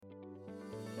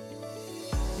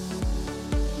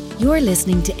You're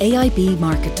listening to AIB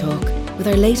Market Talk with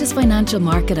our latest financial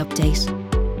market update.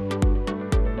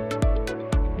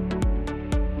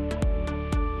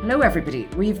 Hello everybody.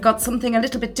 We've got something a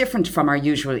little bit different from our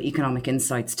usual economic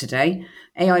insights today.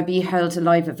 AIB held a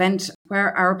live event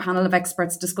where our panel of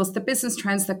experts discussed the business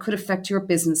trends that could affect your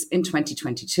business in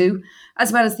 2022,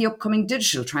 as well as the upcoming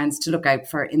digital trends to look out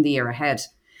for in the year ahead.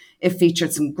 It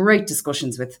featured some great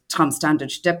discussions with Tom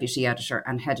Standage, Deputy Editor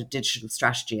and Head of Digital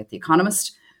Strategy at The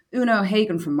Economist, Una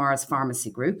O'Hagan from Mars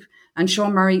Pharmacy Group, and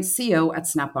Sean Murray, CEO at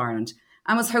Snap Ireland,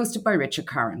 and was hosted by Richard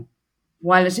Curran.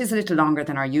 While it is a little longer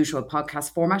than our usual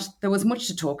podcast format, there was much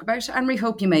to talk about, and we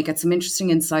hope you may get some interesting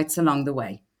insights along the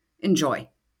way. Enjoy.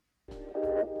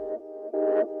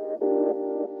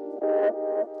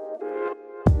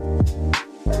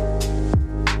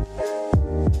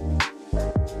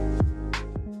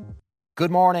 Good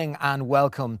morning and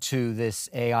welcome to this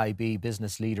AIB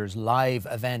Business Leaders live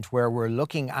event where we're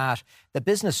looking at the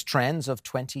business trends of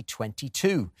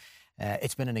 2022.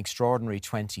 It's been an extraordinary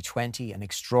 2020, an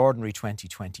extraordinary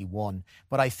 2021,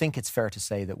 but I think it's fair to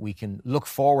say that we can look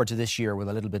forward to this year with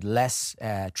a little bit less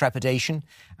trepidation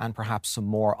and perhaps some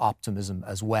more optimism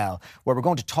as well. Where we're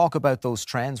going to talk about those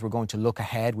trends, we're going to look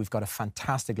ahead. We've got a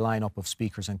fantastic lineup of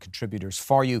speakers and contributors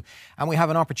for you, and we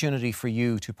have an opportunity for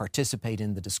you to participate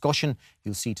in the discussion.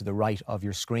 You'll see to the right of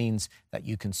your screens that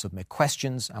you can submit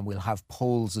questions, and we'll have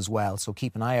polls as well, so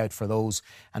keep an eye out for those,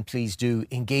 and please do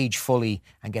engage fully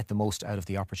and get the most out of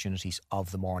the opportunities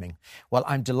of the morning. Well,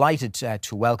 I'm delighted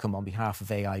to welcome on behalf of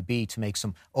AIB to make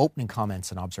some opening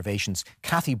comments and observations,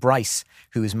 Cathy Bryce,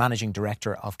 who is Managing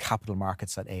Director of Capital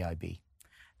Markets at AIB.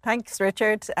 Thanks,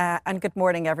 Richard, and good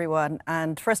morning, everyone.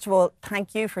 And first of all,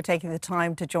 thank you for taking the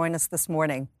time to join us this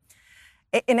morning.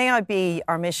 In AIB,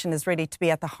 our mission is really to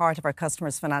be at the heart of our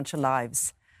customers' financial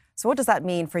lives. So what does that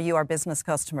mean for you, our business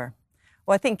customer?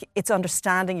 Well, I think it's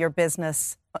understanding your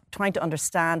business, trying to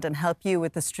understand and help you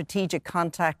with the strategic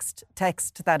text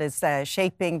that is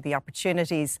shaping the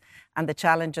opportunities and the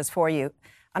challenges for you,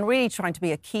 and really trying to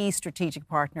be a key strategic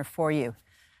partner for you.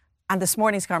 And this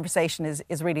morning's conversation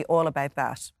is really all about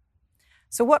that.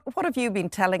 So what have you been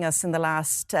telling us in the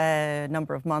last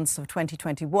number of months of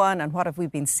 2021, and what have we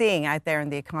been seeing out there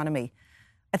in the economy?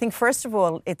 I think, first of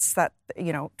all, it's that,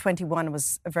 21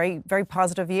 was a very, very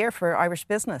positive year for Irish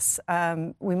business.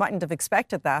 We mightn't have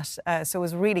expected that, so it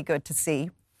was really good to see.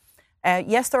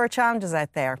 Yes, there are challenges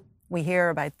out there. We hear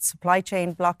about supply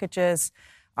chain blockages.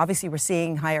 Obviously, we're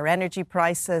seeing higher energy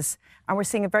prices, and we're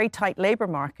seeing a very tight labour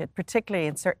market, particularly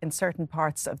in certain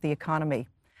parts of the economy.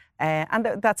 And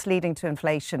that's leading to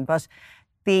inflation. But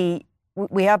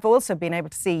we have also been able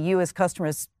to see you as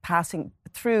customers passing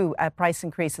through price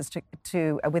increases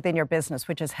to within your business,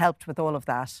 which has helped with all of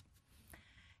that.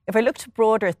 If I look to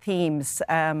broader themes,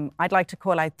 I'd like to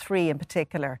call out three in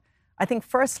particular. I think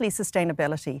firstly,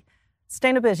 sustainability.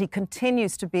 Sustainability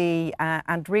continues to be,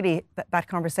 and really that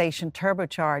conversation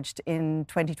turbocharged in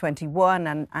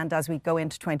 2021 and as we go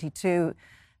into 22.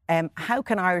 How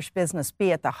can Irish business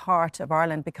be at the heart of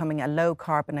Ireland becoming a low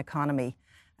carbon economy?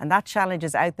 And that challenge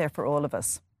is out there for all of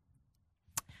us.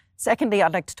 Secondly,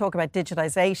 I'd like to talk about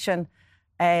digitization.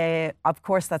 Of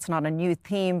course, that's not a new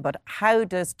theme, but how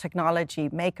does technology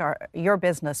make your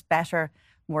business better,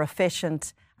 more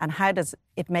efficient, and how does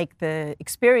it make the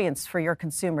experience for your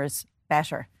consumers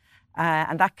better?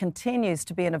 And that continues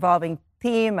to be an evolving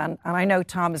theme, and I know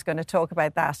Tom is going to talk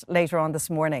about that later on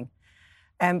this morning.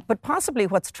 But possibly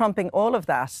what's trumping all of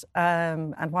that,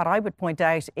 and what I would point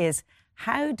out is,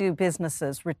 how do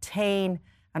businesses retain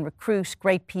and recruit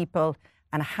great people,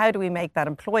 and how do we make that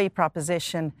employee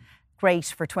proposition great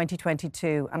for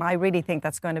 2022? And I really think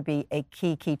that's going to be a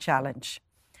key challenge.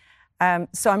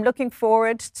 So I'm looking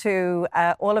forward to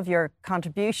all of your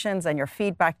contributions and your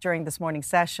feedback during this morning's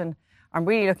session. I'm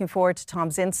really looking forward to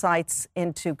Tom's insights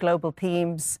into global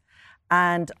themes.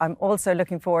 And I'm also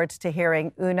looking forward to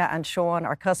hearing Una and Sean,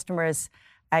 our customers,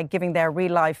 giving their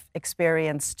real-life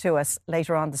experience to us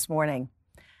later on this morning.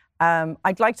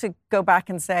 I'd like to go back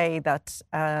and say that,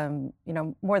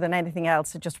 more than anything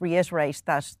else, to just reiterate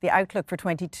that the outlook for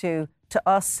 22 to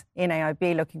us in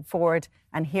AIB, looking forward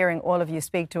and hearing all of you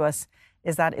speak to us,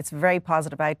 is that it's a very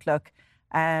positive outlook,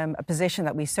 a position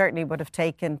that we certainly would have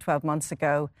taken 12 months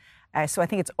ago. So I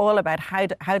think it's all about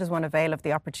how does one avail of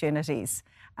the opportunities.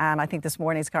 And I think this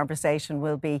morning's conversation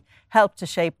will be help to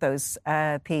shape those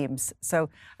themes. So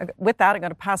with that, I'm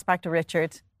going to pass back to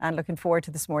Richard and looking forward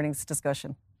to this morning's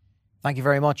discussion. Thank you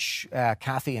very much,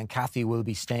 Cathy. And Cathy will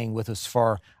be staying with us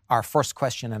for our first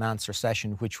question and answer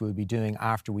session, which we'll be doing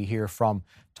after we hear from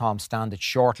Tom Standage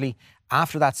shortly.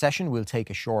 After that session, we'll take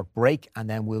a short break and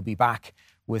then we'll be back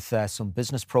with some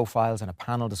business profiles and a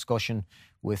panel discussion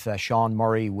with Sean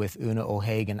Murray, with Una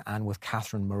O'Hagan and with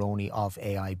Catherine Moroney of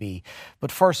AIB.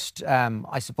 But first,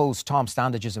 I suppose Tom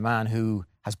Standage is a man who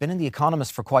has been in The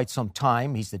Economist for quite some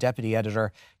time. He's the deputy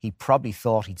editor. He probably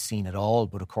thought he'd seen it all,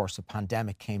 but of course the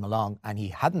pandemic came along and he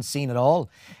hadn't seen it all.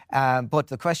 But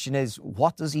the question is,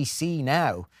 what does he see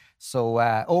now? So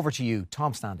over to you,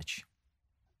 Tom Standage.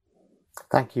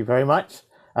 Thank you very much.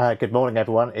 Good morning,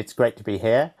 everyone. It's great to be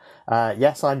here.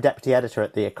 Yes, I'm deputy editor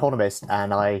at The Economist,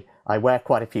 and I wear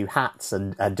quite a few hats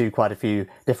and do quite a few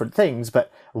different things.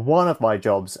 But one of my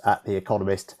jobs at The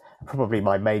Economist, probably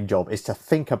my main job, is to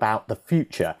think about the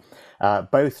future,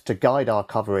 both to guide our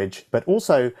coverage, but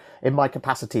also in my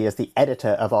capacity as the editor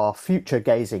of our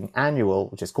future-gazing annual,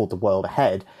 which is called The World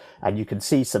Ahead. And you can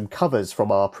see some covers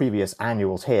from our previous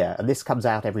annuals here. And this comes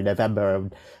out every November,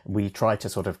 and we try to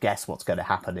sort of guess what's going to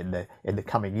happen in the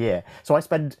coming year. So I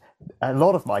spend a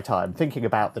lot of my time thinking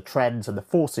about the trends and the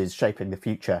forces shaping the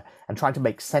future and trying to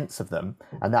make sense of them.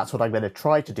 And that's what I'm going to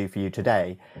try to do for you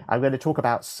today. I'm going to talk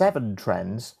about 7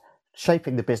 trends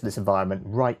shaping the business environment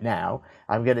right now.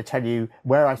 I'm going to tell you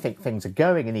where I think things are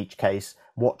going in each case,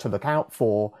 what to look out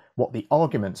for, what the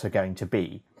arguments are going to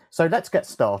be. So let's get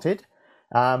started.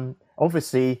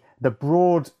 Obviously, the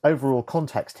broad overall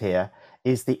context here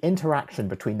is the interaction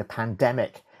between the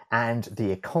pandemic and the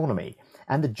economy.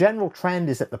 And the general trend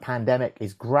is that the pandemic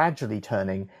is gradually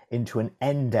turning into an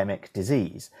endemic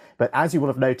disease. But as you will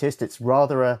have noticed, it's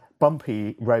rather a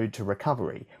bumpy road to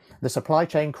recovery. The supply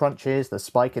chain crunches, the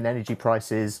spike in energy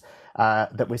prices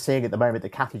that we're seeing at the moment that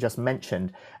Kathy just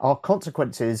mentioned are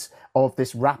consequences of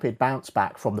this rapid bounce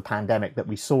back from the pandemic that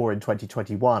we saw in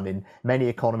 2021 in many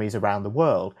economies around the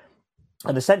world.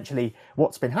 And essentially,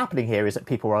 what's been happening here is that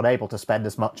people are unable to spend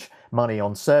as much money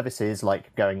on services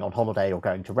like going on holiday or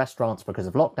going to restaurants because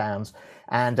of lockdowns.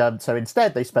 And so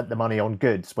instead, they spent the money on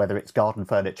goods, whether it's garden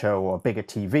furniture or a bigger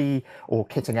TV or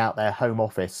kitting out their home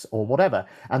office or whatever.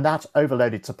 And that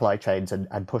overloaded supply chains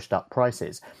and pushed up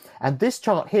prices. And this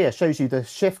chart here shows you the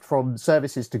shift from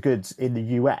services to goods in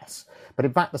the US. But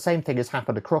in fact, the same thing has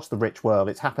happened across the rich world.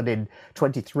 It's happened in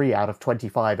 23 out of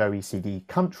 25 OECD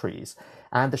countries.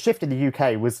 And the shift in the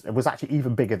UK was actually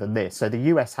even bigger than this. So the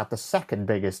US had the second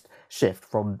biggest shift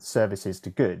from services to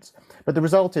goods. But the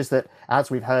result is that,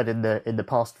 as we've heard in the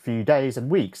past few days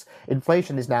and weeks,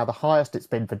 inflation is now the highest it's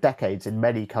been for decades in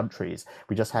many countries.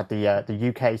 We just had the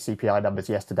UK CPI numbers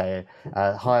yesterday,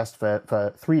 highest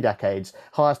for 3 decades,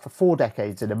 highest for 4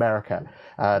 decades in America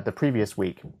the previous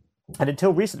week. And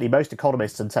until recently, most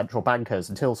economists and central bankers,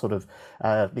 until sort of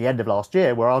the end of last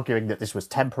year, were arguing that this was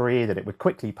temporary, that it would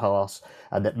quickly pass,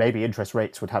 and that maybe interest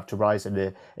rates would have to rise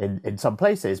in some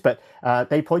places. But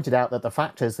they pointed out that the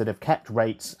factors that have kept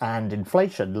rates and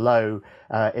inflation low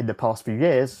in the past few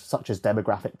years, such as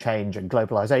demographic change and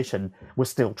globalization, were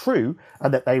still true,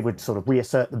 and that they would sort of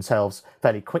reassert themselves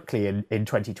fairly quickly in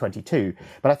 2022.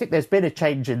 But I think there's been a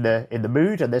change in the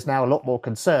mood, and there's now a lot more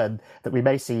concern that we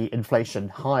may see inflation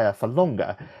higher for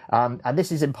longer. And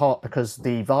this is in part because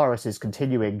the virus is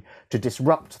continuing to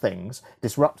disrupt things,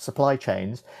 disrupt supply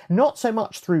chains, not so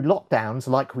much through lockdowns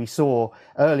like we saw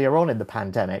earlier on in the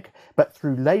pandemic, but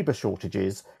through labour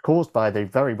shortages caused by the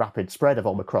very rapid spread of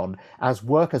Omicron, as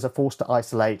workers are forced to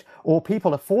isolate or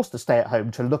people are forced to stay at home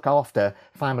to look after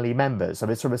family members. I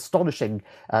mean, some astonishing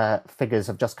figures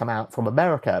have just come out from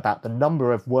America about the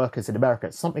number of workers in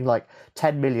America. Something like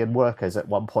 10 million workers at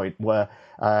one point were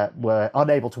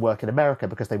unable to work in America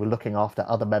because they were looking after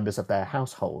other members of their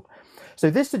household. So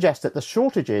this suggests that the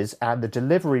shortages and the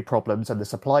delivery problems and the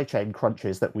supply chain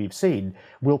crunches that we've seen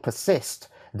will persist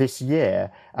this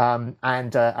year,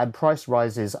 and price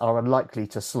rises are unlikely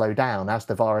to slow down as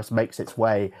the virus makes its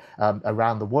way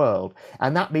around the world.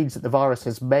 And that means that the virus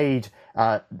has made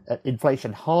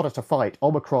inflation harder to fight.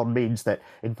 Omicron means that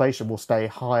inflation will stay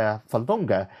higher for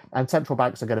longer, and central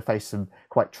banks are going to face some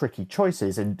quite tricky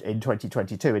choices in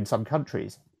 2022 in some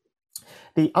countries.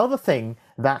 The other thing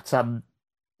that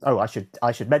I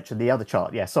should mention the other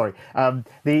chart. Yeah, sorry.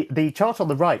 The chart on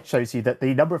the right shows you that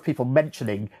the number of people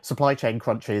mentioning supply chain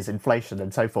crunches, inflation,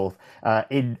 and so forth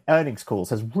in earnings calls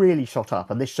has really shot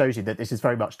up, and this shows you that this is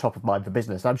very much top of mind for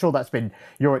business. And I'm sure that's been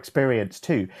your experience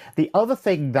too. The other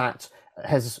thing that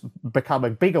has become a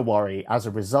bigger worry as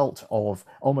a result of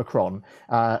Omicron,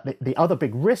 the other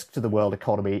big risk to the world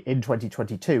economy in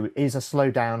 2022 is a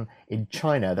slowdown in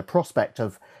China. The prospect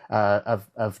of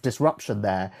of disruption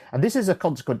there. And this is a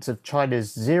consequence of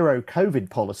China's zero COVID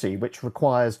policy, which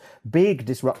requires big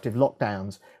disruptive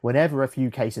lockdowns whenever a few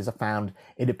cases are found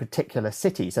in a particular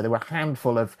city. So there were a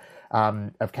handful of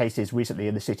cases recently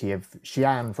in the city of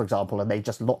Xi'an, for example, and they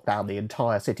just locked down the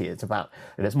entire city.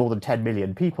 It's more than 10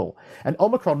 million people. And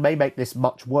Omicron may make this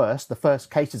much worse. The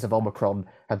first cases of Omicron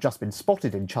have just been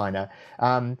spotted in China,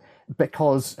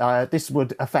 because this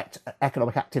would affect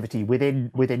economic activity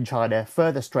within China,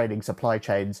 further straining supply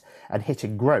chains and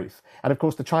hitting growth. And of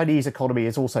course, the Chinese economy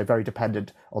is also very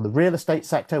dependent on the real estate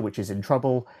sector, which is in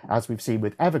trouble, as we've seen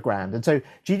with Evergrande. And so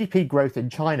GDP growth in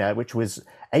China, which was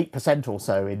 8% or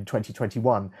so in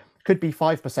 2021, could be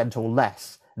 5% or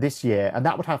less this year. And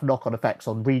that would have knock-on effects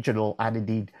on regional and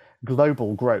indeed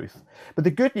global growth. But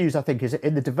the good news, I think, is that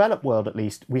in the developed world, at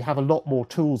least, we have a lot more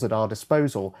tools at our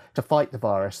disposal to fight the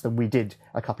virus than we did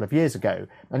a couple of years ago.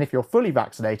 And if you're fully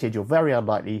vaccinated, you're very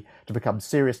unlikely to become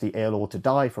seriously ill or to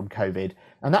die from COVID.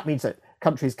 And that means that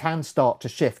countries can start to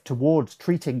shift towards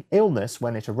treating illness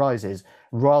when it arises,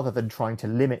 rather than trying to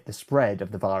limit the spread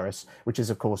of the virus, which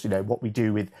is, of course, what we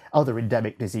do with other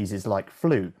endemic diseases like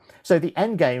flu. So the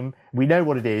end game, we know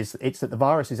what it is. It's that the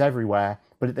virus is everywhere,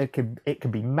 but it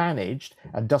can be managed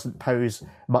and doesn't pose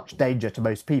much danger to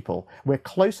most people. We're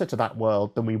closer to that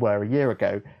world than we were a year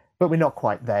ago, but we're not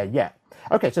quite there yet.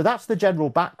 Okay, so that's the general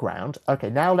background. Okay,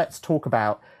 now let's talk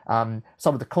about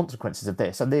some of the consequences of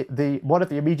this. And the one of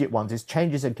the immediate ones is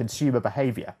changes in consumer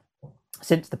behaviour.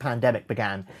 Since the pandemic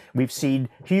began, we've seen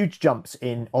huge jumps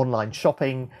in online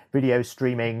shopping, video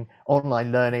streaming,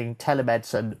 online learning,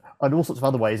 telemedicine, and all sorts of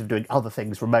other ways of doing other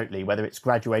things remotely, whether it's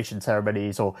graduation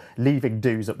ceremonies or leaving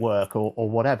dues at work or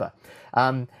whatever.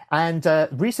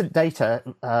 Recent data,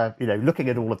 looking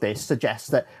at all of this, suggests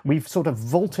that we've sort of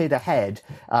vaulted ahead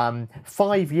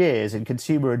 5 years in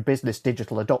consumer and business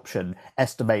digital adoption,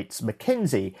 estimates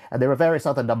McKinsey, and there are various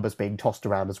other numbers being tossed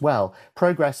around as well.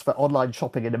 Progress for online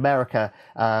shopping in America,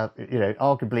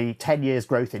 arguably 10 years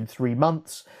growth in 3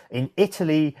 months. In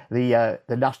Italy, the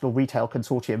National Retail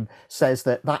Consortium says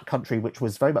that country, which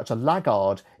was very much a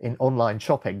laggard in online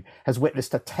shopping, has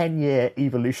witnessed a 10-year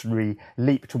evolutionary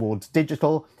leap towards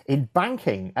digital. In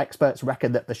banking, experts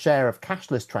reckon that the share of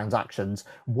cashless transactions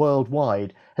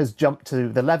worldwide has jumped to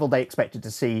the level they expected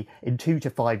to see in 2 to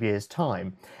 5 years'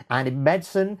 time. And in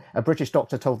medicine, a British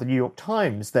doctor told the New York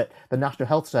Times that the National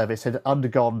Health Service had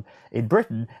undergone in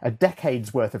Britain a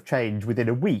decade's worth of change within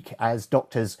a week as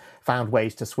doctors found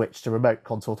ways to switch to remote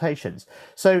consultations.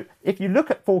 So if you look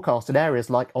at forecasts in areas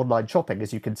like online shopping,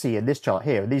 as you can see in this chart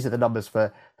here, and these are the numbers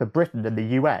for Britain and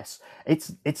the US,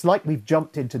 it's like we've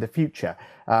jumped into the future.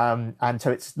 And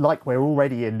so it's like we're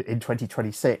already in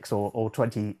 2026 or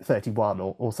 2031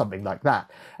 or something like that.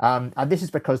 And this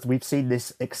is because we've seen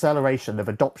this acceleration of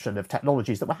adoption of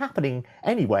technologies that were happening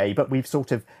anyway, but we've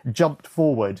sort of jumped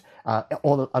forward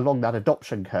along that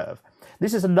adoption curve.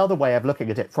 This is another way of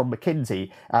looking at it from McKinsey.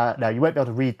 Now, you won't be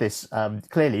able to read this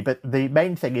clearly, but the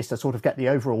main thing is to sort of get the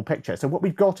overall picture. So what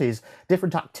we've got is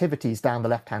different activities down the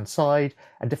left-hand side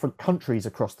and different countries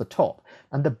across the top.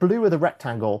 And the bluer the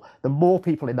rectangle, the more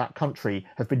people in that country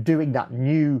have been doing that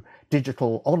new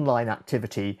digital online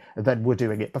activity than were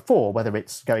doing it before, whether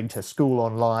it's going to school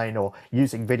online or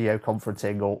using video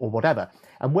conferencing or whatever.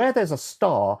 And where there's a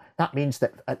star, that means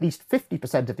that at least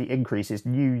 50% of the increase is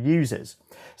new users.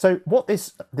 So what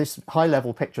this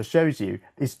high-level picture shows you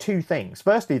is two things.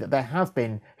 Firstly, that there have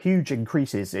been huge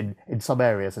increases in some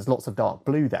areas. There's lots of dark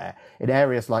blue there, in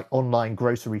areas like online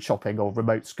grocery shopping or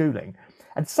remote schooling.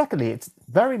 And secondly, it's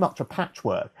very much a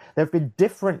patchwork. There have been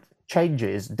different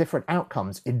changes, different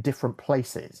outcomes in different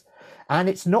places. And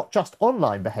it's not just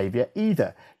online behaviour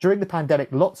either. During the pandemic,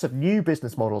 lots of new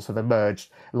business models have emerged,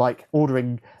 like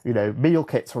ordering, meal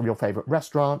kits from your favourite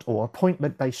restaurant, or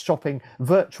appointment-based shopping,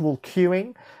 virtual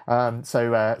queuing.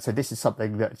 So this is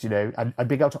something that, and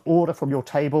being able to order from your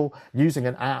table using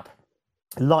an app,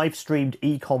 live streamed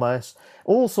e-commerce,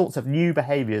 all sorts of new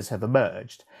behaviours have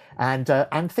emerged.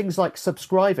 And things like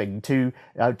subscribing to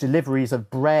deliveries of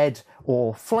bread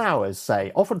or flowers,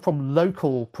 say, often from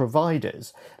local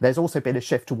providers. There's also been a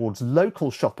shift towards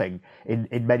local shopping in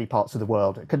many parts of the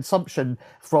world. Consumption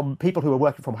from people who are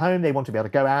working from home, they want to be able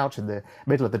to go out in the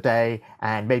middle of the day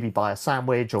and maybe buy a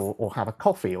sandwich or have a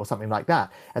coffee or something like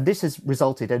that. And this has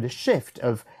resulted in a shift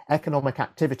of economic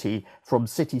activity from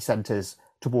city centres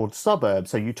towards suburbs.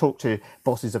 So you talk to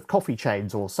bosses of coffee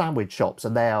chains or sandwich shops,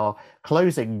 and they are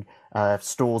closing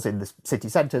stores in the city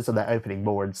centres and they're opening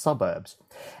more in suburbs.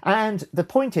 And the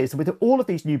point is, with all of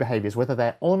these new behaviours, whether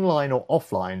they're online or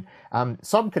offline,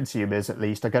 some consumers at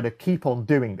least are going to keep on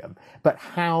doing them. But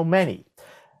how many?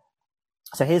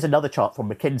 So here's another chart from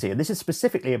McKinsey, and this is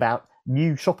specifically about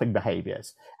new shopping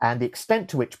behaviours and the extent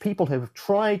to which people who have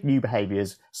tried new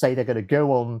behaviours say they're going to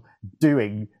go on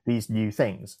doing these new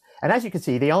things. And as you can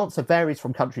see, the answer varies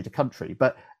from country to country,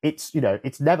 but it's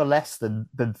never less than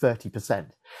 30%.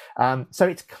 So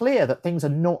it's clear that things are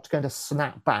not going to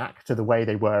snap back to the way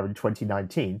they were in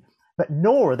 2019. But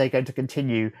nor are they going to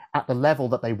continue at the level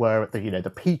that they were at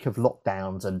the peak of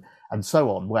lockdowns and so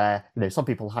on, where some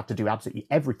people had to do absolutely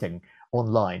everything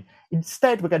online.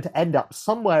 Instead, we're going to end up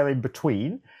somewhere in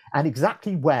between, and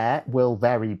exactly where will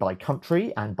vary by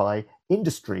country and by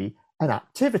industry and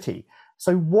activity.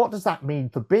 So what does that mean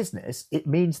for business? It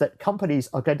means that companies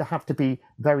are going to have to be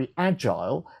very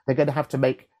agile. They're going to have to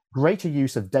make greater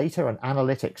use of data and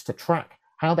analytics to track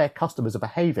how their customers are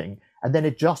behaving, and then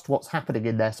adjust what's happening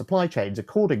in their supply chains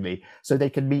accordingly so they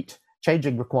can meet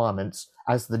changing requirements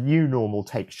as the new normal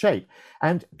takes shape.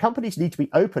 And companies need to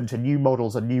be open to new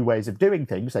models and new ways of doing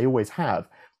things. They always have.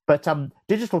 But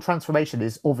digital transformation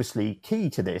is obviously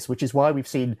key to this, which is why we've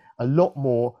seen a lot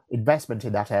more investment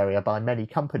in that area by many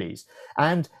companies.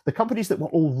 And the companies that were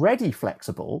already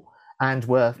flexible and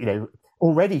were,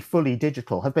 already fully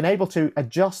digital have been able to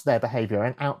adjust their behavior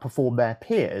and outperform their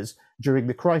peers during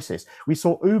the crisis. We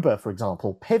saw Uber, for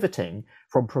example, pivoting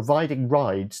from providing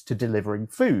rides to delivering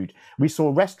food. We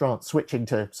saw restaurants switching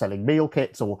to selling meal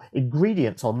kits or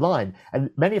ingredients online,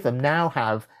 and many of them now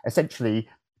have essentially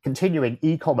continuing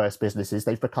e-commerce businesses.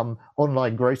 They've become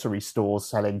online grocery stores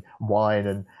selling wine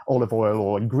and olive oil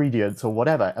or ingredients or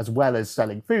whatever, as well as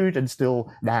selling food, and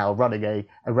still now running a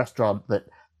restaurant that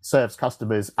serves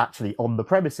customers actually on the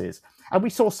premises. And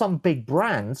we saw some big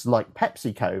brands like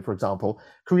PepsiCo, for example,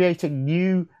 creating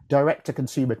new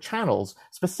direct-to-consumer channels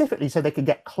specifically so they can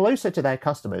get closer to their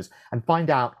customers and find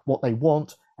out what they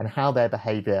want and how their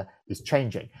behavior is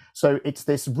changing. So it's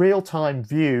this real-time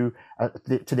view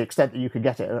to the extent that you can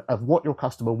get it of what your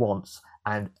customer wants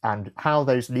and how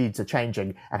those needs are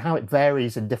changing and how it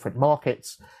varies in different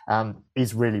markets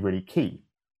is really, really key.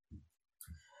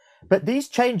 But these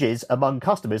changes among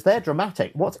customers, they're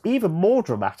dramatic. What's even more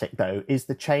dramatic, though, is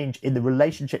the change in the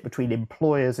relationship between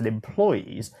employers and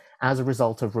employees as a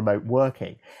result of remote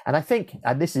working. And I think,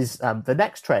 and this is the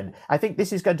next trend, I think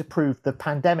this is going to prove the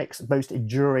pandemic's most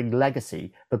enduring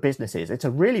legacy for businesses. It's a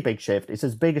really big shift. It's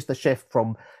as big as the shift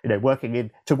from working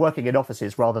in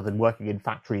offices rather than working in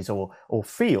factories or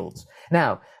fields.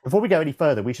 Now, before we go any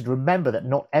further, we should remember that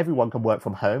not everyone can work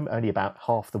from home. Only about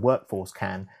half the workforce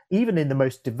can, even in the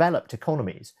most developed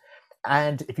economies.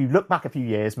 And if you look back a few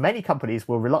years, many companies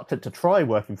were reluctant to try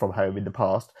working from home in the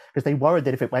past because they worried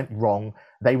that if it went wrong,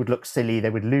 they would look silly, they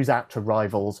would lose out to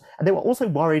rivals, and they were also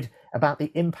worried about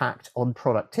the impact on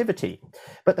productivity.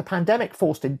 But the pandemic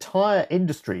forced entire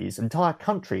industries, entire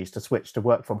countries to switch to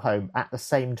work from home at the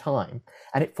same time,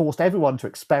 and it forced everyone to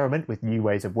experiment with new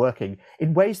ways of working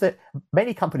in ways that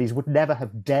many companies would never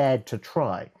have dared to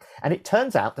try. And it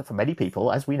turns out that for many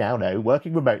people, as we now know,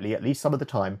 working remotely at least some of the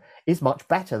time is much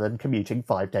better than commuting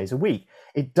 5 days a week.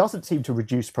 It doesn't seem to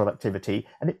reduce productivity,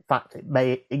 and in fact, it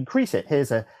may increase it.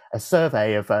 Here's a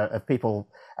survey of people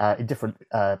in different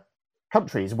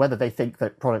countries, whether they think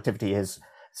that productivity has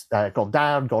gone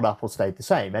down, gone up, or stayed the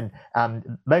same.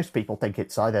 And most people think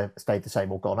it's either stayed the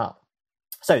same or gone up.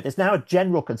 So there's now a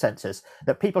general consensus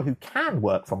that people who can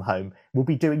work from home will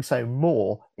be doing so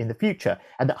more in the future,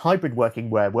 and that hybrid working,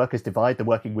 where workers divide the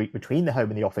working week between the home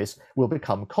and the office, will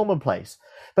become commonplace.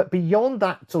 But beyond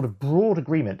that sort of broad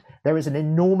agreement, there is an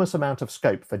enormous amount of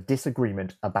scope for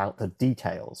disagreement about the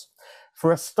details.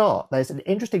 For a start, there's an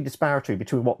interesting disparity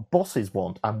between what bosses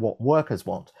want and what workers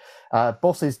want.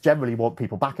 Bosses generally want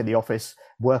people back in the office,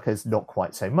 workers not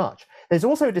quite so much. There's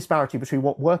also a disparity between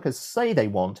what workers say they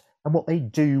want and what they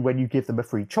do when you give them a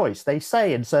free choice. They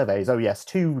say in surveys, oh yes,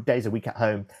 2 days a week at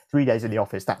home, 3 days in the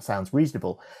office, that sounds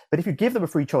reasonable. But if you give them a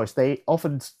free choice, they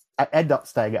often end up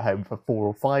staying at home for 4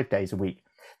 or 5 days a week.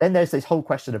 Then there's this whole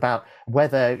question about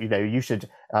whether you should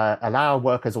allow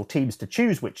workers or teams to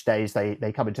choose which days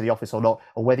they come into the office or not,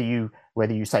 or whether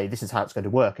you say this is how it's going to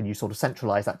work, and you sort of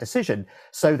centralize that decision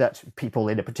so that people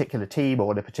in a particular team or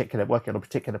working on a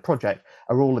particular project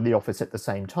are all in the office at the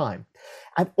same time.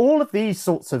 And all of these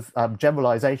sorts of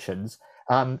generalizations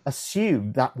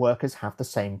assume that workers have the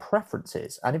same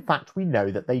preferences, and in fact we know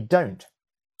that they don't.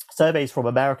 Surveys from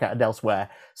America and elsewhere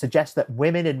suggest that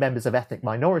women and members of ethnic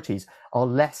minorities are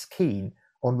less keen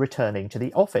on returning to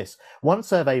the office. One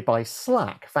survey by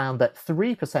Slack found that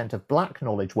 3% of black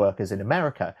knowledge workers in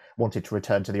America wanted to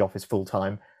return to the office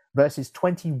full-time versus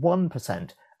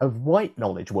 21% of white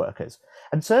knowledge workers.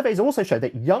 And surveys also show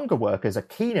that younger workers are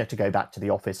keener to go back to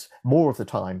the office more of the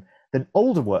time than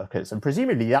older workers. And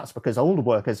presumably that's because older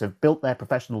workers have built their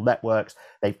professional networks,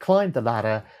 they've climbed the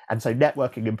ladder, and so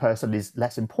networking in person is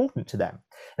less important to them.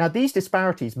 Now, these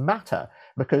disparities matter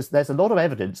because there's a lot of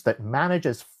evidence that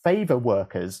managers favor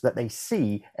workers that they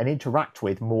see and interact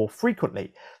with more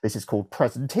frequently. This is called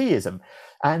presenteeism.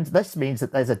 And this means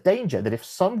that there's a danger that if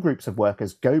some groups of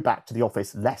workers go back to the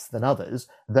office less than others,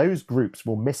 those groups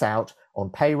will miss out on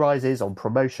pay rises, on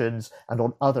promotions, and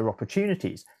on other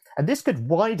opportunities. And this could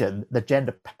widen the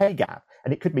gender pay gap,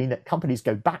 and it could mean that companies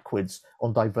go backwards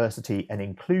on diversity and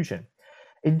inclusion.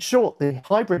 In short, the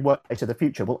hybrid workplace of the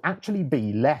future will actually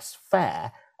be less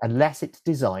fair unless it's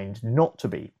designed not to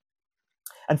be.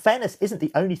 And fairness isn't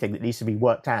the only thing that needs to be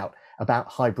worked out about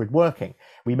hybrid working.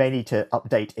 We may need to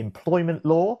update employment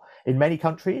law in many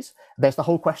countries. There's the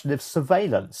whole question of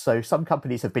surveillance. So some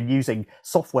companies have been using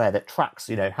software that tracks,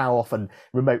 how often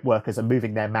remote workers are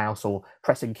moving their mouse or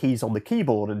pressing keys on the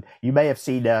keyboard. And you may have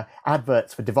seen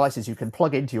adverts for devices you can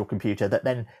plug into your computer that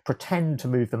then pretend to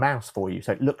move the mouse for you.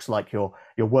 So it looks like you're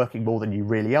working more than you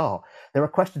really are. There are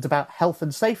questions about health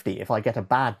and safety. If I get a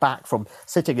bad back from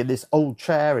sitting in this old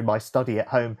chair in my study at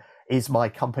home, is my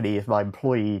company, is my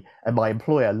employee and my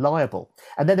employer liable?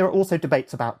 And then there are also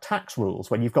debates about tax rules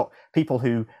when you've got people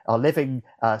who are living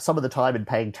some of the time and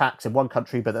paying tax in one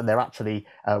country, but then they're actually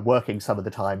working some of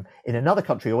the time in another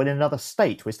country or in another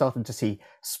state. We're starting to see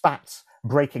spats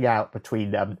breaking out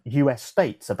between US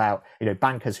states about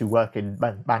bankers who work in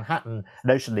Manhattan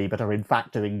notionally, but are in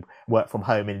fact doing work from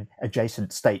home in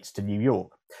adjacent states to New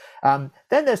York. Then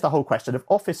there's the whole question of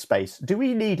office space. Do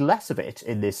we need less of it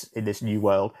in this new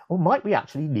world, or might we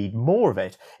actually need more of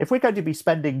it? If we're going to be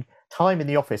spending time in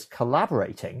the office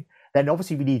collaborating, then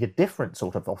obviously we need a different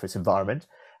sort of office environment.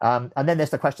 And then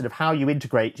there's the question of how you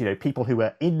integrate, people who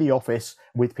are in the office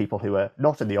with people who are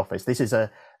not in the office. This is a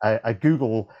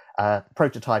Google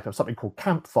prototype of something called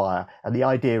Campfire, and the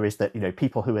idea is that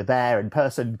people who are there in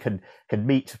person can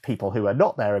meet people who are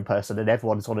not there in person, and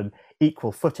everyone's on an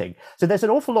equal footing. So there's an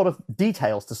awful lot of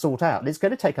details to sort out, and it's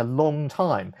going to take a long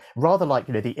time. Rather like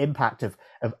the impact of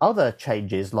other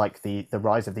changes like the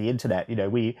rise of the internet.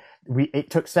 It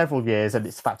took several years, and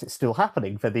in fact it's still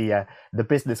happening for the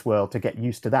business world to get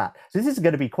used to that. So this is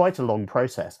going to be quite a long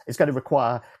process. It's going to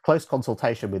require close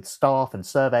consultation with staff and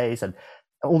surveys and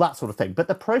all that sort of thing. But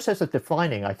the process of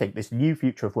defining, I think, this new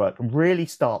future of work really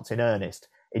starts in earnest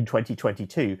in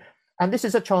 2022. And this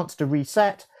is a chance to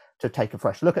reset, to take a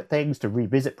fresh look at things, to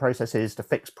revisit processes, to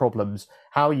fix problems.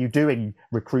 How are you doing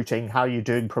recruiting? How are you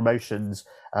doing promotions?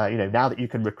 Now that you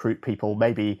can recruit people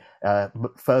maybe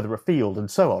further afield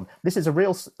and so on. This is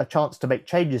a chance to make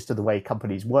changes to the way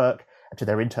companies work, to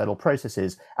their internal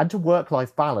processes, and to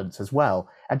work-life balance as well,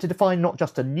 and to define not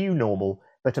just a new normal,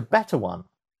 but a better one.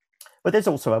 But there's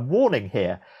also a warning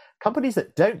here. Companies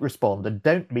that don't respond and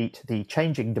don't meet the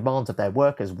changing demands of their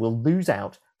workers will lose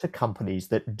out to companies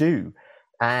that do.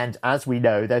 And as we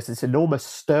know, there's this enormous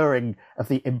stirring of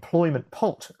the employment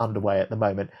pot underway at the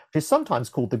moment, which is sometimes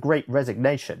called the Great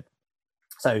Resignation.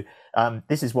 So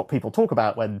this is what people talk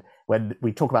about when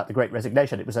we talk about the Great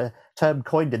Resignation. It was a term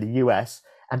coined in the US,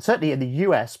 and certainly in the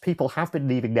US, people have been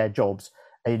leaving their jobs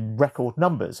in record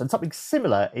numbers. And something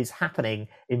similar is happening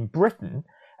in Britain.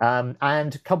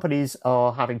 And companies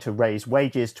are having to raise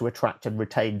wages to attract and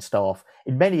retain staff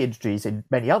in many industries, in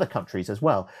many other countries as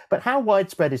well. But how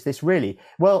widespread is this really?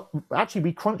 Well, actually,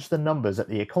 we crunched the numbers at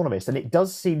The Economist, and it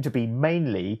does seem to be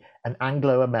mainly an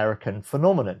Anglo-American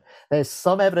phenomenon. There's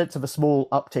some evidence of a small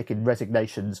uptick in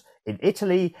resignations in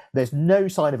Italy. There's no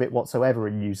sign of it whatsoever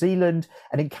in New Zealand.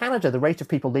 And in Canada, the rate of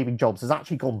people leaving jobs has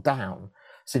actually gone down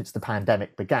since the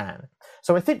pandemic began.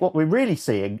 So I think what we're really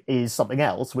seeing is something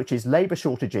else, which is labour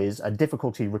shortages and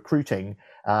difficulty recruiting,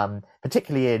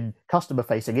 particularly in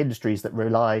customer-facing industries that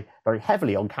rely very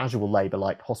heavily on casual labour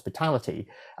like hospitality.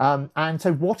 And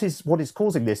so what is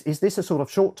causing this? Is this a sort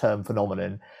of short-term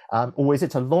phenomenon, or is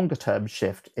it a longer-term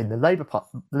shift in the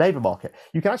labour market?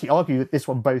 You can actually argue this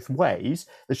one both ways.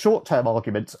 The short-term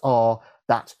arguments are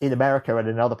that in America and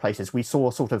in other places, we saw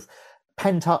sort of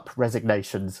pent-up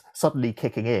resignations suddenly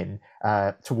kicking in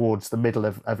towards the middle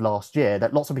of last year,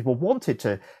 that lots of people wanted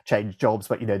to change jobs,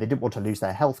 but they didn't want to lose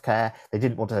their healthcare, they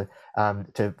didn't want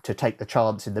to take the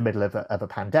chance in the middle of a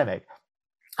pandemic.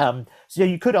 So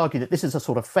you could argue that this is a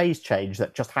sort of phase change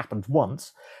that just happened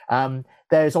once.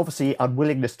 There's obviously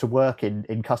unwillingness to work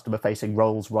in customer-facing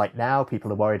roles right now.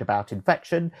 People are worried about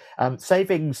infection.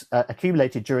 Savings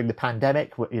accumulated during the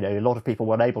pandemic. A lot of people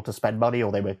weren't able to spend money,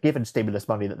 or they were given stimulus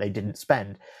money that they didn't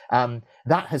spend.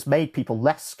 That has made people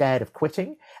less scared of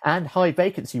quitting. And high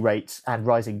vacancy rates and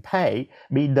rising pay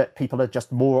mean that people are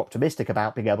just more optimistic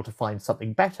about being able to find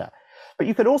something better. But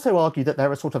you could also argue that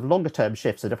there are sort of longer term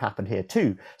shifts that have happened here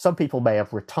too. Some people may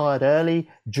have retired early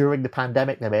during the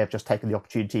pandemic. They may have just taken the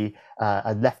opportunity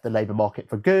and left the labour market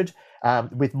for good.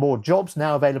 With more jobs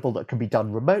now available that can be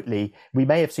done remotely, we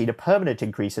may have seen a permanent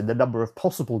increase in the number of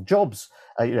possible jobs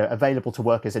available to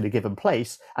workers in a given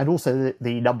place, and also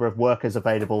the number of workers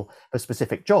available for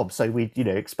specific jobs. So we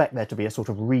expect there to be a sort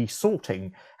of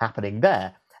resorting happening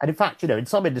there. And in fact, in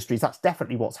some industries, that's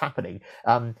definitely what's happening.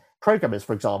 Programmers,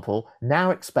 for example,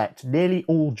 now expect nearly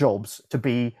all jobs to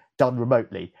be done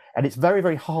remotely. And it's very,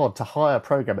 very hard to hire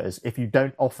programmers if you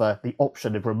don't offer the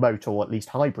option of remote or at least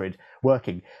hybrid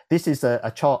working. This is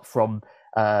a chart from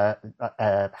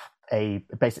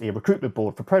basically a recruitment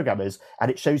board for programmers, and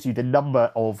it shows you the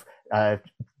number of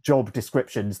job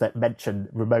descriptions that mention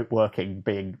remote working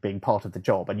being part of the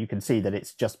job, and you can see that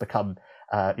it's just become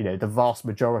the vast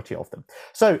majority of them.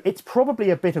 So it's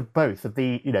probably a bit of both of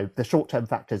the short-term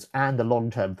factors and the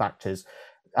long-term factors.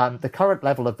 The current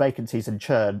level of vacancies and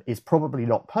churn is probably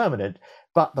not permanent,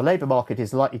 but the labour market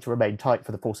is likely to remain tight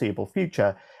for the foreseeable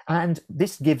future. And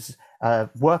this gives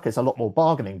workers a lot more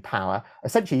bargaining power.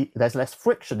 Essentially, there's less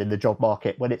friction in the job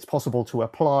market when it's possible to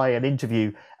apply and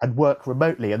interview and work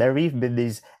remotely. And there have even been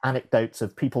these anecdotes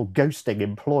of people ghosting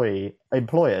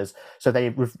employers. So they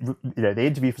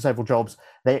interview for several jobs,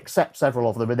 they accept several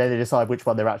of them, and then they decide which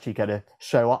one they're actually going to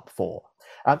show up for.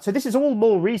 So this is all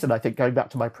more reason, I think, going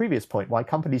back to my previous point, why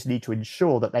companies need to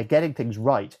ensure that they're getting things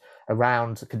right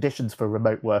around conditions for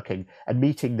remote working and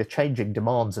meeting the changing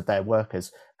demands of their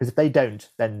workers. Because if they don't,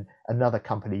 then another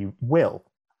company will.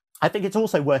 I think it's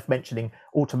also worth mentioning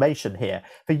automation here.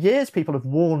 For years, people have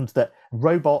warned that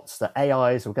robots, that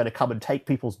AIs were going to come and take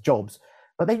people's jobs,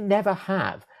 but they never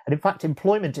have. And in fact,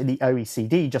 employment in the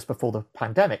OECD just before the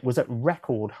pandemic was at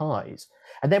record highs.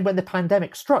 And then when the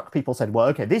pandemic struck, people said, well,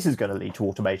 okay, this is going to lead to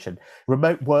automation.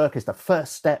 Remote work is the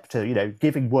first step to,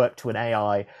 giving work to an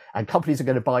AI, and companies are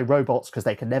going to buy robots because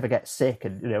they can never get sick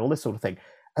and, all this sort of thing.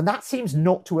 And that seems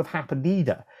not to have happened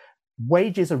either.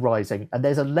 Wages are rising and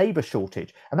there's a labour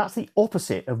shortage. And that's the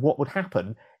opposite of what would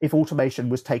happen if automation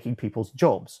was taking people's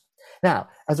jobs. Now,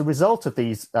 as a result of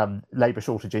these labour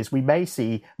shortages, we may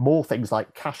see more things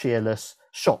like cashierless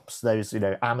shops, those,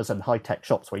 Amazon high-tech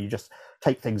shops where you just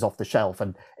take things off the shelf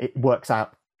and it works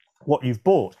out what you've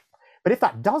bought. But if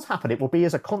that does happen, it will be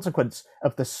as a consequence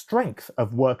of the strength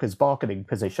of workers' bargaining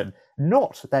position,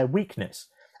 not their weakness.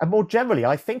 And more generally,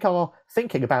 I think our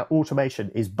thinking about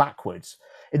automation is backwards.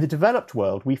 In the developed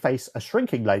world, we face a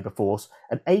shrinking labour force,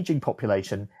 an ageing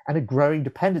population, and a growing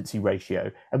dependency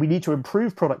ratio, and we need to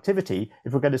improve productivity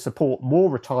if we're going to support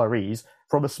more retirees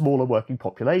from a smaller working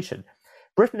population.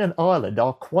 Britain and Ireland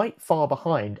are quite far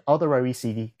behind other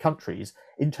OECD countries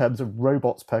in terms of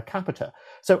robots per capita.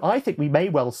 So I think we may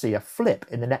well see a flip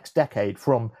in the next decade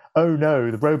from, oh no,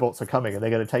 the robots are coming and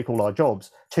they're going to take all our jobs,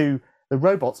 to the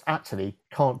robots actually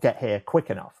can't get here quick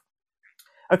enough.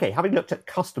 Okay, having looked at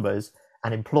customers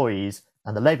and employees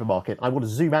and the labour market, I want to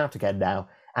zoom out again now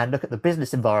and look at the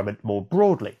business environment more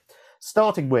broadly,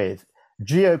 starting with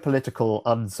geopolitical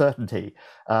uncertainty.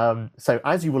 So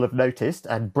as you will have noticed,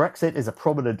 and Brexit is a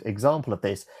prominent example of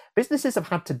this, businesses have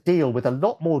had to deal with a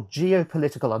lot more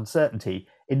geopolitical uncertainty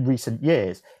in recent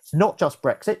years. It's not just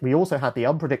Brexit. We also had the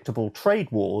unpredictable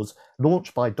trade wars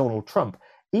launched by Donald Trump,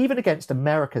 even against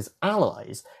America's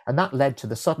allies, and that led to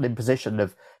the sudden imposition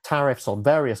of tariffs on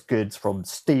various goods from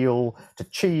steel to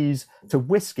cheese to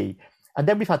whiskey. And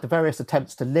then we've had the various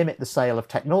attempts to limit the sale of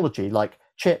technology like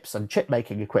chips and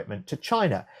chip-making equipment to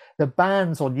China, the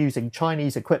bans on using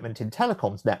Chinese equipment in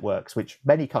telecoms networks, which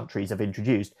many countries have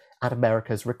introduced at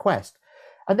America's request.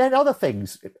 And then other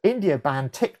things. India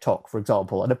banned TikTok, for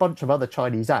example, and a bunch of other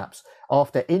Chinese apps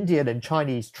after Indian and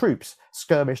Chinese troops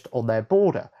skirmished on their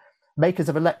border. Makers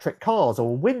of electric cars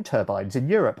or wind turbines in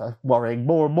Europe are worrying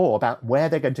more and more about where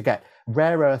they're going to get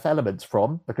rare earth elements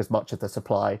from, because much of the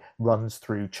supply runs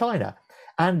through China.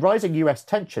 And rising US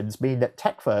tensions mean that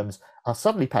tech firms are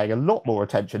suddenly paying a lot more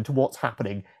attention to what's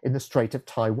happening in the Strait of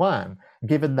Taiwan,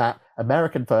 given that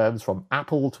American firms from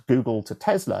Apple to Google to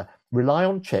Tesla rely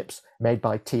on chips made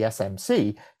by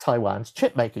TSMC, Taiwan's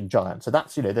chip-making giant. So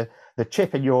that's, the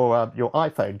chip in your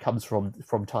iPhone comes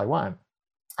from Taiwan.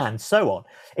 And so on.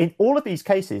 In all of these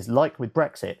cases, like with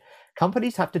Brexit,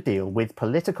 companies have to deal with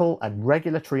political and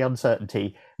regulatory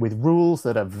uncertainty, with rules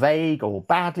that are vague or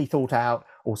badly thought out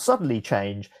or suddenly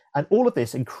change, and all of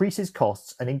this increases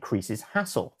costs and increases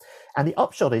hassle. And the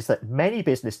upshot is that many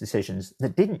business decisions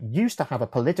that didn't used to have a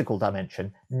political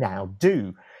dimension now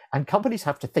do. And companies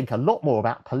have to think a lot more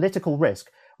about political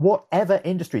risk, whatever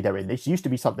industry they're in. This used to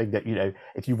be something that,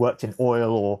 if you worked in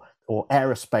oil or or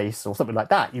aerospace or something like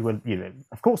that,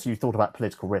 of course you thought about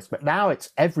political risk, but now it's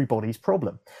everybody's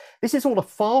problem. This is all a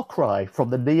far cry from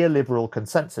the neoliberal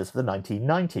consensus of the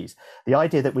 1990s, the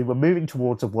idea that we were moving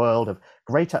towards a world of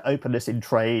greater openness in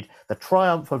trade, the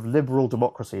triumph of liberal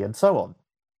democracy, and so on.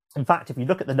 In fact, if you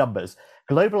look at the numbers,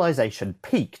 globalization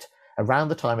peaked around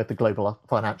the time of the global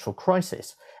financial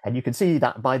crisis. And you can see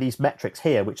that by these metrics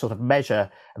here, which sort of measure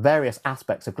various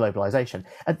aspects of globalization.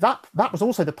 And that was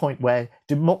also the point where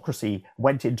democracy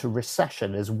went into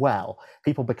recession as well.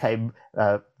 People became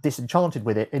disenchanted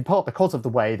with it, in part because of the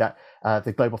way that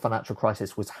the global financial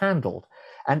crisis was handled.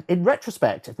 And in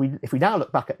retrospect, if we now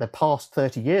look back at the past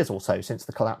 30 years or so since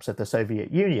the collapse of the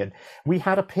Soviet Union, we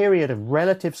had a period of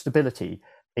relative stability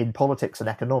in politics and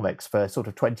economics for sort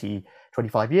of 20,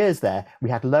 25 years there. We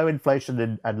had low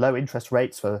inflation and low interest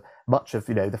rates for much of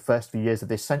the first few years of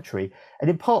this century. And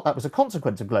in part, that was a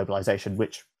consequence of globalization,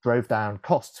 which drove down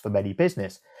costs for many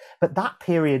business. But that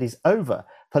period is over.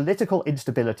 Political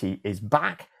instability is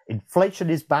back. Inflation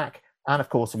is back. And of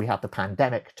course, we have the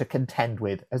pandemic to contend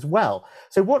with as well.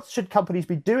 So what should companies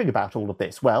be doing about all of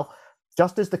this? Well,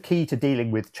 just as the key to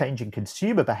dealing with changing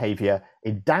consumer behavior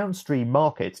in downstream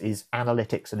markets is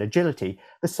analytics and agility,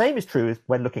 the same is true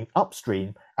when looking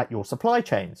upstream at your supply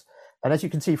chains. And as you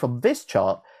can see from this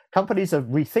chart, companies are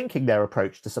rethinking their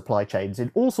approach to supply chains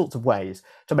in all sorts of ways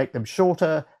to make them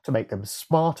shorter, to make them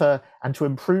smarter, and to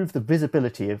improve the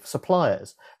visibility of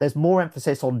suppliers. There's more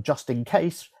emphasis on just in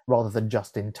case rather than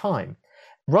just in time.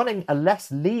 Running a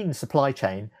less lean supply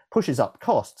chain pushes up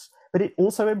costs, but it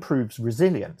also improves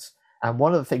resilience. And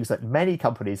one of the things that many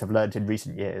companies have learned in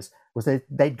recent years was that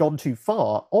they'd gone too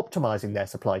far optimizing their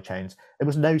supply chains. There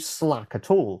was no slack at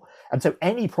all. And so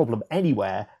any problem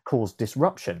anywhere caused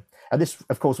disruption. And this,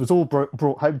 of course, was all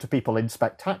brought home to people in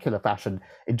spectacular fashion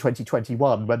in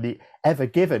 2021 when the Ever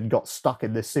Given got stuck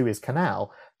in the Suez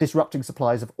Canal, disrupting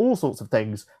supplies of all sorts of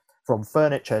things from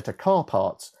furniture to car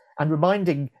parts, and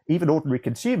reminding even ordinary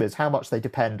consumers how much they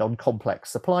depend on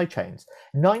complex supply chains.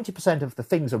 90% of the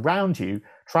things around you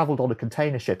travelled on a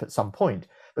container ship at some point,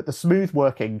 but the smooth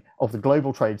working of the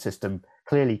global trade system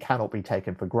clearly cannot be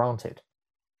taken for granted.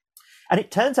 And it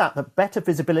turns out that better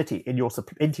visibility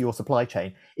into your supply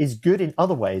chain is good in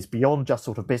other ways beyond just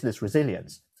sort of business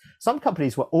resilience. Some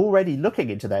companies were already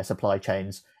looking into their supply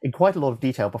chains in quite a lot of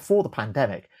detail before the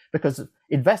pandemic because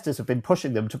investors have been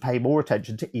pushing them to pay more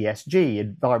attention to ESG,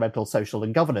 environmental, social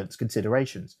and governance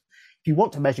considerations. If you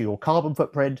want to measure your carbon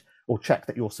footprint or check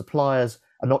that your suppliers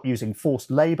are not using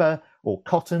forced labour or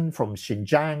cotton from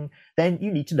Xinjiang, then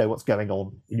you need to know what's going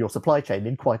on in your supply chain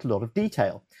in quite a lot of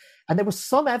detail. And there was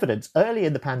some evidence early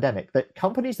in the pandemic that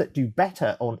companies that do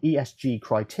better on ESG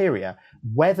criteria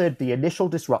weathered the initial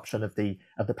disruption of the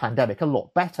pandemic a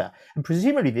lot better. And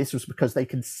presumably this was because they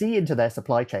can see into their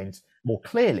supply chains more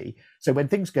clearly. So when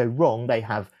things go wrong, they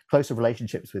have closer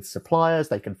relationships with suppliers,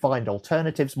 they can find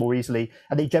alternatives more easily,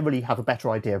 and they generally have a better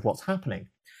idea of what's happening.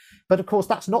 But of course,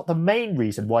 that's not the main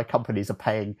reason why companies are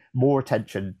paying more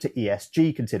attention to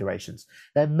ESG considerations.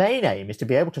 Their main aim is to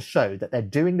be able to show that they're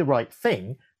doing the right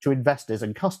thing to investors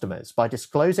and customers by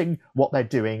disclosing what they're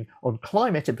doing on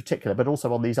climate in particular, but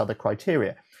also on these other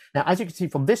criteria. Now, as you can see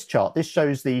from this chart, this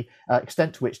shows the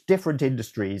extent to which different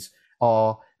industries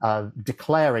are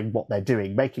declaring what they're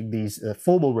doing, making these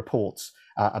formal reports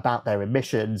about their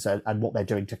emissions and what they're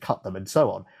doing to cut them and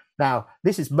so on. Now,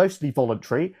 this is mostly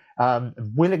voluntary.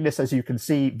 Willingness, as you can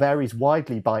see, varies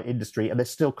widely by industry, and there's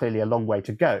still clearly a long way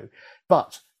to go.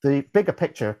 But the bigger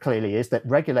picture clearly is that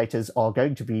regulators are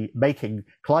going to be making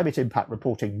climate impact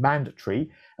reporting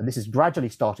mandatory, and this is gradually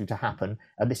starting to happen.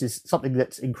 And this is something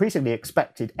that's increasingly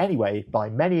expected anyway by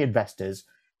many investors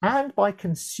and by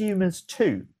consumers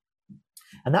too.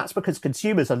 And that's because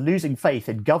consumers are losing faith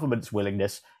in government's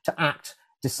willingness to act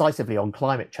decisively on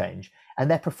climate change, and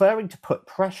they're preferring to put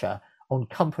pressure on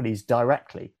companies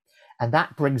directly. And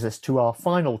that brings us to our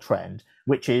final trend,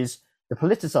 which is the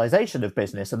politicization of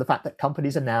business and the fact that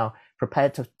companies are now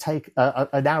prepared to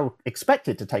are now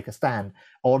expected to take a stand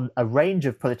on a range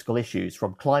of political issues,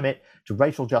 from climate to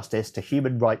racial justice to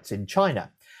human rights in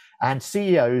China. And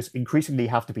CEOs increasingly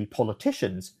have to be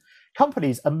politicians.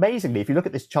 Companies, amazingly, if you look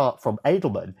at this chart from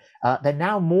Edelman, they're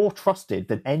now more trusted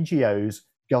than NGOs,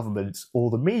 governments,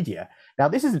 or the media. Now,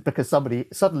 this isn't because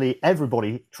suddenly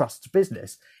everybody trusts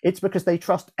business. It's because they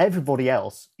trust everybody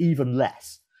else even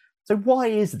less. So why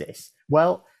is this?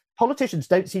 Well, politicians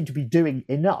don't seem to be doing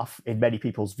enough, in many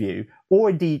people's view, or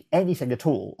indeed anything at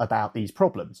all about these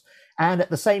problems. And at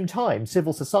the same time,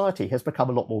 civil society has become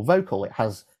a lot more vocal. It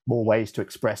has more ways to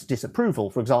express disapproval,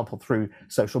 for example, through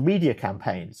social media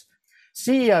campaigns.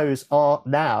 CEOs are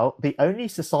now the only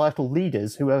societal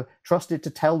leaders who are trusted to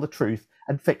tell the truth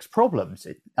and fix problems,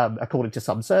 according to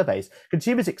some surveys.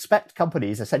 Consumers expect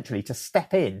companies essentially to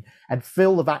step in and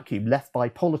fill the vacuum left by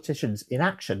politicians'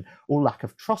 inaction or lack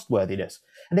of trustworthiness.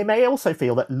 And they may also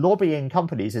feel that lobbying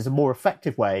companies is a more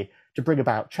effective way to bring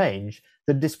about change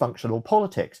than dysfunctional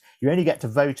politics. You only get to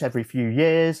vote every few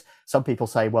years. Some people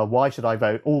say, well, why should I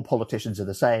vote? All politicians are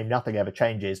the same. Nothing ever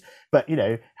changes. But,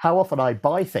 how often I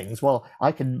buy things, well,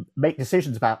 I can make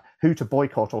decisions about who to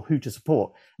boycott or who to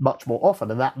support much more often.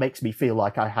 And that makes me feel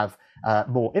like I have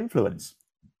more influence.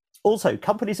 Also,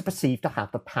 companies are perceived to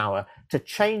have the power to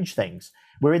change things.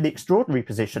 We're in the extraordinary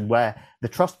position where the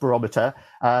Trust Barometer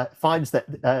finds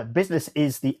that business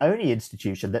is the only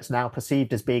institution that's now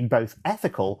perceived as being both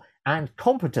ethical and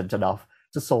competent enough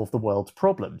to solve the world's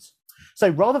problems. So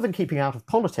rather than keeping out of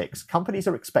politics, companies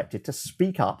are expected to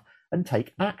speak up and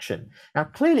take action. Now,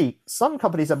 clearly, some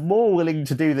companies are more willing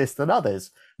to do this than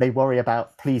others. They worry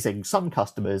about pleasing some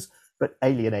customers, but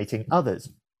alienating others.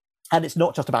 And it's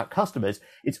not just about customers,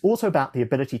 it's also about the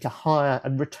ability to hire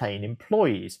and retain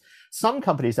employees. Some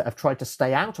companies that have tried to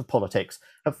stay out of politics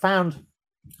have found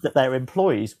that their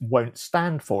employees won't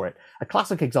stand for it. A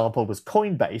classic example was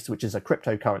Coinbase, which is a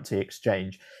cryptocurrency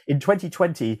exchange. In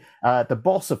 2020, the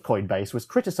boss of Coinbase was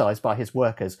criticized by his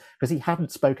workers because he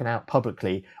hadn't spoken out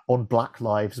publicly on Black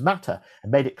Lives Matter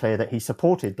and made it clear that he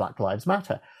supported Black Lives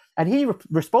Matter. And he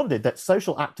responded that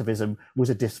social activism was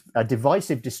a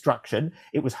divisive distraction.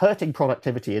 It was hurting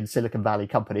productivity in Silicon Valley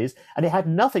companies, and it had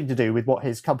nothing to do with what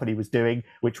his company was doing,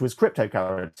 which was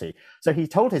cryptocurrency. So he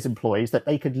told his employees that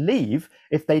they could leave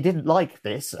if they didn't like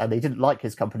this and they didn't like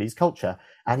his company's culture.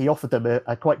 And he offered them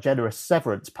a quite generous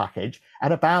severance package,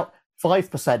 and about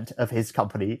 5% of his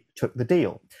company took the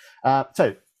deal.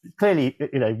 So clearly,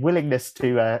 willingness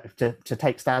to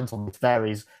take stands on this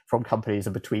varies from companies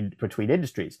and between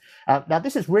industries. Now,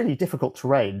 this is really difficult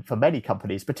terrain for many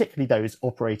companies, particularly those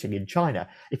operating in China.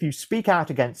 If you speak out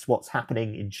against what's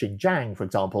happening in Xinjiang, for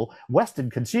example,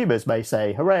 Western consumers may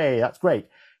say, hooray, that's great.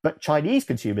 But Chinese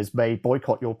consumers may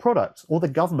boycott your products, or the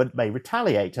government may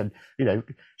retaliate and,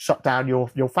 shut down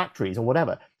your factories or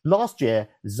whatever. Last year,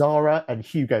 Zara and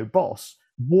Hugo Boss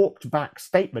walked back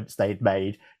statements they'd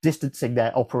made distancing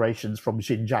their operations from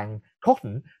Xinjiang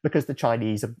cotton because the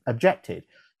Chinese objected.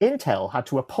 Intel had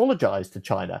to apologize to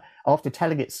China after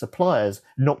telling its suppliers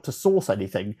not to source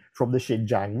anything from the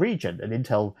Xinjiang region. And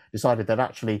Intel decided that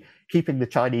actually keeping the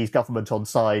Chinese government on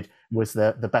side was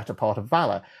the better part of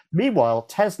valor. Meanwhile,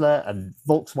 Tesla and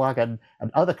Volkswagen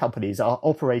and other companies are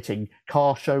operating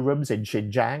car showrooms in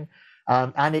Xinjiang.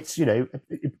 And it's, you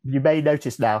may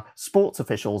notice now sports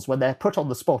officials, when they're put on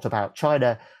the spot about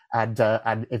China and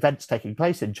events taking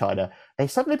place in China, they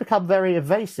suddenly become very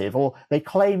evasive, or they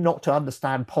claim not to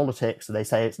understand politics and they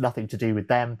say it's nothing to do with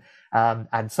them,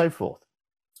 and so forth.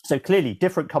 So clearly,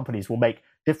 different companies will make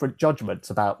different judgments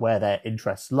about where their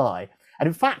interests lie. And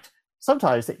in fact,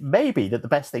 sometimes it may be that the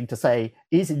best thing to say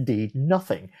is indeed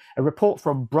nothing. A report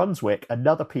from Brunswick,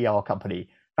 another PR company,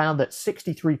 found that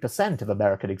 63% of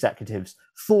American executives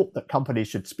thought that companies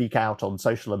should speak out on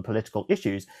social and political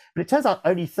issues, but it turns out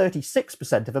only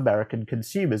 36% of American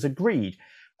consumers agreed.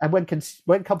 And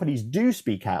when companies do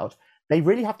speak out, they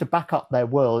really have to back up their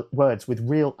words with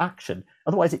real action.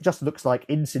 Otherwise, it just looks like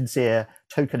insincere,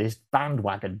 tokenist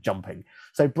bandwagon jumping.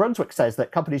 So Brunswick says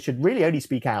that companies should really only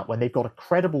speak out when they've got a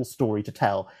credible story to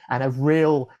tell and a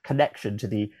real connection to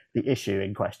the issue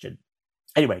in question.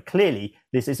 Anyway, clearly,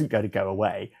 this isn't going to go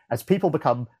away. As people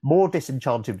become more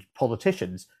disenchanted with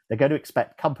politicians, they're going to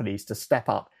expect companies to step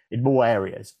up in more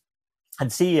areas. And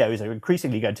CEOs are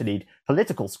increasingly going to need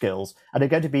political skills and are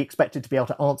going to be expected to be able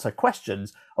to answer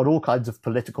questions on all kinds of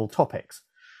political topics.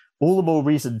 All the more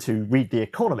reason to read The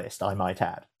Economist, I might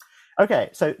add. Okay,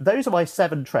 so those are my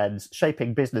 7 trends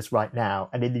shaping business right now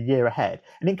and in the year ahead.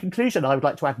 And in conclusion, I would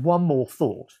like to add one more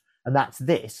thought, and that's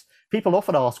this. People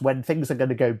often ask when things are going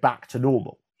to go back to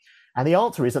normal. And the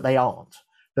answer is that they aren't.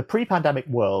 The pre-pandemic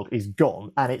world is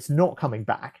gone and it's not coming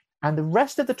back. And the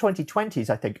rest of the 2020s,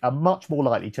 I think, are much more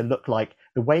likely to look like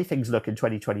the way things look in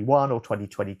 2021 or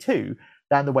 2022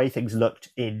 than the way things looked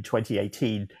in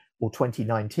 2018 or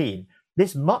 2019.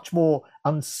 This much more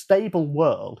unstable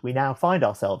world we now find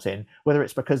ourselves in, whether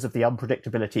it's because of the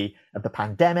unpredictability of the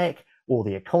pandemic, or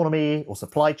the economy, or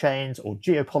supply chains, or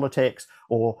geopolitics,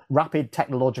 or rapid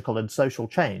technological and social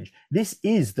change. This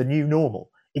is the new normal.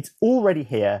 It's already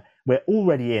here, we're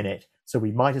already in it, so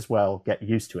we might as well get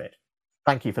used to it.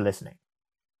 Thank you for listening.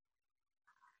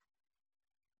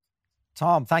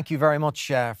 Tom, thank you very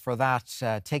much for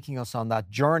that, taking us on that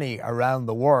journey around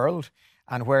the world.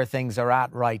 and where things are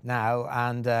at right now.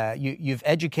 And you've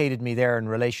educated me there in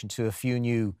relation to a few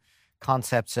new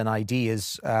concepts and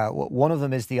ideas. One of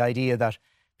them is the idea that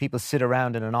people sit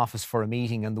around in an office for a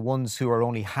meeting, and the ones who are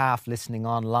only half listening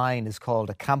online is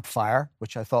called a campfire,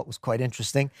 which I thought was quite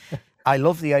interesting. I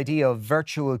love the idea of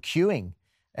virtual queuing.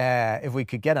 If we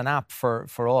could get an app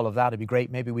for all of that, it'd be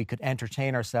great. Maybe we could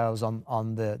entertain ourselves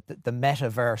on the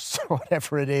metaverse or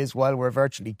whatever it is while we're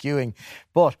virtually queuing.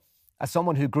 But as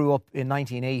someone who grew up in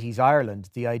 1980s Ireland,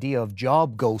 the idea of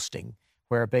job ghosting,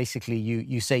 where basically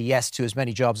you say yes to as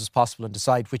many jobs as possible and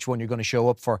decide which one you're going to show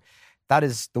up for,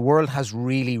 the world has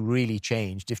really, really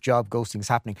changed if job ghosting is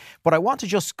happening. But I want to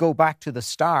just go back to the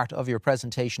start of your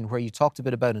presentation where you talked a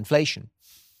bit about inflation.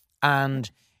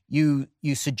 And you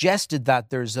suggested that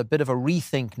there's a bit of a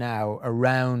rethink now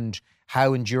around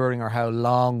how enduring or how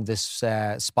long this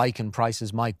spike in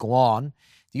prices might go on.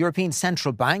 The European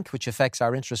Central Bank, which affects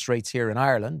our interest rates here in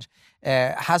Ireland,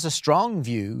 has a strong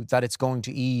view that it's going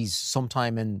to ease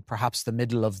sometime in perhaps the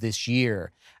middle of this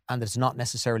year, and that it's not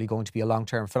necessarily going to be a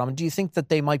long-term phenomenon. Do you think that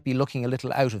they might be looking a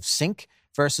little out of sync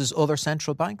versus other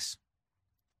central banks?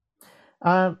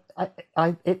 Well,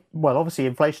 obviously,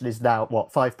 inflation is now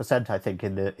 5%, I think,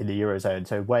 in the Eurozone,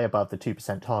 so way above the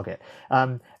 2% target.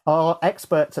 Our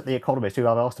experts at The Economist, who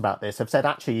I've asked about this, have said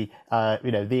actually,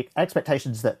 the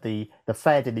expectations that the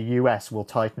Fed in the US will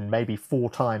tighten maybe 4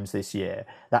 times this year.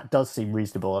 That does seem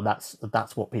reasonable, and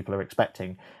that's what people are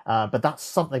expecting. But that's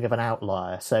something of an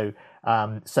outlier. So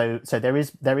there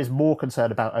is more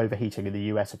concern about overheating in the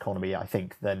US economy, I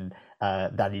think, than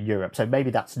in Europe. So maybe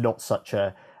that's not such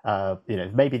a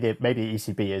maybe the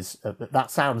ECB is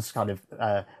that sounds kind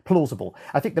of plausible.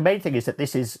 I think the main thing is that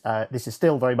this is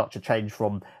still very much a change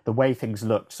from the way things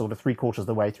looked sort of 3/4 of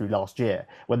the way through last year,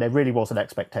 when there really was an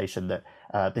expectation that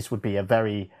this would be a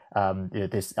very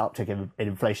this uptick in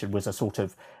inflation was a sort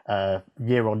of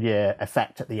year-on-year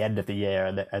effect at the end of the year,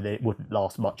 and it wouldn't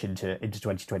last much into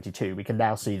 2022. We can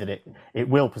now see that it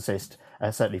will persist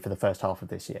certainly for the first half of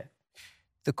this year.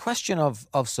 The question of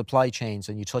supply chains,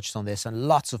 and you touched on this, and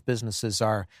lots of businesses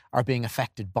are being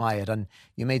affected by it. And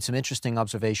you made some interesting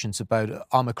observations about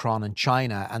Omicron in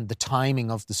China and the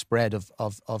timing of the spread of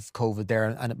COVID there.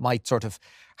 And it might sort of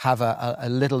have a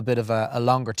little bit of a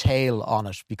longer tail on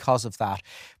it because of that.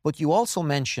 But you also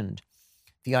mentioned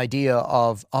the idea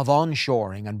of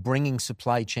onshoring and bringing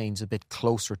supply chains a bit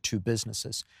closer to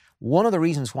businesses. One of the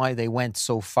reasons why they went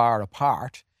so far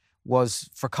apart was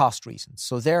for cost reasons.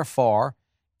 So therefore,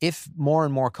 if more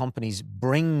and more companies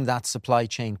bring that supply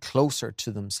chain closer to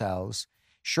themselves,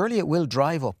 surely it will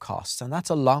drive up costs, and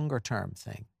that's a longer term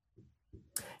thing.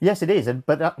 Yes, it is.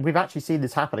 But we've actually seen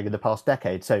this happening in the past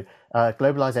decade. So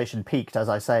globalization peaked, as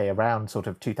I say, around sort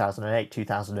of 2008,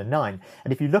 2009.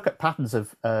 And if you look at patterns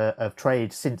of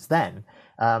trade since then,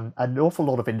 an awful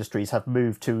lot of industries have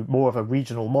moved to more of a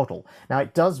regional model. Now,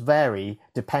 it does vary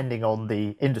depending on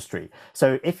the industry.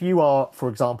 So if you are, for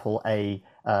example, in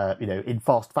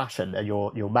fast fashion and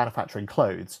you're manufacturing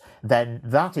clothes, then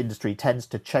that industry tends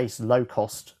to chase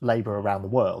low-cost labor around the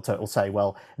world. So it will say,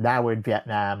 well, now we're in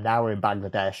Vietnam, now we're in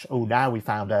Bangladesh. Oh, now we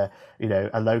found a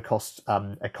low-cost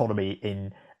economy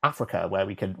in Africa where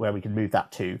we can move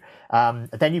that to.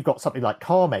 Then you've got something like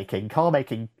car making. Car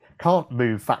making can't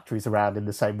move factories around in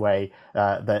the same way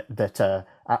that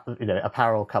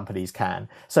apparel companies can.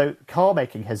 So car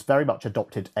making has very much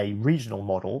adopted a regional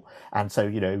model. And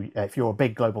so, if you're a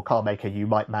big global car maker, you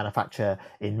might manufacture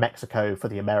in Mexico for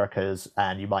the Americas,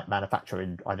 and you might manufacture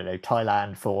in,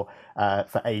 Thailand for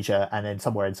Asia, and then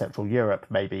somewhere in Central Europe,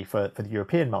 maybe for the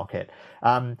European market.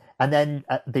 And then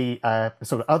at the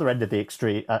sort of other end of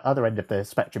the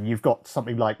spectrum, you've got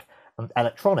something like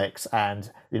electronics, and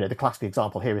the classic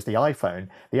example here is the iPhone.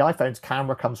 The iPhone's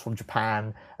camera comes from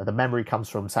Japan, the memory comes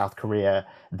from South Korea,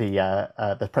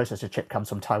 the processor chip comes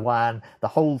from Taiwan. The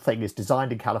whole thing is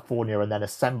designed in California and then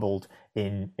assembled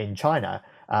in China,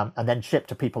 and then shipped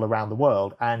to people around the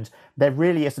world. And there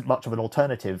really isn't much of an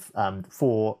alternative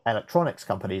for electronics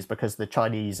companies, because the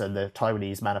Chinese and the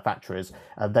Taiwanese manufacturers,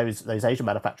 those Asian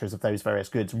manufacturers of those various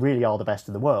goods, really are the best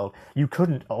in the world. You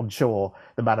couldn't onshore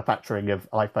the manufacturing of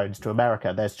iPhones to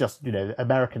America. There's just,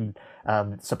 American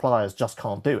suppliers just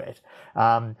can't do it.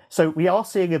 So we are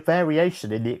seeing a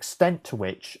variation in the extent to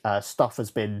which stuff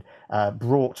has been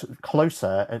brought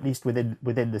closer, at least within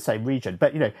the same region.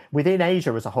 But within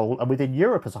Asia as a whole and within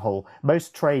Europe as a whole,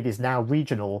 most trade is now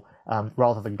regional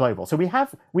rather than global. So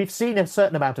we've seen a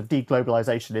certain amount of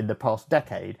deglobalization in the past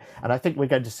decade, and I think we're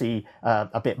going to see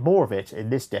a bit more of it in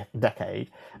this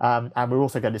decade. And we're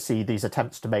also going to see these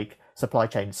attempts to make supply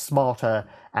chains smarter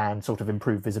and sort of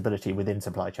improve visibility within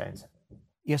supply chains.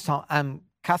 Yes, Tom.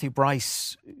 Kathy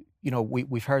Bryce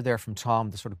we've heard there from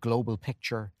Tom the sort of global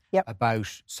picture about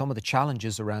some of the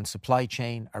challenges around supply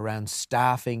chain, around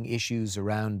staffing issues,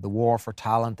 around the war for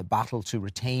talent, the battle to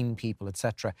retain people,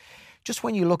 etc. Just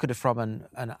when you look at it from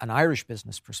an Irish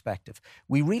business perspective,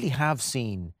 we really have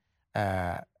seen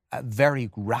a very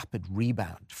rapid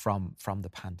rebound from the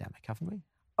pandemic, haven't we?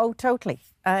 Oh, totally.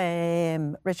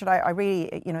 Richard, I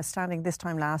really, standing this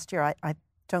time last year, I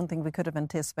don't think we could have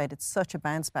anticipated such a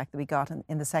bounce back that we got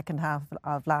in the second half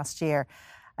of last year.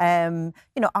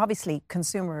 Obviously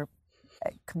consumer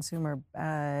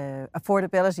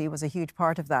affordability was a huge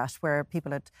part of that, where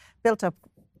people had built up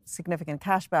significant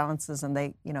cash balances and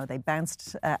they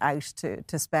bounced out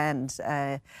to spend,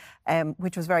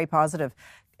 which was very positive.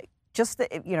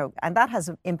 And that has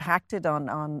impacted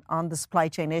on the supply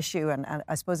chain issue and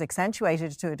I suppose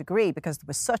accentuated to a degree because there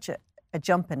was such a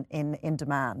jump in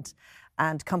demand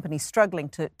and companies struggling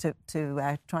to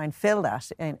try and fill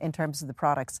that in terms of the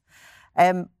products.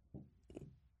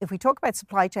 If we talk about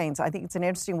supply chains, I think it's an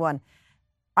interesting one.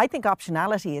 I think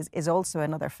optionality is also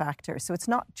another factor. So it's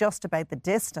not just about the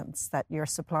distance that your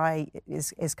supply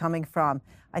is coming from.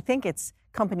 I think it's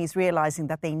companies realizing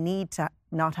that they need to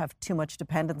not have too much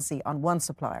dependency on one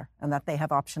supplier and that they have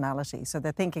optionality. So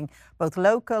they're thinking both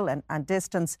local and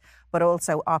distance, but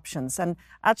also options. And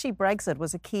actually Brexit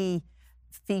was a key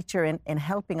feature in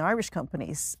helping Irish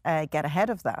companies get ahead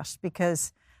of that,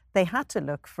 because they had to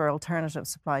look for alternative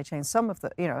supply chains. A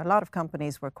lot of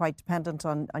companies were quite dependent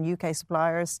on UK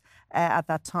suppliers at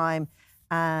that time,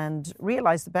 and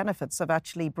realised the benefits of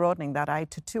actually broadening that out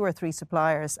to 2 or 3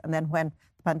 suppliers. And then when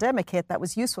the pandemic hit, that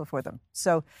was useful for them.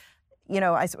 So,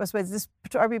 I suppose this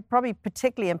probably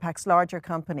particularly impacts larger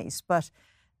companies, but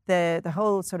the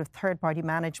whole sort of third-party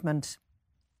management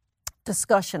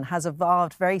discussion has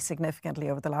evolved very significantly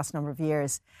over the last number of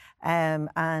years, and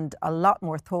a lot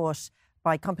more thought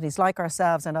by companies like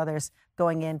ourselves and others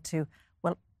going into,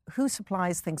 well, who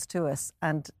supplies things to us?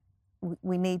 And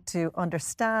we need to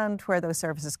understand where those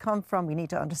services come from. We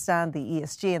need to understand the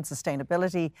ESG and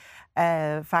sustainability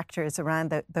factors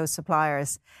around those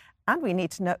suppliers. And we need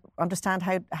to understand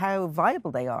how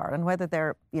viable they are and whether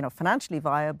they're financially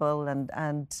viable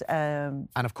and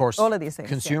of course all of these things.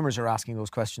 Consumers are asking those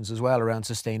questions as well around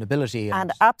sustainability.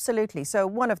 And absolutely. So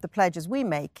one of the pledges we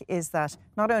make is that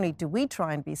not only do we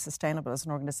try and be sustainable as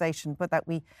an organisation, but that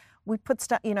we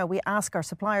ask our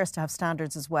suppliers to have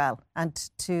standards as well and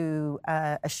to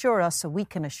assure us so we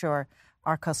can assure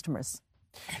our customers.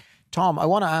 Tom, I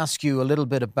want to ask you a little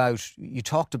bit you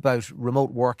talked about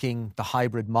remote working, the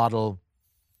hybrid model.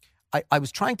 I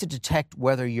was trying to detect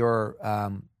whether you're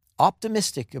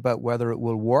optimistic about whether it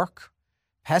will work,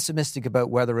 pessimistic about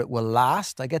whether it will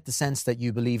last. I get the sense that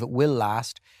you believe it will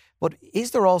last. But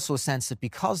is there also a sense that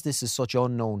because this is such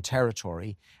unknown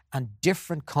territory and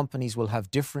different companies will have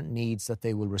different needs that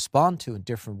they will respond to in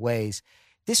different ways,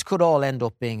 this could all end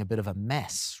up being a bit of a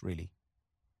mess, really?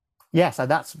 Yes,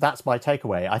 and that's my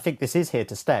takeaway. I think this is here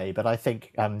to stay, but I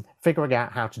think figuring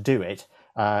out how to do it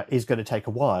is going to take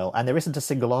a while, and there isn't a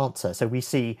single answer. So we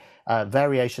see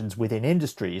variations within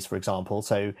industries, for example.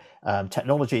 So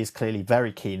technology is clearly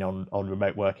very keen on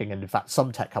remote working, and in fact,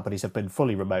 some tech companies have been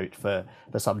fully remote for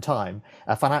some time.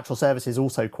 Financial services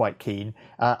also quite keen.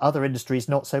 Other industries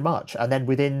not so much. And then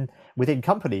within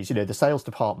companies, the sales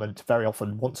department very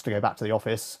often wants to go back to the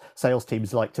office. Sales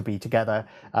teams like to be together.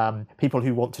 People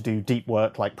who want to do deep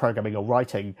work like programming or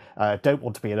writing don't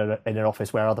want to be in an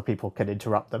office where other people can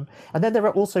interrupt them. And then there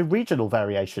are also regional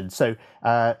variations. So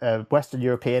Western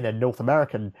European and North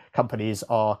American companies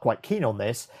are quite keen on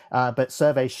this, but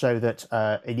surveys show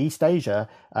that in East Asia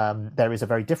there is a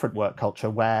very different work culture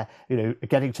where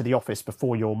getting to the office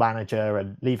before your manager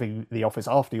and leaving the office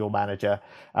after your manager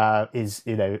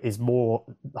is more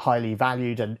highly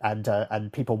valued,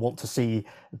 and people want to see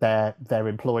their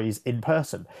employees in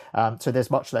person. So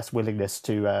there's much less willingness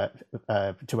to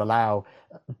allow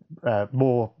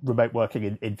more remote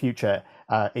working in future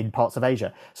in parts of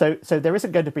Asia. So there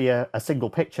isn't going to be a single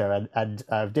picture,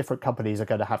 and different companies are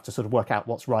going to have to sort of work out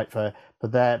what's right for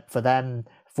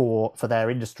their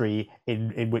industry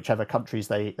in whichever countries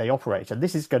they operate. And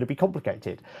this is going to be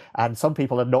complicated. And some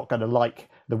people are not going to like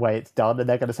the way it's done, and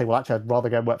they're going to say, well, actually, I'd rather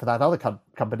go and work for that other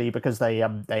company because they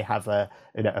have a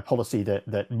policy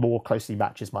that more closely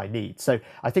matches my needs. So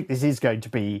I think this is going to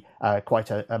be quite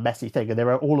a messy thing. And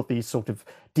there are all of these sort of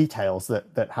details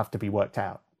that have to be worked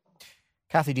out.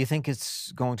 Kathy, do you think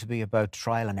it's going to be about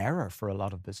trial and error for a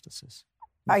lot of businesses?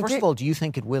 First of all, do you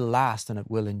think it will last and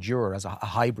it will endure as a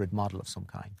hybrid model of some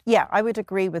kind? Yeah, I would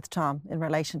agree with Tom in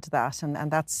relation to that, and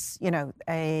that's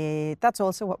that's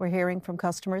also what we're hearing from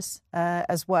customers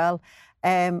as well.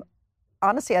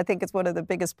 honestly, I think it's one of the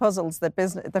biggest puzzles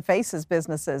that faces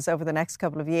businesses over the next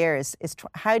couple of years is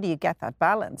how do you get that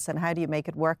balance and how do you make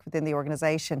it work within the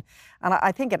organisation? And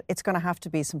I think it's going to have to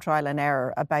be some trial and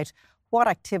error about what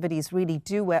activities really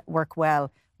do work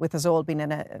well with us all being in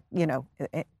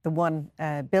the one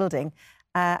building,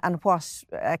 and what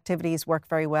activities work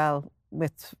very well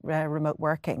with remote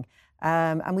working.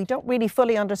 And we don't really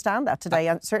fully understand that today.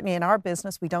 And certainly in our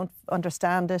business, we don't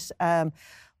understand it.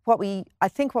 What we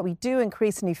do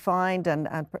increasingly find,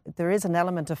 and there is an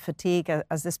element of fatigue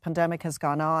as this pandemic has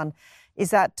gone on,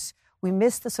 is that we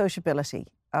miss the sociability.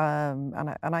 And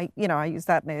I use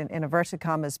that in inverted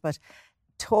commas, but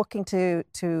talking to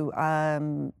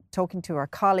our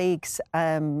colleagues,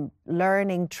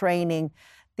 learning, training,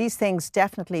 these things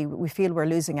definitely we feel we're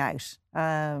losing out.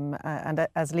 And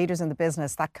as leaders in the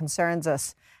business, that concerns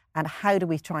us. And how do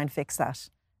we try and fix that?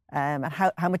 And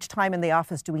how much time in the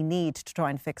office do we need to try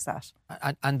and fix that?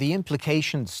 And the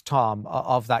implications, Tom,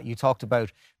 of that, you talked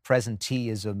about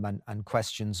presenteeism and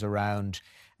questions around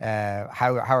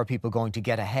how are people going to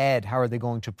get ahead? How are they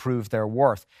going to prove their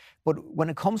worth? But when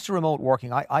it comes to remote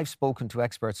working, I've spoken to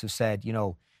experts who said,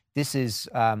 this is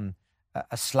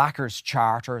a slacker's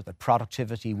charter, that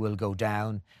productivity will go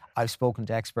down. I've spoken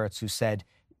to experts who said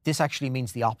this actually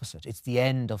means the opposite. It's the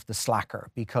end of the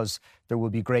slacker because there will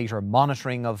be greater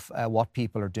monitoring of what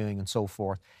people are doing and so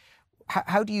forth.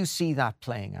 How do you see that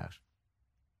playing out?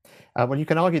 Well, you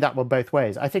can argue that one both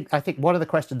ways. I think one of the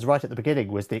questions right at the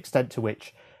beginning was the extent to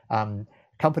which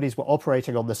companies were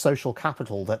operating on the social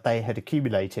capital that they had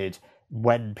accumulated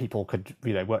when people could,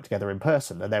 work together in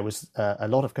person. And there was a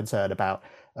lot of concern about,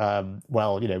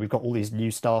 we've got all these new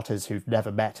starters who've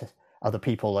never met other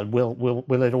people, and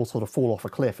will it all sort of fall off a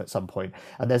cliff at some point?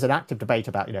 And there's an active debate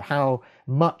about, how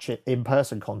much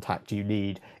in-person contact do you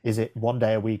need? Is it 1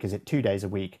 day a week? Is it 2 days a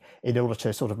week in order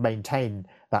to sort of maintain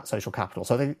that social capital?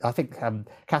 So I think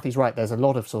Kathy's right. There's a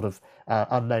lot of sort of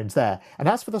unknowns there. And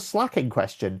as for the slacking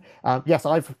question, yes,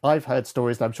 I've heard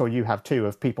stories, and I'm sure you have too,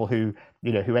 of people who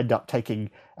end up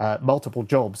taking multiple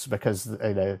jobs because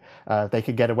they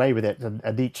can get away with it,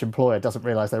 and each employer doesn't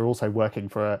realise they're also working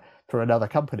for another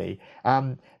company.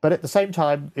 But at the same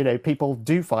time, people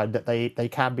do find that they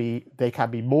can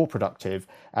be more productive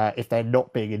if they're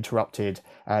not being interrupted,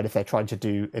 and if they're trying to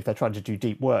do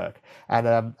deep work.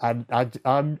 And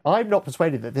I'm not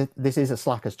persuaded that this is a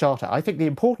slacker's charter. I think the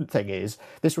important thing is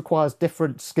this requires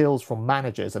different skills from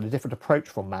managers and a different approach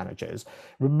from managers.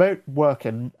 Remote work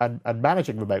and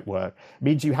managing remote work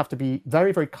means you have to be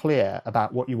very, very clear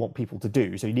about what you want people to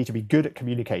do. So you need to be good at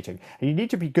communicating, and you need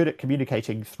to be good at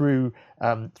communicating through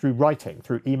writing,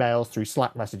 through emails, through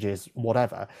Slack messages,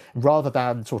 whatever, rather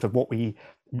than sort of what we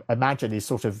imagine is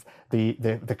sort of the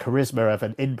charisma of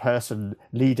an in-person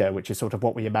leader, which is sort of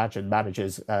what we imagine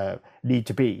managers need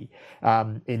to be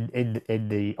in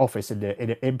the office, in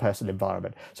an in-person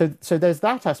environment. So there's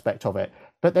that aspect of it.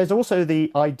 But there's also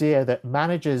the idea that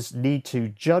managers need to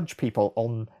judge people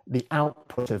on the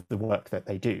output of the work that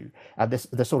they do, and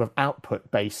the sort of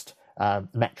output-based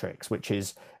metrics, which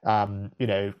is, I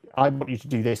want you to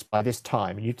do this by this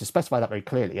time, and you have to specify that very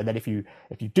clearly. And then if you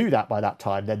do that by that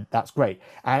time, then that's great.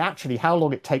 And actually, how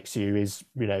long it takes you is,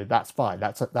 that's fine.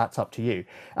 That's up to you.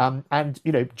 And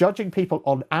judging people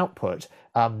on output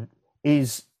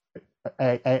is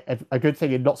a good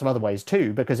thing in lots of other ways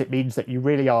too, because it means that you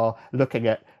really are looking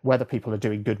at whether people are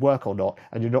doing good work or not,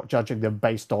 and you're not judging them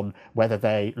based on whether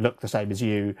they look the same as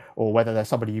you, or whether they're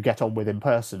somebody you get on with in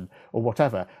person, or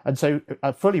whatever. And so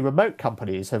fully remote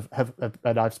companies have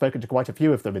and I've spoken to quite a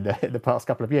few of them in the past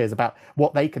couple of years about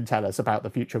what they can tell us about the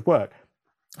future of work.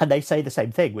 And they say the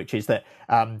same thing, which is that,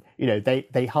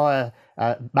 they hire,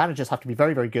 managers have to be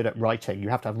very, very good at writing. You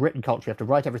have to have written culture. You have to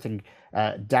write everything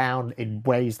down in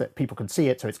ways that people can see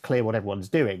it, so it's clear what everyone's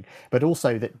doing. But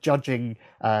also that judging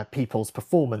people's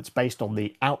performance based on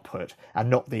the output and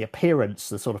not the appearance,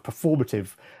 the sort of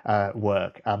performative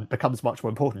work becomes much more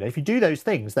important. And if you do those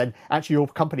things, then actually your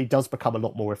company does become a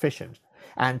lot more efficient.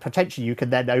 And potentially you can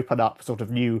then open up sort of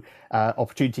new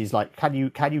opportunities, like can you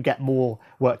get more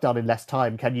work done in less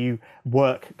time? Can you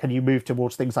move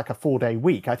towards things like a 4-day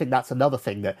week? I think that's another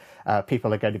thing that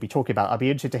people are going to be talking about. I'd be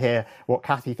interested to hear what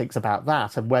Kathy thinks about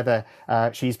that, and whether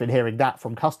she's been hearing that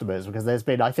from customers, because there's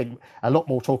been, I think, a lot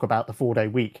more talk about the 4-day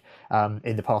week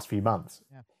in the past few months.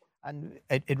 Yeah. And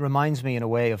it reminds me in a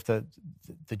way of the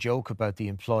joke about the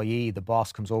employee. The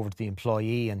boss comes over to the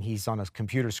employee and he's on a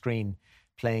computer screen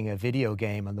playing a video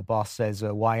game, and the boss says,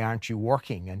 why aren't you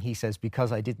working? And he says,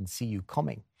 because I didn't see you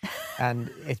coming.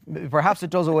 And perhaps it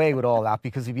does away with all that,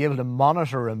 because you'll be able to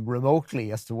monitor him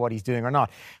remotely as to what he's doing or not.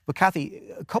 But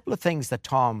Kathy, a couple of things that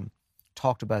Tom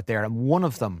talked about there, and one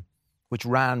of them which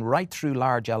ran right through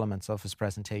large elements of his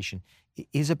presentation,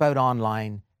 is about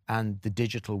online and the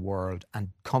digital world and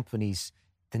companies,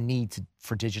 the need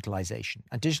for digitalisation.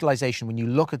 And digitalisation, when you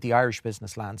look at the Irish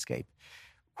business landscape,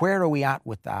 where are we at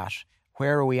with that?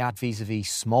 Where are we at vis-a-vis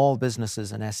small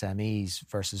businesses and SMEs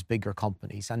versus bigger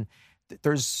companies? And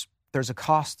there's a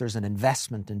cost, there's an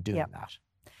investment in doing that.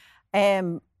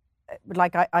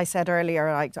 Like I said earlier,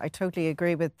 I totally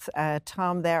agree with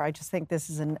Tom there. I just think this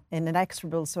is an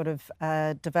inexorable sort of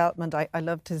development. I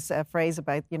loved his phrase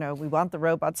about, we want the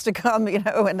robots to come,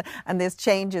 and this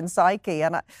change in psyche.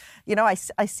 And,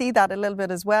 I see that a little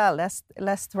bit as well,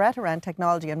 less threat around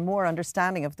technology and more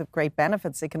understanding of the great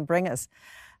benefits it can bring us.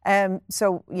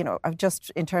 So, just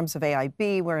in terms of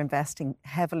AIB, we're investing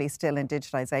heavily still in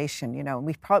digitalisation, and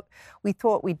we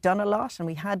thought we'd done a lot and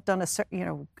we had done a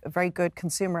very good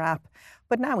consumer app,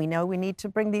 but now we know we need to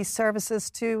bring these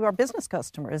services to our business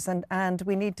customers and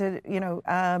we need to,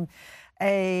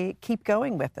 keep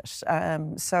going with it.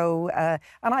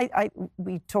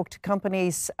 We talk to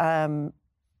companies,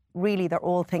 really they're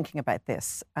all thinking about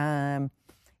this.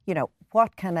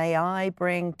 What can AI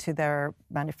bring to their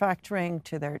manufacturing,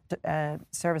 to their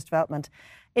service development?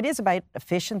 It is about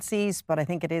efficiencies, but I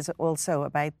think it is also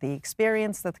about the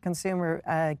experience that the consumer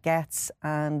gets.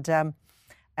 But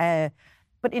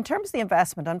in terms of the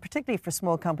investment, and particularly for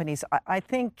small companies, I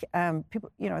think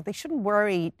people, they shouldn't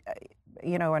worry,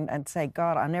 and say,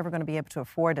 God, I'm never going to be able to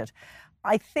afford it.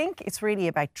 I think it's really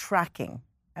about tracking.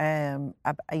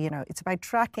 It's about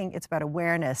tracking, it's about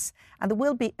awareness, and there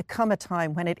will come a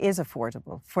time when it is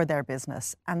affordable for their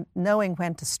business, and knowing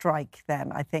when to strike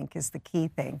then, I think, is the key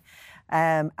thing,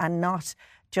 and not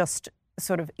just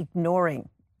sort of ignoring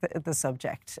the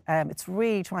subject. It's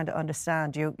really trying to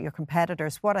understand your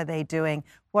competitors. What are they doing?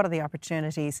 What are the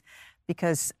opportunities?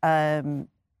 Because, as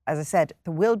I said,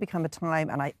 there will become a time,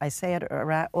 and I say it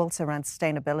also around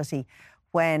sustainability,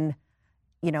 when,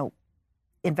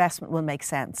 investment will make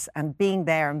sense, and being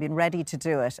there and being ready to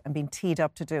do it and being teed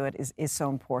up to do it is so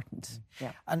important.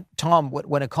 Yeah. And Tom,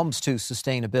 when it comes to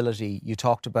sustainability, you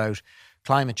talked about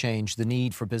climate change, the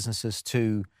need for businesses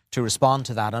to respond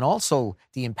to that, and also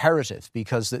the imperative,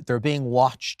 because they're being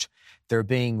watched, they're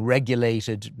being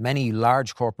regulated. Many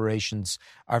large corporations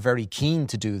are very keen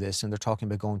to do this, and they're talking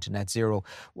about going to net zero.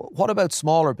 What about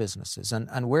smaller businesses?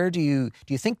 And where do you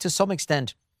think, to some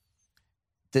extent,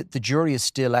 that the jury is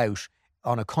still out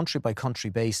on a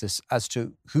country-by-country basis as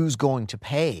to who's going to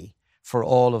pay for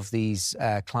all of these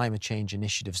climate change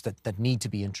initiatives that need to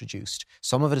be introduced?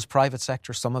 Some of it is private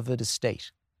sector, some of it is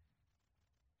state.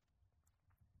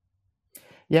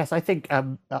 Yes, I think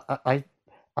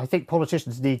I think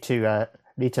politicians need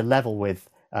to level with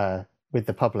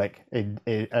the public and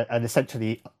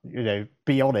essentially,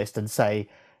 be honest and say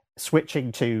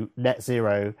switching to net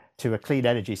zero, to a clean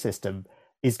energy system,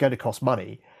 is going to cost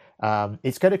money.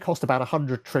 It's going to cost about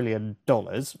 $100 trillion,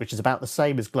 which is about the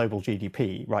same as global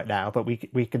GDP right now, but we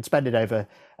can spend it over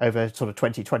sort of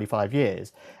 20, 25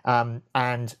 years.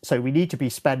 And so we need to be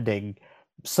spending,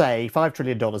 say, $5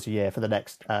 trillion a year for the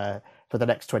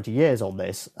next 20 years on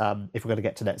this, if we're going to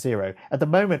get to net zero. At the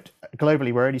moment,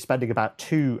 globally, we're only spending about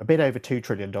a bit over $2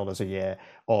 trillion a year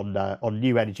on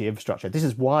new energy infrastructure. This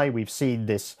is why we've seen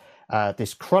this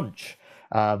crunch.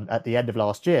 At the end of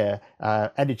last year,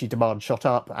 energy demand shot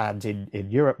up, and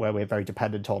in Europe, where we're very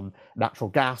dependent on natural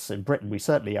gas, in Britain we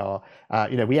certainly are,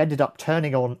 we ended up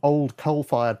turning on old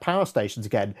coal-fired power stations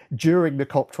again during the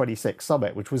COP26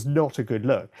 summit, which was not a good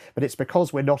look. But it's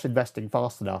because we're not investing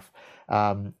fast enough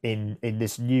in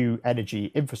this new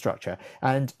energy infrastructure,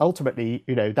 and ultimately,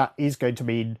 that is going to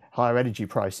mean higher energy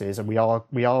prices, and we are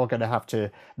going to have to.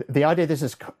 The idea this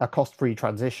is a cost-free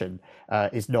transition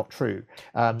is not true.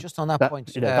 Just on that point,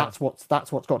 that's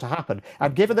what's got to happen.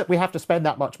 And given that we have to spend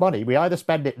that much money, we either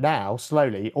spend it now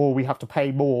slowly, or we have to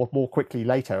pay more quickly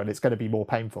later, and it's going to be more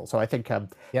painful. So I think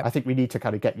we need to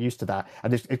kind of get used to that,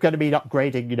 and it's going to mean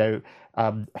upgrading,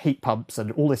 heat pumps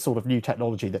and all this sort of new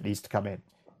technology that needs to come in.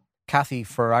 Kathy,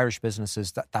 for Irish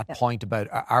businesses, that point about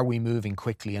are we moving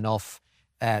quickly enough?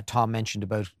 Tom mentioned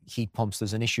about heat pumps.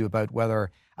 There's an issue about whether,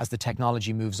 as the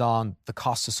technology moves on, the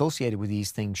costs associated with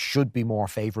these things should be more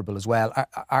favourable as well.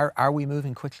 Are we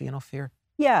moving quickly enough here?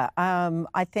 Yeah,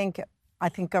 I think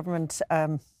government,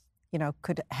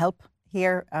 could help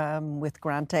here with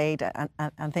grant aid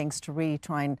and things to really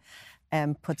try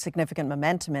and put significant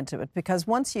momentum into it. Because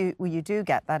once you do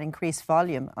get that increased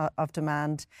volume of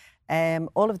demand,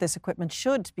 all of this equipment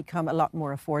should become a lot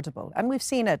more affordable. And we've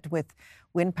seen it with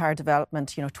wind power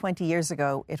development. 20 years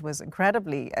ago, it was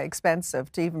incredibly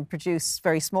expensive to even produce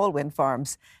very small wind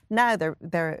farms. Now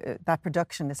that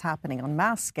production is happening on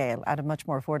mass scale at a much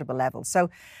more affordable level. So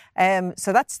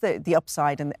that's the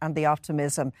upside and the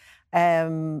optimism.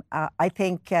 I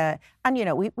think,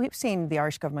 we've seen the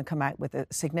Irish government come out with a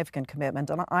significant commitment,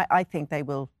 and I think they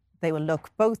will look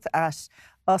both at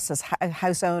us as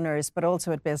house owners, but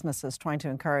also at businesses trying to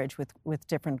encourage with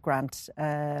different grant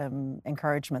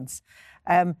encouragements.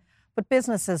 But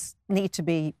businesses need to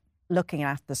be looking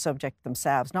at the subject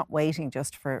themselves, not waiting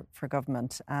just for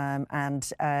government.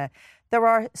 There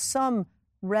are some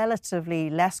relatively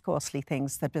less costly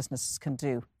things that businesses can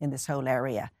do in this whole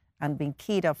area. And being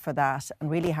keyed up for that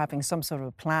and really having some sort of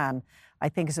a plan, I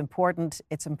think is important.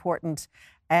 It's important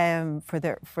for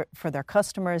their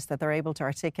customers that they're able to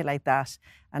articulate that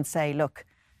and say, look,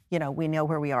 we know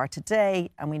where we are today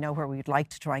and we know where we'd like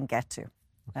to try and get to.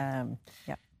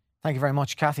 Thank you very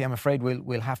much, Cathy. I'm afraid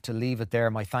we'll have to leave it there.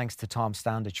 My thanks to Tom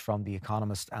Standage from The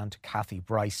Economist and to Cathy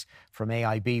Bryce from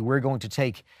AIB. We're going to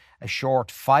take a short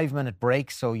 5-minute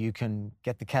break so you can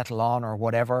get the kettle on or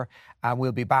whatever. And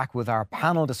we'll be back with our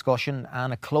panel discussion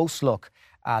and a close look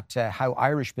at how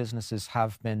Irish businesses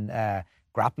have been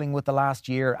grappling with the last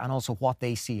year and also what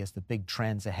they see as the big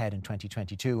trends ahead in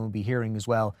 2022. And we'll be hearing as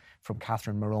well from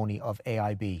Catherine Moroney of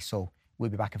AIB. So we'll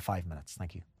be back in 5 minutes.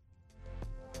 Thank you.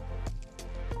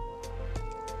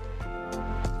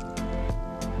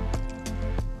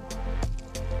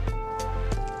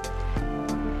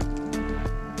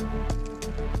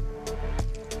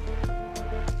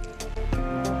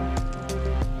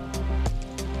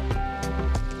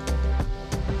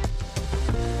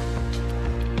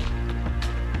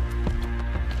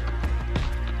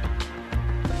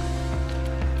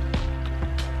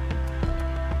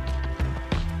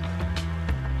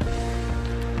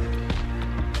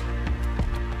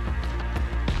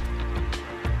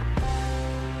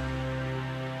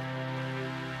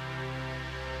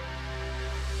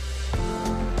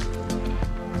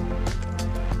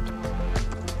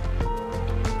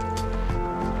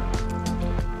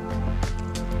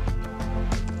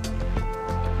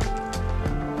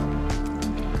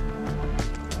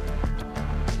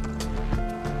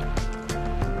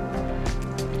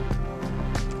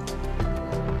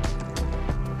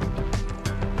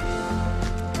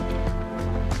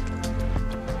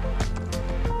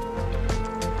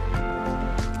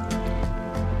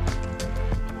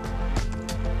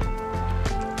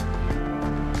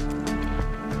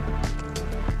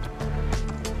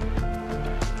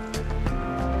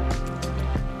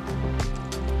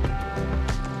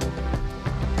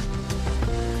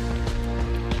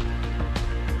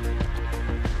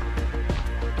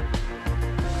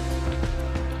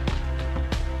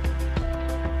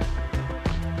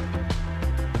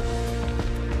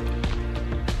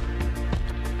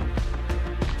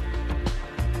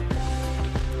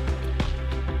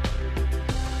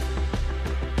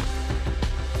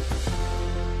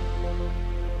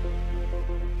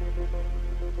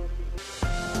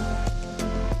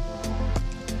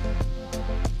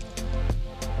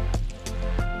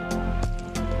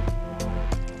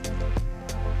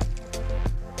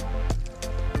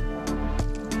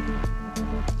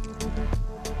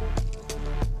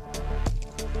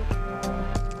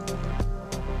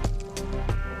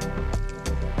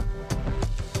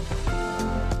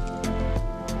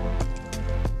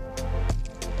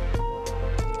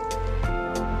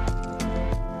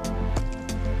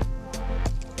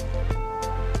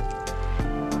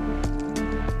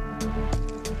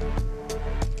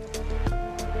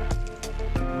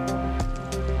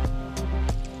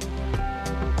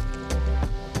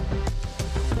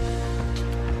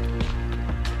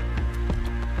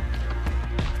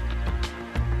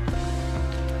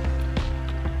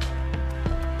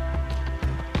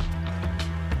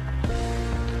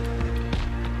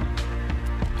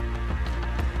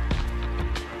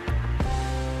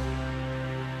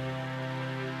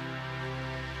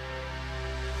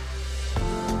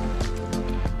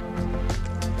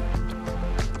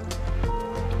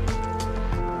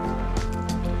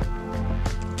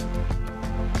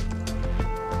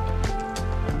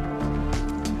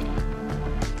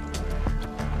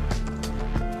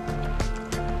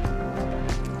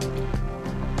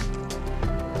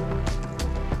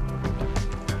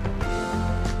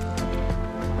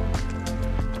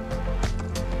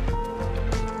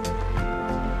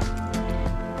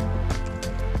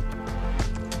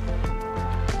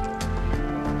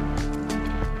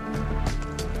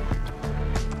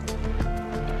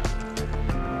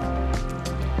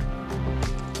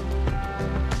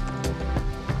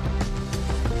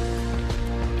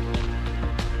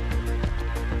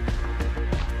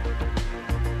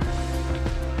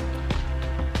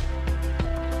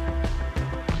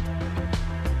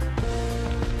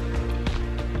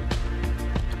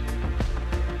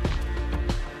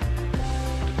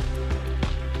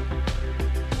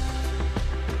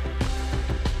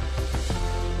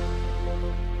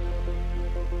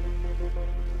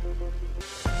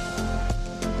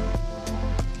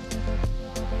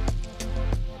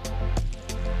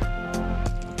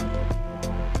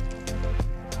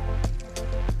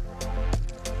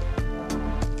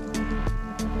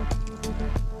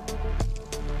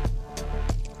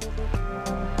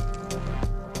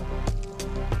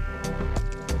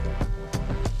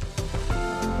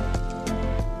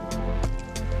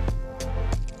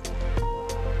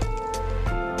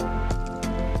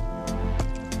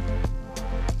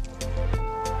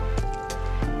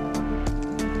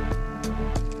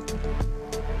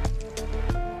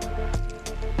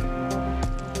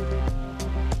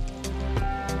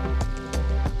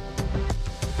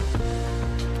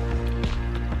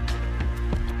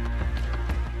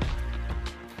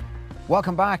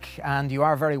 Welcome back, and you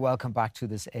are very welcome back to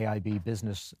this AIB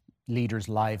Business Leaders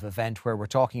Live event where we're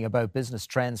talking about business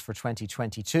trends for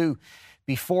 2022.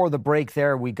 Before the break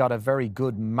there, we got a very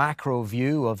good macro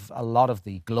view of a lot of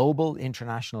the global,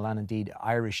 international and indeed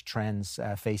Irish trends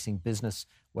facing business,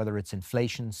 whether it's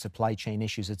inflation, supply chain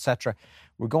issues, etc.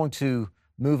 We're going to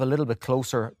move a little bit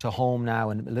closer to home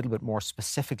now, and a little bit more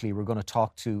specifically, we're going to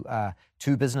talk to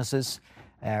two businesses.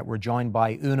 We're joined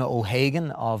by Una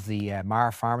O'Hagan of the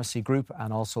Mar Pharmacy Group,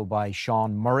 and also by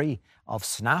Sean Murray of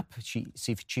Snap,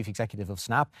 Chief Executive of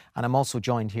Snap. And I'm also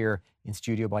joined here in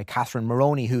studio by Catherine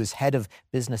Moroney, who is Head of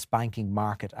Business Banking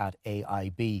Market at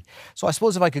AIB. So I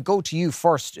suppose if I could go to you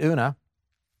first, Una.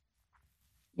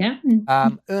 Yeah.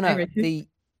 Una, the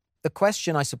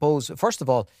question, I suppose, first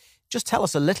of all, just tell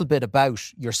us a little bit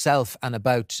about yourself and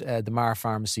about the Mar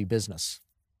Pharmacy business.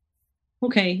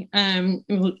 Okay.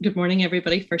 Well, good morning,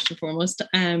 everybody, first and foremost.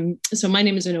 So my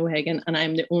name is Una O'Hagan, and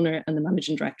I'm the owner and the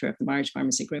managing director of the Mar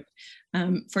Pharmacy Group.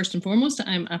 First and foremost,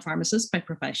 I'm a pharmacist by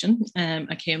profession.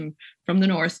 I came from the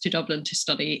north to Dublin to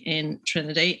study in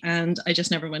Trinity, and I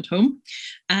just never went home.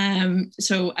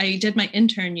 So I did my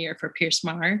intern year for Pierce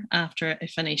Mar after I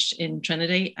finished in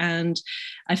Trinity, and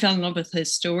I fell in love with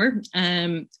his store.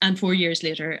 And 4 years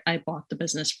later, I bought the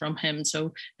business from him.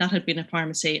 So that had been a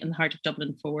pharmacy in the heart of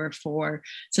Dublin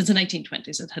since the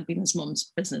 1920s. It had been his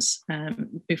mum's business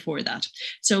before that.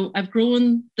 So I've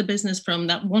grown the business from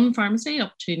that one pharmacy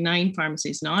up to 9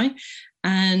 pharmacies now.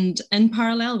 And in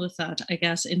parallel with that, I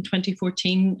guess in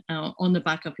 2014, on the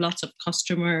back of lots of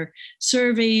customer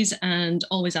surveys and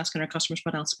always asking our customers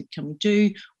what else can we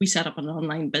do, we set up an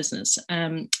online business.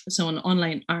 So an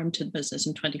online arm to the business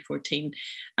in 2014.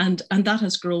 And that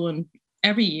has grown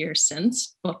every year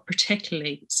since, but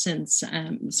particularly since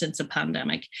the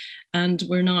pandemic. And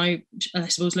we're now, I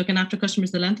suppose, looking after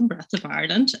customers the length and breadth of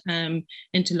Ireland,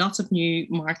 into lots of new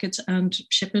markets and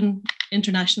shipping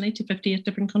internationally to 58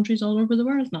 different countries all over the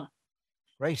world now.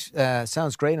 Great.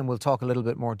 Sounds great, and we'll talk a little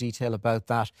bit more detail about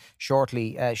that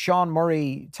shortly. Sean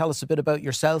Murray, tell us a bit about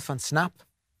yourself and Snap.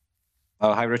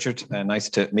 Oh, hi, Richard. Nice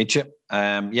to meet you.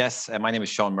 Yes, my name is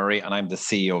Sean Murray, and I'm the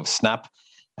CEO of Snap.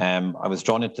 I was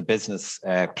drawn into the business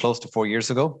close to 4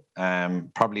 years ago,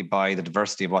 probably by the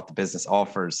diversity of what the business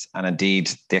offers and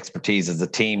indeed the expertise of the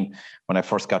team when I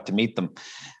first got to meet them.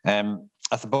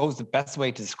 I suppose the best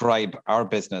way to describe our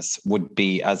business would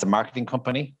be as a marketing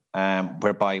company,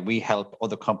 whereby we help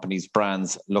other companies'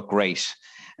 brands look great.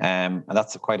 And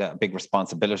that's quite a big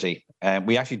responsibility.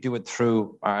 We actually do it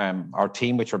through our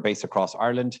team, which are based across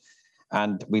Ireland.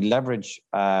 And we leverage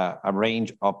a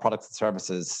range of products and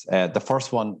services. The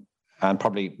first one, and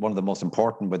probably one of the most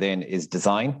important within, is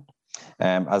design.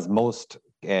 As most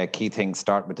key things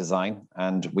start with design,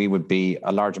 and we would be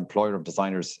a large employer of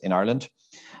designers in Ireland.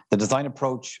 The design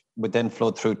approach would then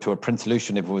flow through to a print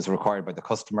solution if it was required by the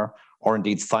customer, or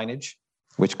indeed signage,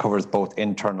 which covers both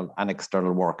internal and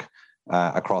external work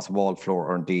across wall, floor,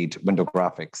 or indeed window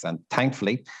graphics. And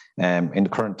thankfully, in the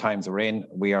current times we're in,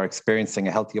 we are experiencing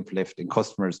a healthy uplift in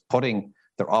customers putting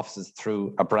their offices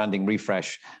through a branding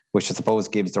refresh, which I suppose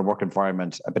gives their work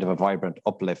environment a bit of a vibrant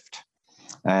uplift.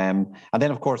 And then,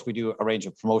 of course, we do a range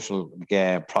of promotional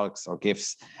products or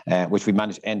gifts, which we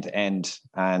manage end to end.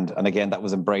 And again, that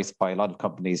was embraced by a lot of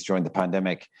companies during the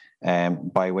pandemic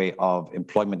by way of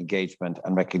employment engagement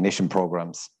and recognition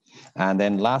programs. And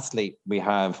then lastly, we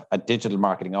have a digital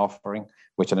marketing offering,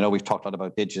 which I know we've talked a lot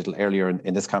about digital earlier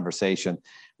in this conversation,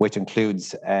 which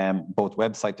includes both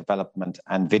website development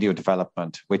and video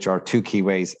development, which are two key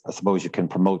ways, I suppose, you can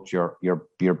promote your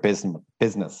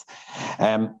business.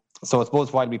 So I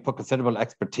suppose while we put considerable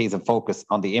expertise and focus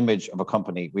on the image of a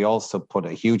company, we also put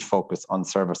a huge focus on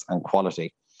service and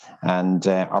quality. And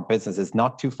our business is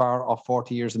not too far off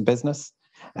 40 years in business,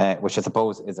 which I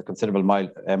suppose is a considerable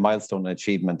milestone and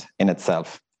achievement in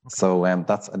itself. Okay. So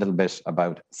that's a little bit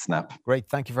about Snap. Great.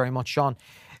 Thank you very much, Sean.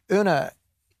 Una,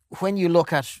 when you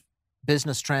look at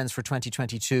business trends for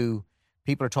 2022,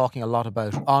 people are talking a lot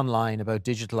about online, about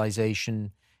digitalization.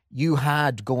 You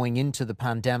had, going into the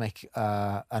pandemic,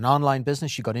 an online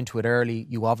business. You got into it early.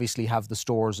 You obviously have the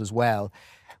stores as well.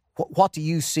 What do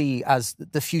you see as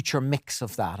the future mix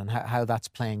of that, and how that's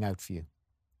playing out for you?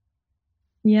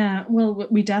 Yeah, well,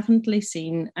 we definitely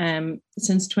seen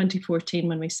since 2014,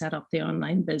 when we set up the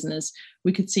online business,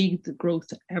 we could see the growth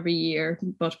every year.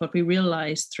 But what we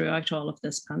realized throughout all of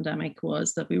this pandemic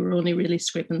was that we were only really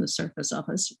scraping the surface of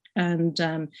it.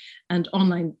 And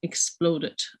online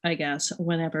exploded, I guess,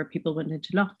 whenever people went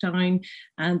into lockdown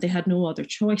and they had no other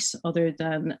choice other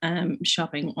than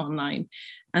shopping online.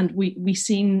 And we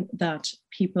seen that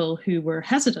people who were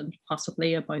hesitant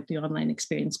possibly about the online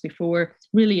experience before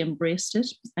really embraced it,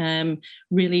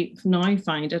 really now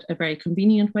find it a very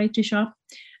convenient way to shop,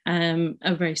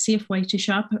 a very safe way to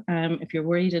shop. If you're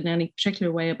worried in any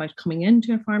particular way about coming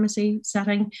into a pharmacy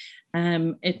setting,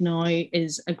 it now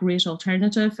is a great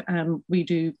alternative. We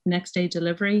do next day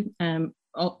delivery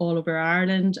all over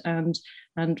Ireland, and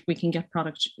we can get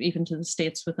product even to the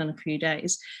States within a few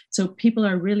days. So people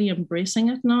are really embracing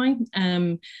it now.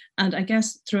 And I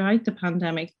guess throughout the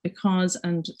pandemic, because,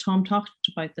 and Tom talked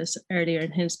about this earlier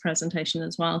in his presentation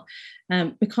as well,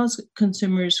 because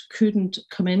consumers couldn't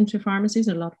come into pharmacies,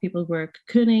 a lot of people were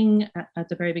cocooning at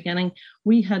the very beginning,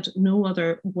 we had no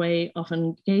other way of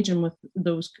engaging with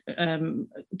those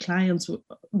clients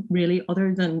really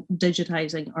other than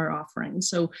digitizing our offerings.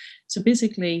 So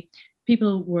basically,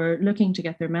 people were looking to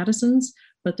get their medicines,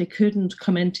 but they couldn't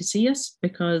come in to see us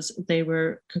because they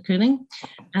were cocooning.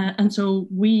 And so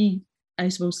we, I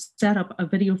suppose, set up a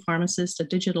video pharmacist, a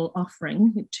digital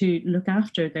offering to look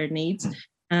after their needs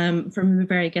from the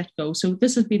very get-go. So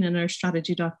this has been in our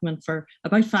strategy document for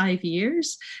about 5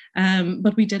 years,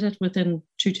 but we did it within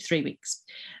 2 to 3 weeks.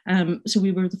 So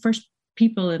we were the first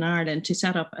people in Ireland to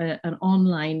set up an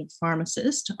online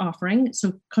pharmacist offering,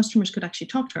 so customers could actually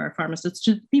talk to our pharmacists,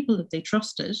 to people that they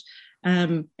trusted,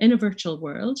 in a virtual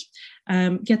world,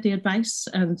 get the advice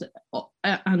and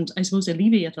I suppose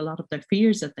alleviate a lot of their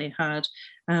fears that they had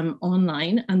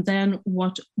online. And then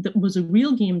what was a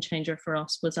real game changer for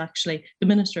us was actually the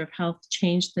Minister of Health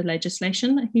changed the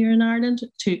legislation here in Ireland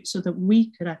so that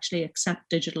we could actually accept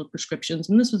digital prescriptions.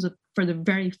 And this was for the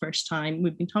very first time.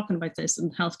 We've been talking about this in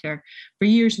healthcare for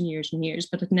years and years and years,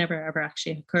 but it never ever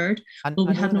actually occurred. And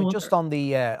we had just on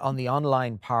the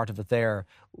online part of it there,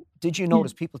 did you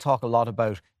notice people talk a lot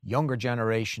about younger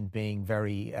generation being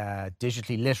very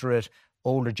digitally literate,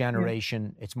 older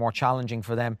generation, it's more challenging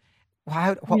for them?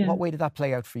 What way did that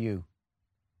play out for you?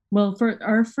 Well, for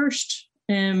our first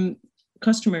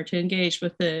customer to engage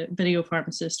with the video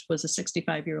pharmacist was a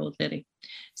 65-year-old lady.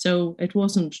 So it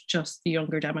wasn't just the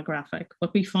younger demographic.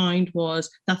 What we found was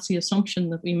that's the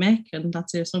assumption that we make, and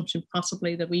that's the assumption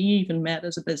possibly that we even made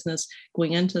as a business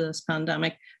going into this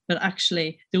pandemic. But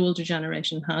actually, the older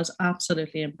generation has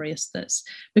absolutely embraced this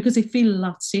because they feel a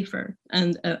lot safer,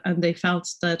 and they felt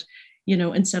that, you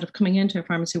know, instead of coming into a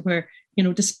pharmacy where, you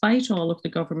know, despite all of the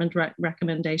government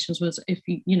recommendations was if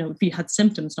you had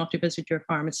symptoms, not to visit your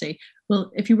pharmacy.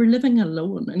 Well, if you were living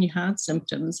alone and you had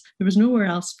symptoms, there was nowhere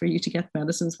else for you to get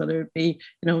medicines, whether it be,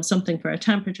 you know, something for a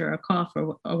temperature, a cough,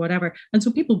 or whatever. And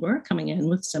so people were coming in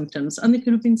with symptoms, and they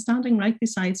could have been standing right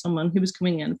beside someone who was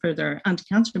coming in for their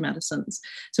anti-cancer medicines.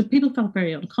 So people felt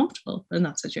very uncomfortable in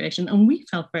that situation, and we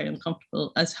felt very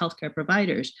uncomfortable as healthcare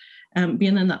providers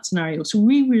being in that scenario. So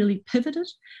we really pivoted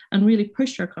and really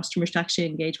pushed our customers to actually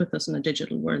engage with us in a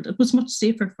digital world. It was much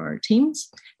safer for our teams.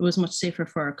 It was much safer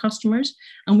for our customers.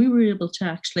 And we were able to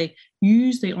actually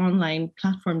use the online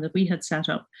platform that we had set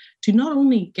up to not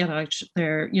only get out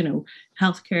their, you know,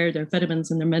 healthcare, their vitamins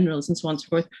and their minerals and so on and so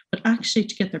forth, but actually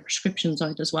to get their prescriptions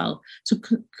out as well. So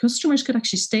customers could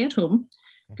actually stay at home,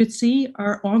 could see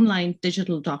our online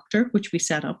digital doctor, which we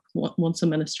set up once the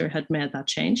minister had made that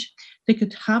change. They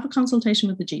could have a consultation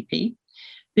with the GP.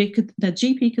 The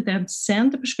GP could then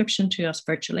send the prescription to us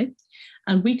virtually,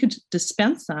 and we could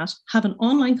dispense that, have an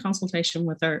online consultation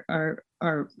with our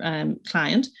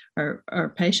client,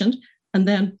 our patient, and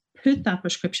then put that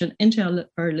prescription into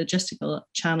our logistical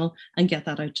channel and get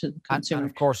that out to the consumer. And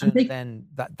of course, then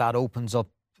that opens up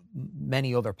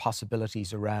many other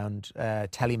possibilities around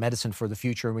telemedicine for the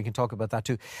future, and we can talk about that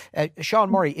too. Sean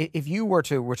Murray, if you were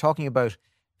to, we're talking about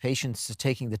patients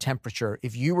taking the temperature,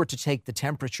 if you were to take the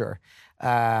temperature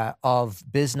of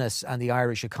business and the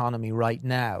Irish economy right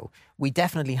now, we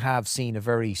definitely have seen a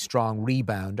very strong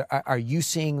rebound. Are you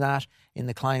seeing that in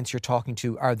the clients you're talking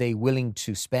to? Are they willing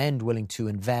to spend, willing to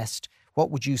invest?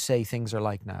 What would you say things are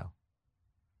like now?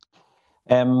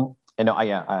 You know,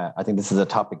 I think this is a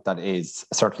topic that is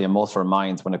certainly in most of our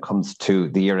minds when it comes to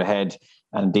the year ahead,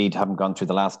 and indeed having gone through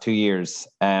the last 2 years.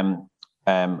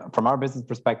 From our business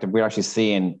perspective, we're actually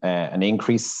seeing an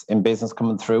increase in business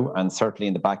coming through, and certainly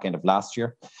in the back end of last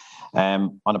year.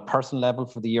 On a personal level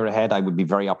for the year ahead, I would be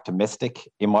very optimistic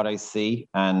in what I see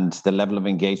and the level of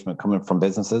engagement coming from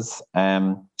businesses.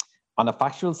 On on a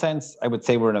factual sense, I would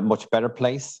say we're in a much better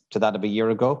place to that of a year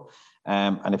ago.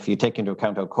 And if you take into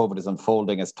account how COVID is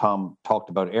unfolding, as Tom talked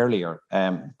about earlier,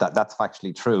 that's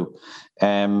factually true.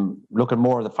 Look at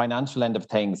more of the financial end of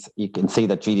things, you can see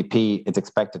that GDP is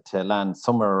expected to land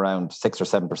somewhere around 6 or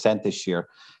 7% this year,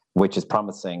 which is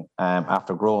promising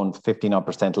after growing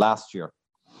 15% last year.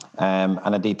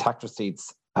 And indeed, tax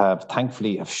receipts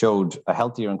thankfully have showed a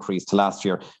healthier increase to last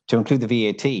year, to include the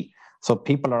VAT. So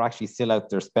people are actually still out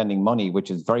there spending money,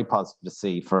 which is very positive to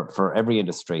see for every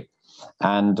industry.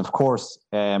 And of course,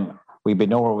 we've been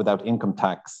nowhere without income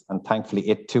tax, and thankfully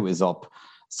it too is up.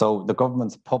 So the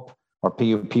government's PUP or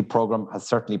PUP program has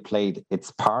certainly played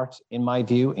its part, in my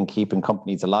view, in keeping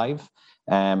companies alive.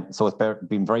 So it's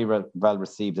been very well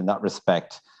received in that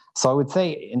respect. So I would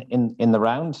say in the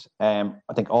round,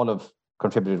 I think all have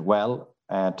contributed well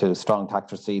to strong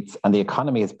tax receipts, and the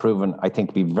economy has proven, I think,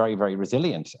 to be very, very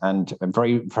resilient, and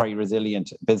very, very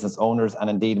resilient business owners and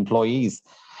indeed employees.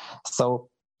 So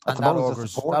and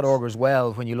that augurs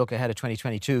well when you look ahead of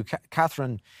 2022.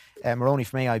 Catherine Moroney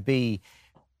from AIB,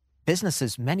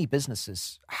 many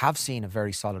businesses have seen a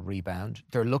very solid rebound.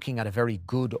 They're looking at a very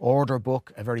good order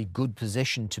book, a very good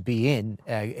position to be in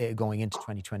going into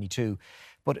 2022.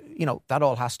 But, that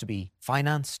all has to be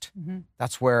financed. Mm-hmm.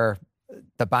 That's where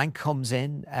the bank comes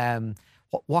in.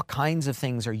 What kinds of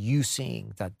things are you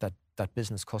seeing that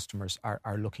business customers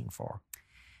are looking for?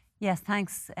 Yes,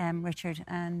 thanks, Richard,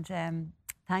 and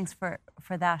thanks for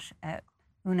that,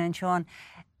 Una and Sean.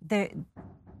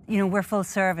 We're full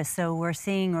service, so we're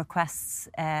seeing requests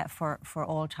for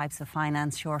all types of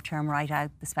finance, short-term, right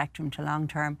out the spectrum to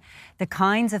long-term. The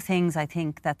kinds of things I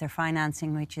think that they're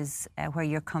financing, which is where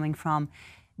you're coming from,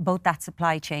 both that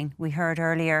supply chain. We heard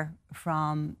earlier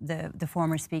from the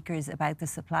former speakers about the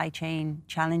supply chain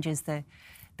challenges. The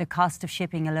cost of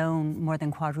shipping alone more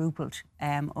than quadrupled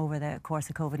over the course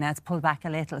of COVID. Now it's pulled back a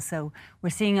little. So we're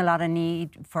seeing a lot of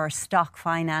need for stock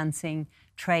financing,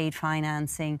 trade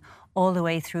financing, all the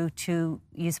way through to,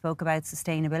 you spoke about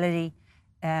sustainability.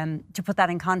 To put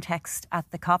that in context, at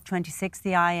the COP26,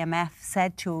 the IMF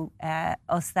said to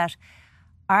us that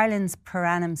Ireland's per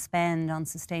annum spend on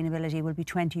sustainability will be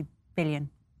 20 billion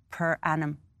per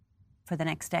annum for the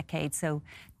next decade. So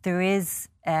there is,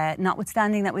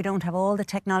 notwithstanding that we don't have all the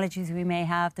technologies we may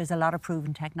have, there's a lot of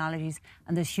proven technologies,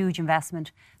 and there's huge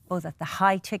investment, both at the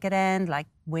high ticket end, like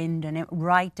wind, and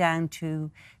right down to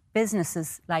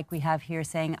businesses like we have here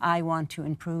saying, I want to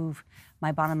improve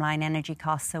my bottom line energy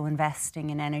costs, so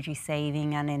investing in energy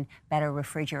saving and in better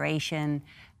refrigeration.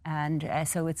 And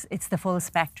so it's the full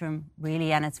spectrum,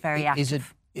 really, and it's very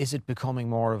active. Is it becoming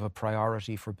more of a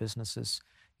priority for businesses?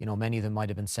 Many of them might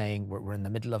have been saying, we're in the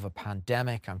middle of a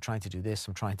pandemic, I'm trying to do this,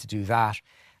 I'm trying to do that.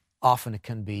 Often it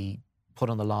can be put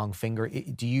on the long finger.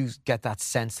 Do you get that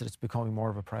sense that it's becoming more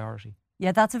of a priority?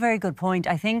 Yeah, that's a very good point.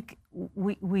 I think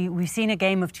we've seen a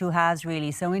game of two halves,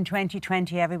 really. So in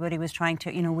 2020, everybody was trying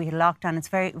to, we had lockdown.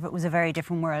 It was a very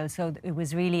different world. So it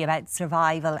was really about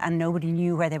survival, and nobody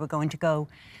knew where they were going to go.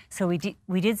 So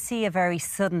we did see a very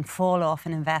sudden fall off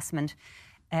in investment.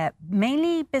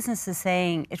 Mainly businesses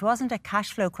saying it wasn't a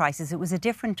cash flow crisis. It was a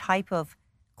different type of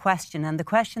question. And the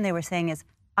question they were saying is,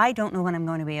 I don't know when I'm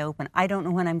going to be open. I don't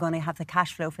know when I'm going to have the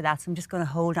cash flow for that. So I'm just going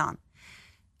to hold on.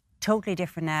 Totally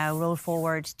different now. Roll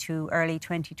forward to early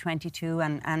 2022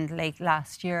 and late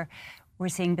last year. We're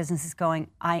seeing businesses going,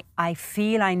 I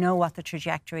feel I know what the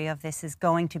trajectory of this is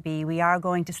going to be. We are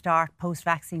going to start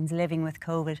post-vaccines living with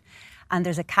COVID. And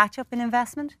there's a catch-up in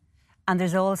investment. And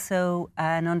there's also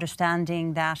an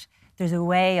understanding that there's a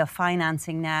way of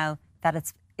financing now that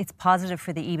it's positive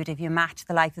for the EBIT if you match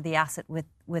the life of the asset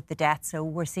with the debt. So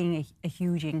we're seeing a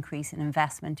huge increase in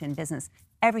investment in business.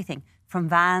 Everything from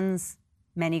vans,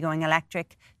 many going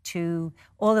electric, to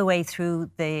all the way through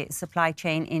the supply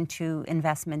chain into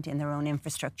investment in their own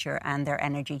infrastructure and their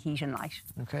energy, heat and light.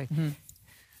 Okay. Mm-hmm.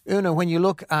 Una, when you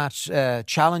look at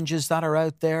challenges that are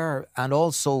out there, and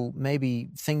also maybe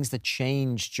things that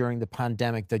changed during the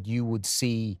pandemic that you would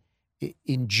see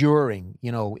enduring,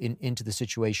 into the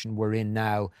situation we're in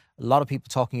now, a lot of people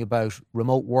talking about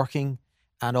remote working,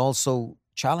 and also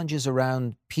challenges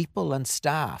around people and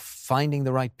staff, finding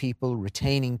the right people,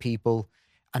 retaining people,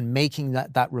 and making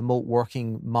that remote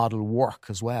working model work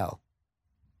as well.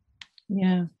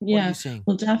 Yeah. What are you seeing?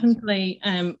 Well, definitely,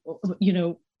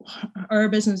 our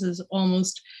business is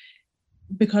almost,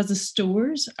 because the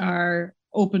stores are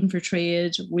open for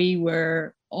trade, we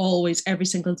were always, every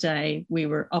single day, we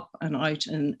were up and out,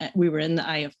 and we were in the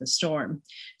eye of the storm.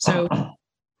 So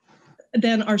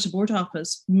then our support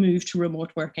office moved to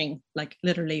remote working, like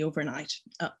literally overnight.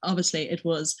 Obviously, it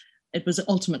was an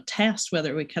ultimate test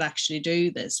whether we could actually do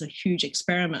this, a huge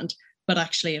experiment. but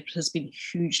actually it has been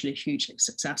hugely, hugely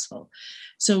successful.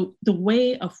 So the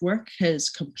way of work has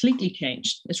completely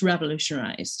changed. It's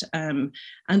revolutionized. And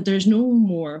there's no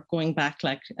more going back,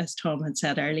 like as Tom had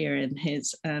said earlier in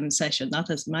his session, that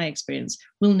is my experience.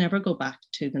 We'll never go back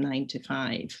to the 9 to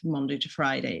 5, Monday to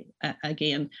Friday.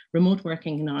 Again, remote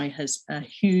working now has a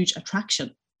huge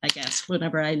attraction, I guess,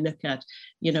 whenever I look at,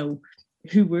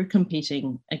 who we're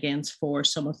competing against for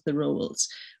some of the roles.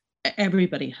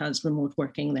 Everybody has remote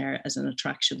working there as an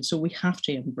attraction. So we have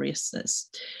to embrace this.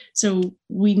 So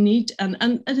we need, and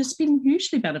it's been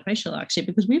hugely beneficial actually,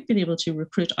 because we've been able to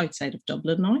recruit outside of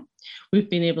Dublin now.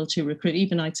 We've been able to recruit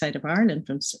even outside of Ireland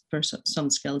for some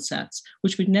skill sets,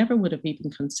 which we never would have even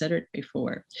considered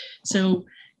before. So,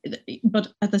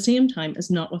 but at the same time, it's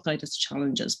not without its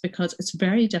challenges, because it's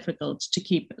very difficult to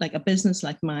keep, like a business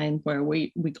like mine, where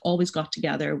we always got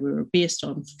together. We were based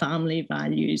on family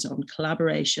values, on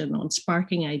collaboration, on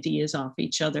sparking ideas off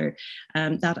each other,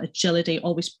 that agility,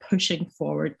 always pushing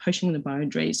forward, pushing the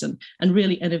boundaries, and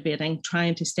really innovating,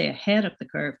 trying to stay ahead of the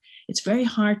curve. It's very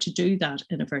hard to do that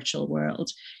in a virtual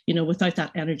world, without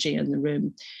that energy in the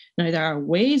room. Now, there are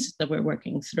ways that we're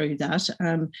working through that.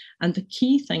 And the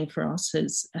key thing for us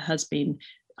has been,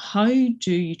 how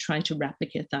do you try to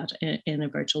replicate that in a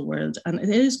virtual world? And it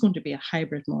is going to be a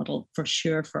hybrid model for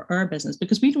sure for our business,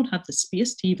 because we don't have the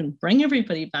space to even bring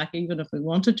everybody back, even if we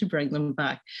wanted to bring them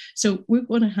back. So we're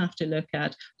going to have to look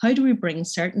at, how do we bring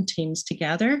certain teams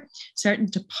together, certain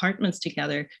departments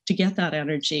together to get that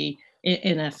energy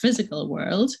in a physical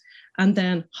world? And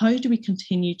then how do we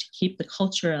continue to keep the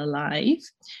culture alive?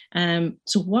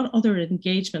 So what other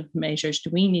engagement measures do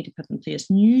we need to put in place?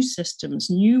 New systems,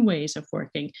 new ways of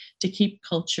working to keep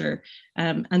culture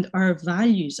and our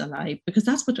values alive, because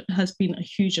that's what has been a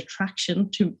huge attraction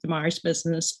to the Mars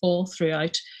business all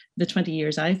throughout the 20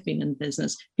 years I've been in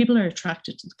business. People are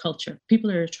attracted to the culture.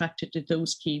 People are attracted to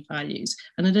those key values.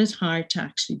 And it is hard to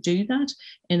actually do that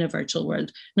in a virtual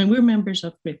world. Now, we're members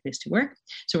of Great Place to Work,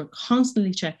 so we're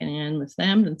constantly checking in with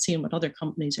them and seeing what other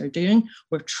companies are doing.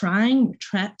 We're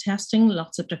testing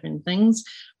lots of different things.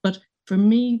 But for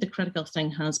me, the critical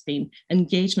thing has been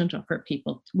engagement of our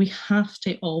people. We have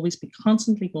to always be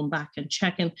constantly going back and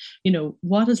checking,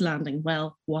 what is landing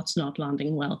well, what's not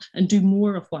landing well, and do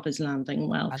more of what is landing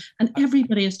well. And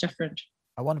everybody is different.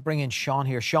 I want to bring in Sean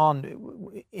here.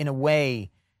 Sean, in a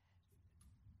way,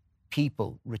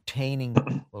 people, retaining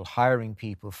people, hiring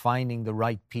people, finding the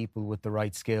right people with the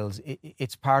right skills,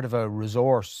 it's part of a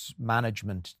resource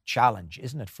management challenge,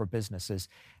 isn't it, for businesses?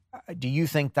 Do you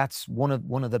think that's one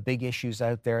of the big issues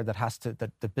out there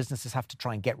that the businesses have to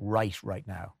try and get right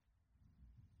now?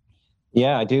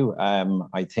 Yeah, I do.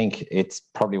 I think it's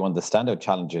probably one of the standout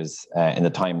challenges in the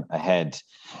time ahead,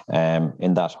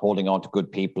 in that holding on to good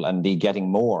people and indeed getting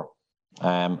more.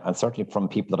 And certainly from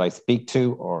people that I speak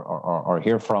to or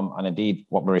hear from, and indeed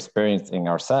what we're experiencing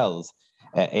ourselves,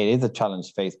 it is a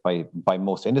challenge faced by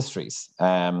most industries.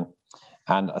 And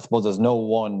I suppose there's no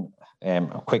one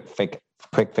quick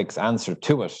fix answer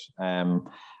to it,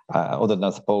 other than,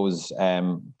 I suppose,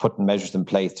 putting measures in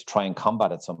place to try and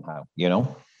combat it somehow,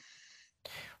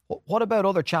 What about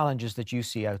other challenges that you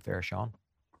see out there, Sean?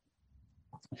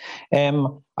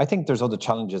 I think there's other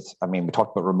challenges. I mean, we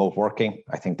talked about remote working.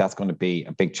 I think that's going to be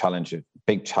a big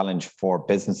challenge for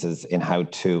businesses in how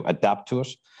to adapt to it,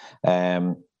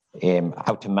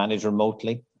 how to manage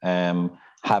remotely,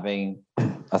 having,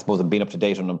 I suppose, being up to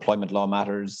date on employment law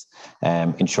matters,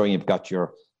 ensuring you've got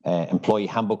your employee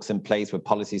handbooks in place with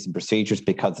policies and procedures,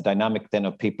 because the dynamic then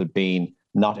of people being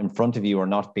not in front of you or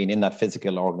not being in that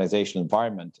physical organizational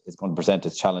environment is going to present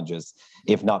its challenges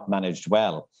if not managed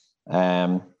well.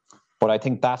 But I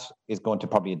think that is going to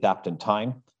probably adapt in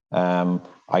time.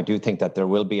 I do think that there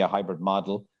will be a hybrid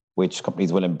model which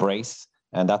companies will embrace,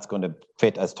 and that's going to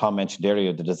fit, as Tom mentioned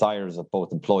earlier, the desires of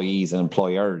both employees and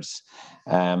employers.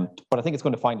 But I think it's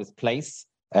going to find its place.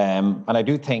 And I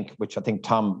do think, which I think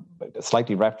Tom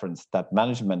slightly referenced, that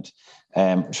management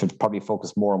should probably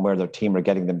focus more on where their team are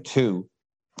getting them to,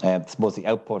 I suppose the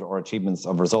output or achievements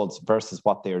of results versus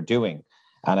what they are doing.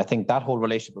 And I think that whole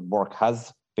relationship with work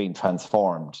has been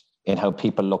transformed in how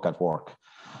people look at work.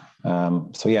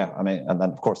 So yeah, I mean, and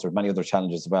then of course there are many other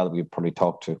challenges as well that we've probably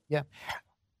talked to. Yeah.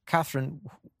 Catherine,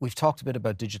 we've talked a bit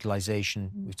about digitalization.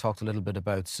 We've talked a little bit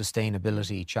about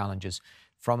sustainability challenges.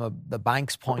 From the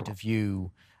bank's point of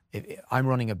view, I'm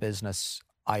running a business.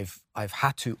 I've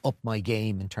had to up my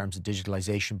game in terms of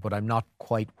digitalization, but I'm not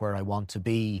quite where I want to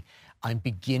be. I'm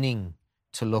beginning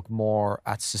to look more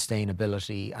at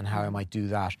sustainability and how I might do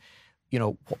that.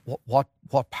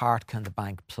 What part can the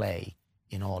bank play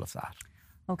in all of that?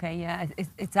 Okay, yeah,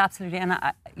 it's absolutely. And,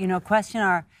 a question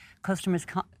our customers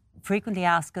frequently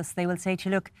ask us, they will say to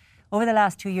you, look, over the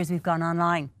last 2 years we've gone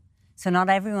online. So not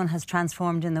everyone has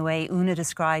transformed in the way Una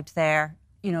described there,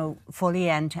 fully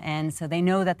end to end. So they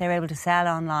know that they're able to sell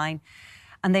online.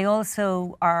 And they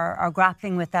also are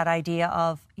grappling with that idea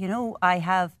of,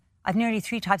 I've nearly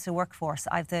 3 types of workforce.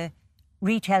 I've the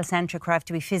retail-centric where I have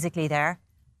to be physically there.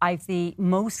 I've the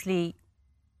mostly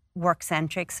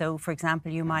work-centric. So, for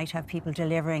example, you might have people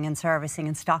delivering and servicing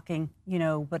and stocking,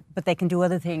 but they can do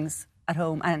other things at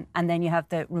home. And then you have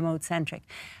the remote-centric.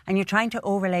 And you're trying to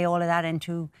overlay all of that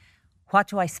into what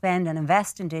do I spend and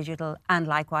invest in digital and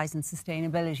likewise in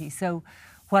sustainability. So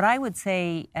what I would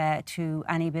say to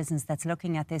any business that's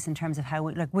looking at this in terms of how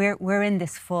we're in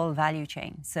this full value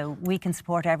chain. So we can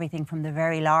support everything from the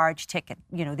very large ticket,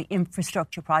 the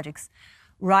infrastructure projects,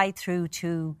 right through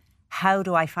to how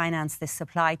do I finance this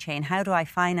supply chain? How do I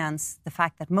finance the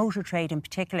fact that motor trade in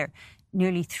particular,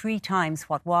 nearly 3 times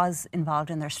what was involved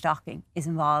in their stocking is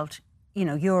involved,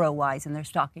 euro-wise in their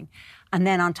stocking. And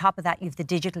then on top of that, you have the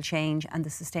digital change and the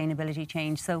sustainability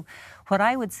change. So what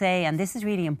I would say, and this is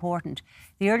really important,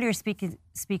 the earlier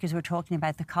speakers were talking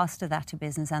about the cost of that to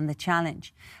business and the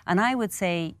challenge. And I would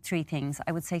say 3 things.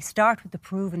 I would say start with the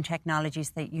proven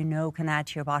technologies that can add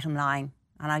to your bottom line.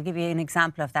 And I'll give you an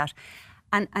example of that.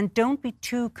 And don't be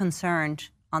too concerned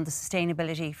on the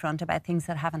sustainability front about things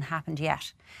that haven't happened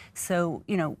yet. So,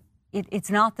 it's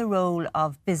not the role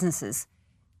of businesses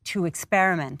to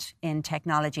experiment in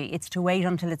technology. It's to wait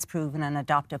until it's proven and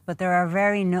adopt it. But there are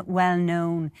very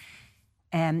well-known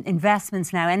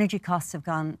investments now. Energy costs have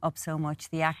gone up so much.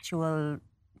 The actual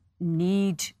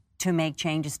need to make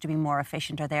changes to be more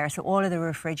efficient are there. So all of the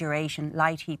refrigeration,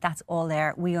 light, heat, that's all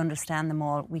there. We understand them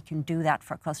all. We can do that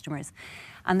for customers.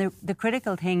 And the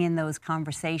critical thing in those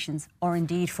conversations, or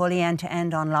indeed fully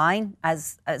end-to-end online,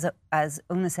 as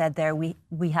Una said there,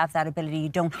 we have that ability. You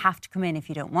don't have to come in if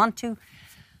you don't want to.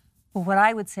 But what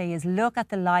I would say is look at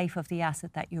the life of the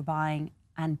asset that you're buying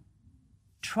and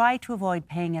try to avoid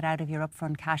paying it out of your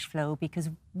upfront cash flow,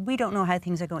 because we don't know how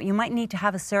things are going. You might need to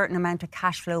have a certain amount of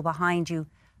cash flow behind you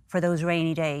for those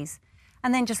rainy days.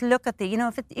 And then just look at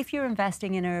if you're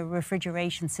investing in a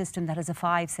refrigeration system that has a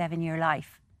 5-7 year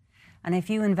life, and if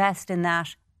you invest in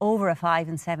that over a 5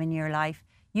 and 7 year life,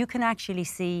 you can actually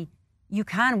see,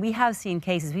 we have seen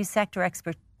cases, we sector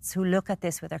experts who look at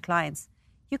this with their clients,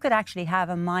 you could actually have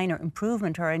a minor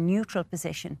improvement or a neutral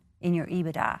position in your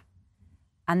EBITDA.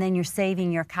 And then you're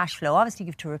saving your cash flow. Obviously,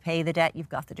 you have to repay the debt, you've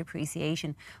got the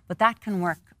depreciation, but that can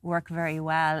work very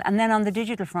well. And then on the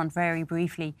digital front, very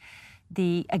briefly,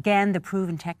 the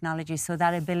proven technology, so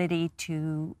that ability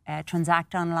to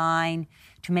transact online,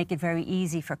 to make it very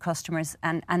easy for customers.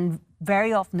 And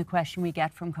very often the question we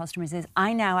get from customers is,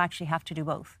 I now actually have to do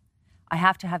both. I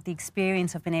have to have the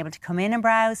experience of being able to come in and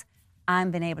browse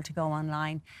and being able to go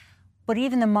online. But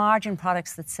even the margin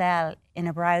products that sell in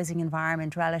a browsing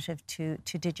environment relative to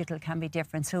digital can be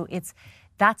different. So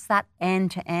that's that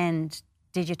end-to-end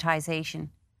digitization,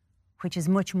 which is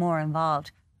much more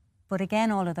involved. But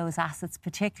again, all of those assets,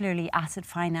 particularly asset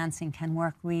financing, can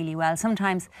work really well.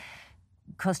 Sometimes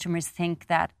customers think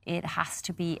that it has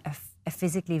to be a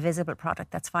physically visible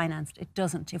product that's financed. It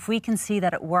doesn't. If we can see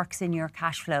that it works in your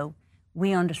cash flow,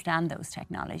 we understand those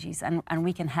technologies and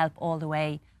we can help all the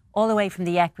way from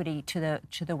the equity to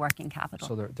the working capital.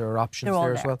 So there are options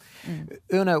there as well.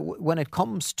 Una, when it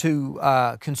comes to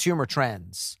consumer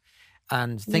trends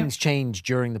and things change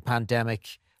during the pandemic,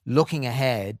 looking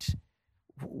ahead,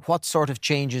 what sort of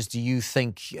changes do you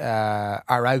think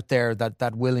are out there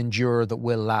that will endure, that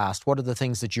will last? What are the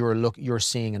things that you're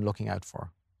seeing and looking out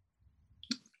for?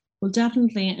 Well,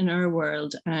 definitely in our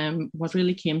world, what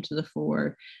really came to the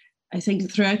fore, I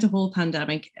think throughout the whole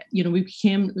pandemic, we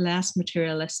became less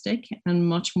materialistic and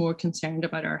much more concerned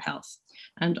about our health.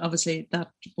 And obviously that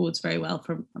bodes very well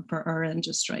for our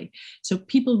industry. So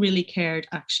people really cared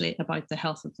actually about the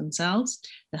health of themselves,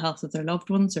 the health of their loved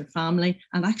ones, their family,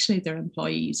 and actually their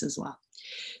employees as well.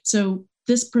 So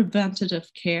this preventative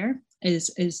care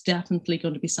is definitely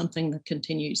going to be something that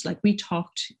continues. Like we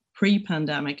talked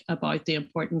pre-pandemic about the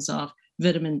importance of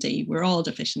vitamin D. We're all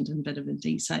deficient in vitamin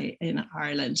D, say in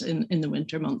Ireland in the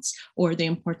winter months, or the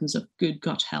importance of good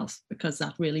gut health, because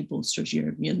that really bolsters your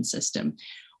immune system.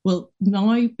 Well,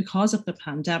 now because of the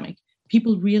pandemic,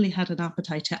 people really had an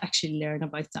appetite to actually learn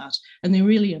about that, and they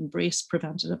really embraced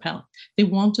preventative health. They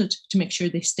wanted to make sure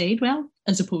they stayed well,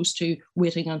 as opposed to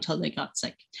waiting until they got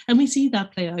sick. And we see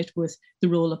that play out with the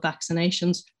role of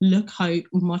vaccinations. Look how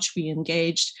much we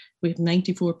engaged. We have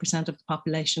 94% of the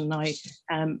population now,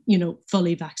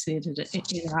 fully vaccinated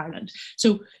in Ireland.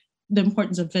 So the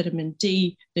importance of vitamin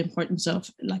D, the importance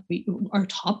of our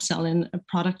top selling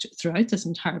product throughout this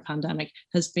entire pandemic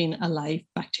has been a live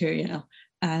bacterial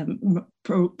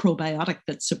probiotic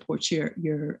that supports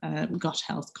your gut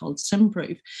health called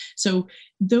Simprove. So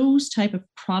those type of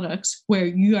products where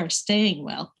you are staying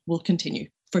well will continue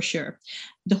for sure.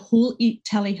 The whole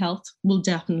telehealth will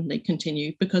definitely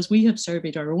continue because we have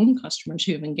surveyed our own customers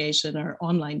who have engaged in our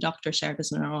online doctor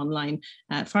service and our online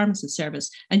pharmacist service.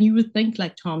 And you would think,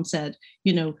 like Tom said,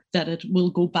 that it will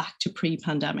go back to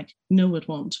pre-pandemic. No, it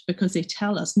won't, because they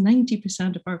tell us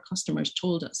 90% of our customers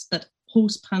told us that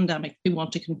post-pandemic, they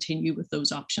want to continue with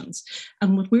those options.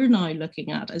 And what we're now looking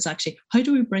at is actually, how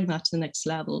do we bring that to the next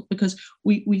level? Because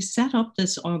we set up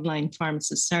this online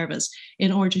pharmacist service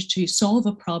in order to solve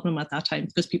a problem at that time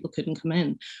because people couldn't come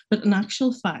in. But in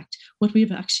actual fact, what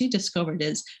we've actually discovered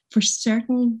is for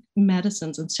certain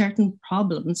medicines and certain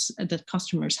problems that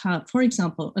customers have, for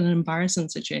example, an embarrassing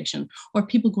situation or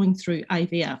people going through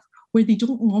IVF, where they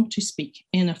don't want to speak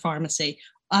in a pharmacy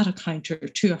at a counter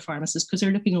to a pharmacist because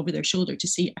they're looking over their shoulder to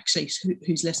see actually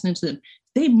who's listening to them.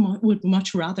 They would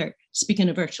much rather speak in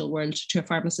a virtual world to a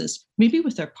pharmacist, maybe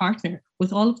with their partner,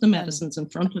 with all of the medicines in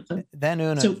front of them. Then,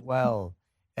 Una, as well,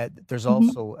 there's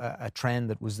also a trend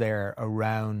that was there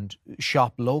around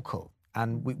shop local.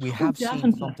 And we have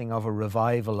seen something of a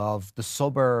revival of the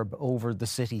suburb over the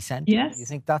city centre. Yes. Do you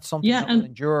think that's something that will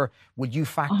endure? Would you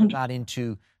factor that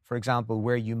into, for example,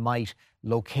 where you might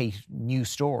locate new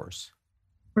stores?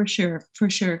 For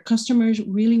sure. Customers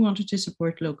really wanted to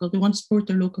support local. They want to support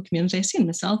their local community. I see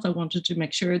myself, I wanted to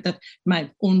make sure that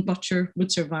my own butcher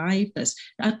would survive this.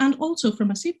 And also from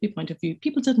a safety point of view,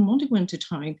 people didn't want to go into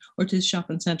town or to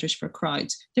shopping centres for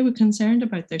crowds. They were concerned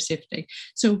about their safety.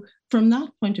 So from that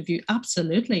point of view,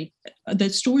 absolutely. The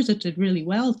stores that did really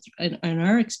well in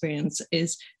our experience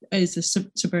is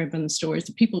the suburban stores,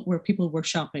 where people were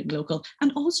shopping local,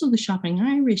 and also the shopping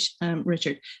Irish,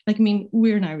 Richard.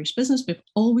 We're an Irish business. We've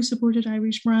always supported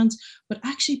Irish brands, but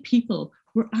actually people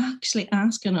were actually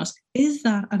asking us, is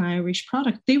that an Irish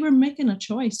product? They were making a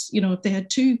choice. If they had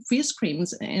two face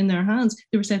creams in their hands,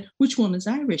 they were saying, which one is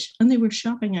Irish? And they were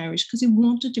shopping Irish because they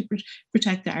wanted to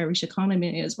protect the Irish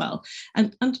economy as well.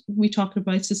 And we talked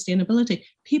about sustainability.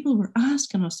 People were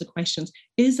asking us the questions,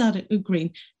 is that a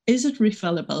green? Is it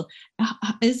refillable?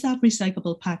 Is that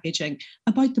recyclable packaging?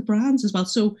 About the brands as well.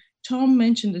 So Tom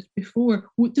mentioned it before.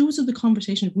 Those are the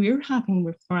conversations we're having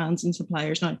with brands and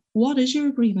suppliers now. What is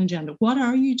your green agenda? What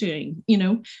are you doing?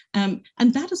 And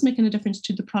that is making a difference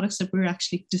to the products that we're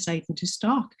actually deciding to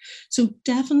stock. So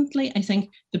definitely, I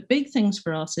think the big things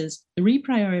for us is the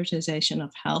reprioritization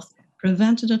of health,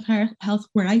 preventative health.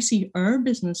 Where I see our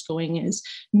business going is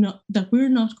not that we're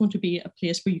not going to be a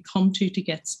place where you come to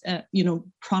get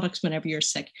products whenever you're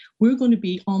sick. We're going to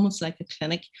be almost like a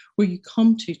clinic where you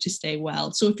come to stay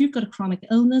well. So if you've got a chronic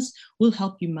illness, we'll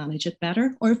help you manage it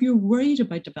better. Or if you're worried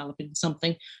about developing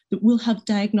something, that we'll have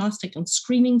diagnostic and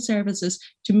screening services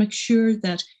to make sure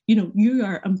that you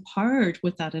are empowered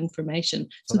with that information,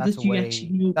 so that you actually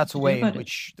know. That's a way in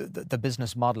which the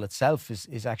business model itself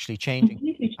is actually changing.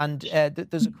 Completely. And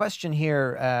there's a question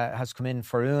here has come in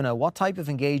for Una. What type of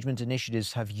engagement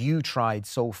initiatives have you tried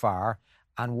so far,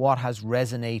 and what has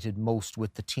resonated most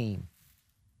with the team?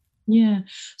 Yeah,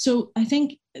 so I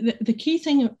think the key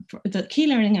thing, the key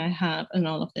learning I have in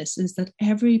all of this is that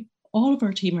all of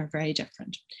our team are very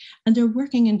different, and they're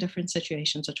working in different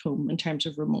situations at home in terms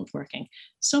of remote working.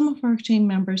 Some of our team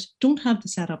members don't have the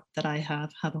setup that I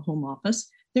have a home office.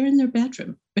 They're in their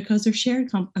bedroom because they're shared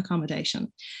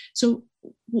accommodation. So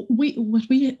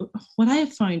what I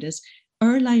have found is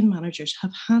our line managers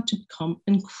have had to become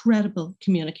incredible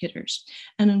communicators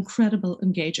and incredible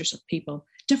engagers of people,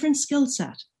 different skill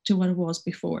set to what it was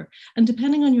before. And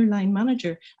depending on your line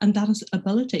manager and that is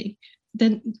ability,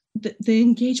 then the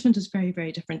engagement is very,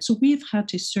 very different. So we've had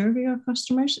to survey our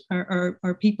customers,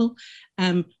 our people.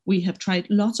 We have tried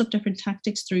lots of different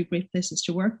tactics through Great Places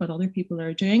to Work, what other people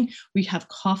are doing. We have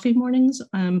coffee mornings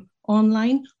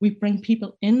online. We bring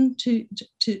people into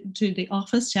to the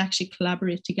office to actually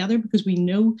collaborate together, because we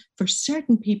know for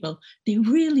certain people, they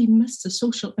really miss the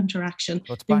social interaction.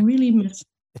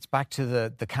 It's back to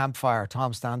the campfire,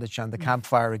 Tom Standage and the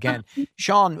campfire again.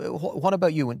 Sean, what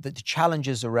about you? The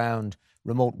challenges around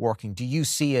remote working, do you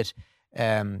see it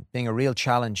being a real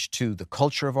challenge to the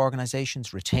culture of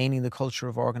organisations, retaining the culture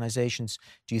of organisations?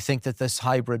 Do you think that this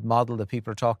hybrid model that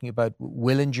people are talking about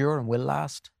will endure and will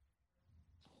last?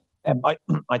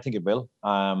 I think it will.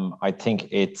 I think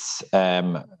it's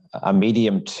a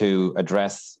medium to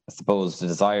address, I suppose, the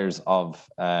desires of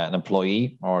an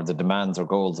employee or the demands or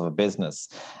goals of a business.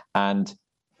 And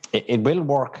it will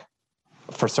work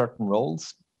for certain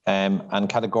roles. and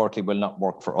categorically will not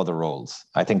work for other roles.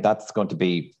 I think that's going to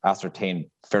be ascertained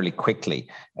fairly quickly.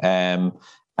 And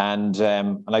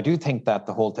I do think that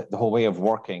the whole way of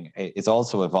working is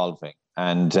also evolving.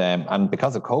 And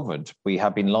because of COVID, we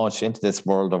have been launched into this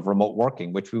world of remote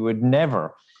working, which we would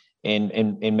never in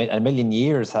a million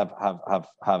years have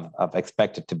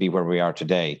expected to be where we are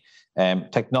today.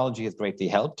 Technology has greatly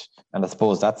helped, and I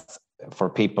suppose that's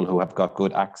for people who have got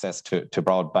good access to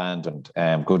broadband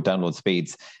and good download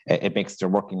speeds. It makes their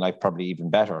working life probably even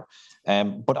better.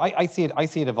 But I see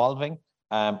it evolving.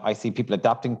 I see people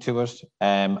adapting to it,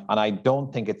 and I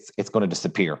don't think it's going to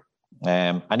disappear.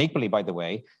 And equally, by the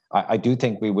way, I do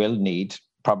think we will need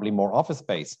probably more office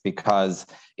space, because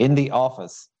in the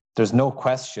office, there's no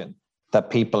question that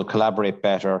people collaborate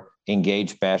better,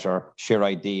 engage better, share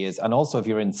ideas. And also, if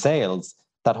you're in sales,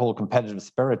 that whole competitive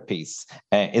spirit piece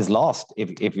is lost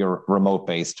if you're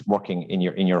remote-based, working in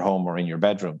your home or in your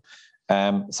bedroom.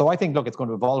 So I think, look, it's going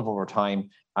to evolve over time,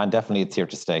 and definitely it's here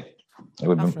to stay. It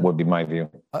would be my view.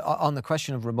 On the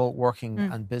question of remote working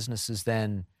and businesses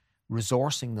then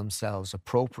resourcing themselves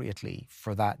appropriately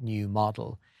for that new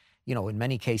model, in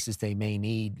many cases, they may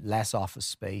need less office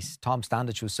space. Tom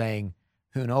Standage was saying,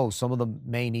 who knows, some of them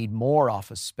may need more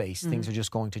office space. Things are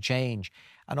just going to change.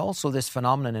 And also this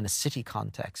phenomenon in a city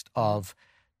context of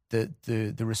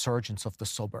the resurgence of the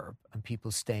suburb and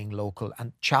people staying local,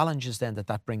 and challenges then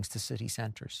that brings to city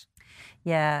centres.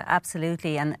 Yeah,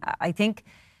 absolutely. And I think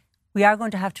we are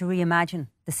going to have to reimagine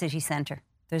the city centre.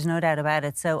 There's no doubt about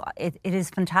it. So it is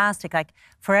fantastic. Like,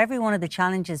 for every one of the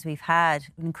challenges we've had,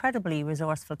 an incredibly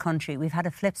resourceful country, we've had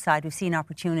a flip side. We've seen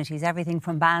opportunities, everything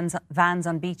from vans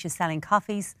on beaches selling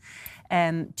coffees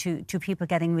to people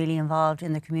getting really involved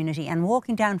in the community and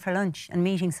walking down for lunch and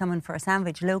meeting someone for a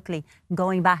sandwich locally,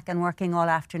 going back and working all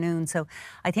afternoon. So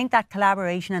I think that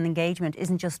collaboration and engagement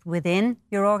isn't just within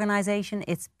your organisation,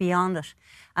 it's beyond it.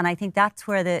 And I think that's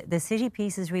where the city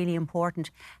piece is really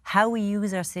important. How we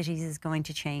use our cities is going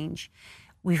to change.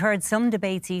 We've heard some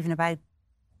debates even about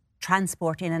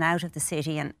transport in and out of the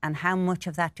city and how much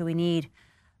of that do we need.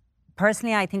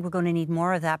 Personally, I think we're going to need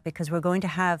more of that, because we're going to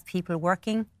have people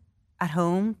working at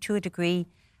home to a degree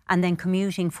and then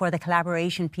commuting for the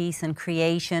collaboration piece and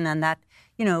creation and that,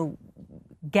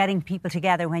 getting people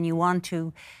together when you want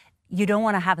to. You don't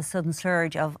want to have a sudden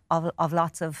surge of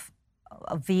lots of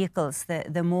vehicles.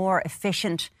 The more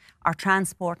efficient our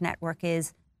transport network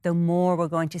is, the more we're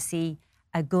going to see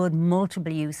a good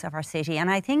multiple use of our city.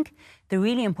 And I think the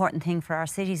really important thing for our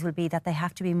cities will be that they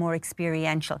have to be more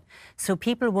experiential. So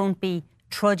people won't be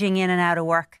trudging in and out of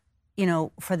work,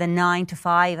 for the 9 to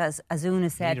 5, as Una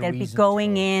said. They'll be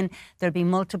going in, there'll be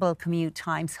multiple commute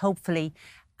times, hopefully,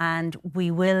 and we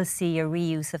will see a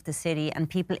reuse of the city and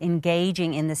people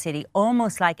engaging in the city,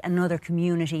 almost like another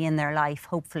community in their life,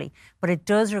 hopefully. But it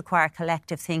does require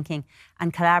collective thinking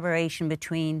and collaboration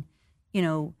between,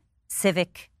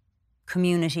 civic,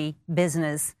 community,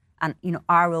 business, and,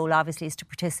 our role obviously is to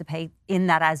participate in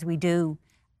that as we do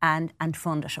and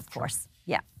fund it, of course.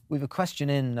 Yeah. We have a question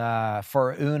in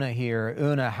for Una here.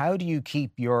 Una, how do you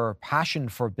keep your passion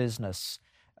for business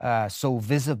so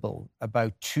visible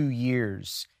about 2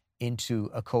 years into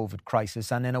a COVID crisis,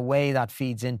 and in a way that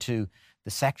feeds into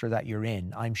the sector that you're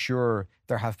in? I'm sure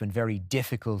there have been very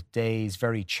difficult days,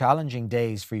 very challenging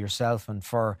days for yourself and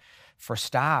for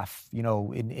staff,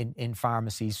 in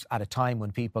pharmacies at a time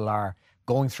when people are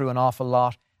going through an awful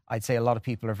lot. I'd say a lot of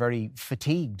people are very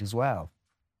fatigued as well.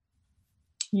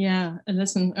 Yeah, and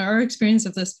listen, our experience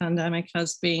of this pandemic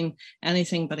has been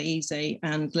anything but easy.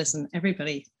 And listen,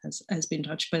 everybody has been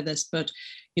touched by this. But,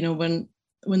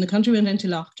 when the country went into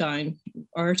lockdown,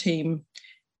 our team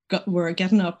were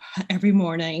getting up every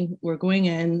morning. We're going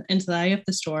into the eye of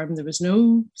the storm. There was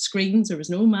no screens, there was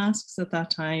no masks at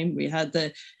that time. We had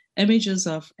the images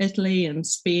of Italy and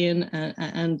Spain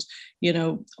and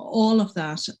all of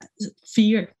that.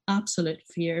 Fear, absolute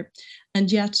fear. And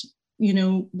yet,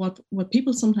 what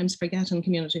people sometimes forget in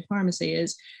community pharmacy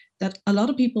is that a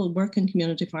lot of people work in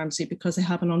community pharmacy because they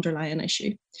have an underlying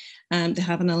issue. They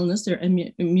have an illness, they're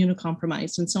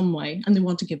immunocompromised in some way, and they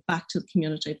want to give back to the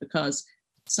community because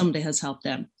somebody has helped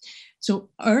them. So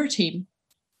our team,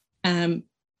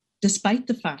 despite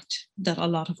the fact that a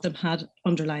lot of them had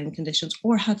underlying conditions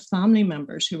or had family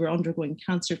members who were undergoing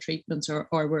cancer treatments or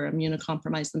were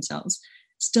immunocompromised themselves,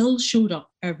 still showed up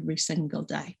every single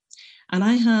day. And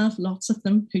I have lots of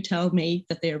them who tell me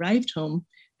that they arrived home,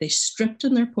 they stripped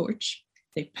on their porch,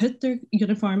 they put their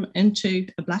uniform into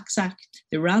a black sack,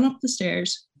 they ran up the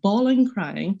stairs, bawling,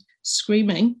 crying,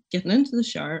 screaming, getting into the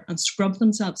shower and scrubbed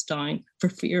themselves down for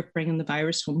fear of bringing the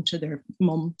virus home to their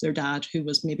mum, their dad, who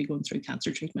was maybe going through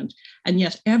cancer treatment. And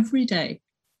yet every day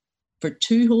For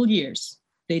 2 whole years,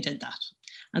 they did that.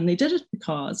 And they did it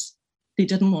because they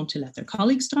didn't want to let their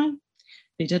colleagues down.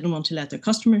 They didn't want to let their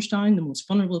customers down, the most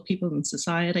vulnerable people in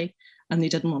society, and they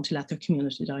didn't want to let their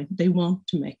community down. They want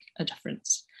to make a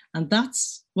difference. And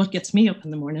that's what gets me up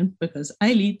in the morning, because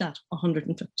I lead that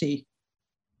 150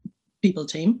 people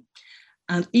team.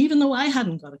 And even though I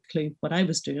hadn't got a clue what I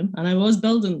was doing, and I was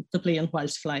building the plane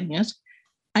whilst flying it,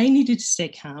 I needed to stay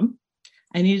calm.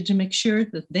 I needed to make sure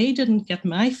that they didn't get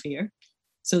my fear,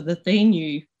 so that they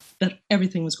knew that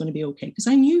everything was going to be okay. Because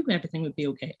I knew everything would be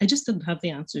okay. I just didn't have the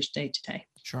answers day to day.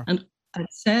 Sure. And I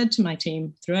said to my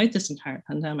team throughout this entire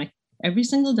pandemic, every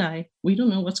single day, we don't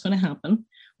know what's going to happen,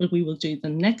 but we will do the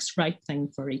next right thing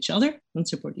for each other and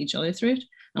support each other through it.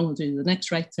 And we'll do the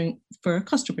next right thing for our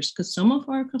customers, because some of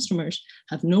our customers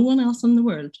have no one else in the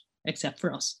world except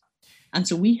for us. And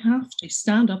so we have to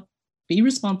stand up, be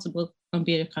responsible, and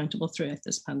be accountable throughout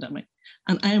this pandemic.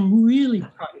 And I am really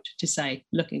proud to say,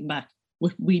 looking back,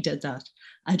 we did that.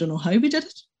 I don't know how we did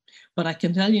it, but I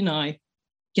can tell you now,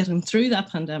 getting through that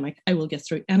pandemic, I will get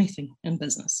through anything in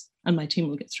business, and my team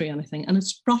will get through anything. And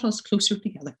it's brought us closer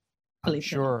together. I'm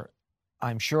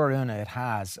sure, Una, it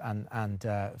has. And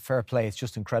fair play. It's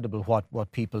just incredible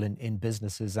what people in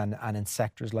businesses and in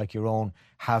sectors like your own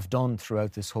have done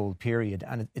throughout this whole period.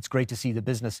 And it's great to see the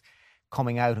business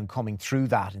coming out and coming through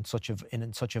that in such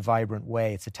a vibrant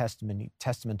way. It's a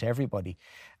testament to everybody.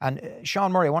 And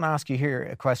Sean Murray, I want to ask you here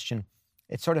a question.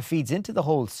 It sort of feeds into the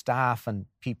whole staff and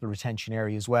people retention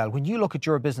area as well. When you look at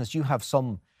your business, you have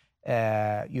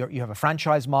you have a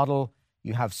franchise model.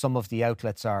 You have some of the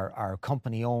outlets are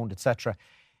company owned, etc.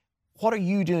 What are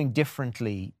you doing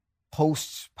differently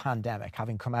post-pandemic,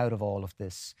 having come out of all of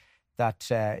this?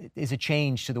 That is a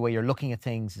change to the way you're looking at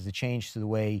things, is a change to the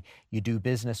way you do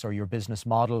business or your business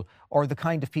model, or the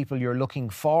kind of people you're looking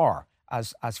for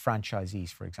as franchisees,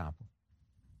 for example?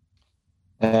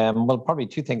 Well, probably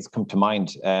 2 things come to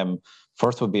mind.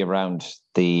 First would be around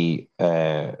the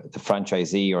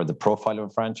franchisee or the profile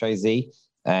of a franchisee.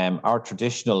 Our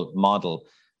traditional model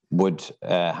would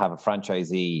have a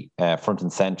franchisee front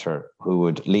and center who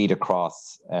would lead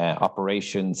across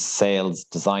operations, sales,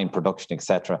 design, production,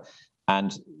 etc.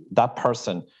 And that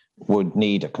person would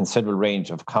need a considerable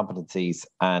range of competencies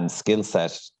and skill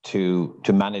set to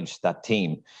manage that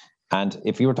team. And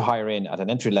if you were to hire in at an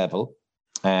entry level,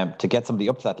 to get somebody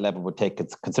up to that level would take a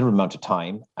considerable amount of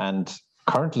time. And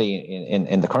currently,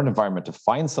 in the current environment, to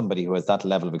find somebody who has that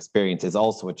level of experience is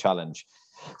also a challenge.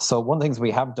 So one of the things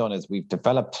we have done is we've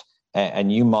developed a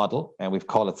new model, and we've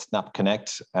called it Snap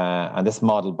Connect. And this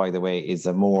model, by the way, is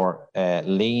a more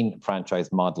lean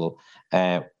franchise model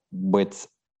with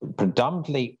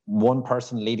predominantly one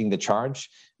person leading the charge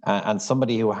and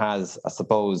somebody who has, I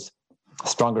suppose, a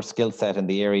stronger skill set in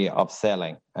the area of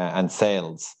selling and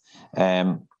sales.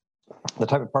 The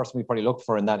type of person we probably look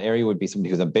for in that area would be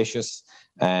somebody who's ambitious,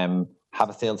 have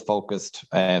a sales focused,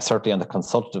 certainly on the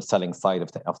consultative selling side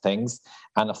of things.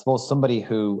 And I suppose somebody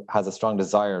who has a strong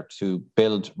desire to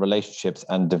build relationships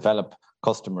and develop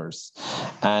customers.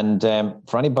 And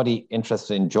for anybody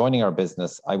interested in joining our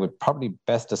business, I would probably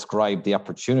best describe the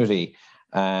opportunity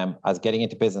as getting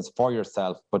into business for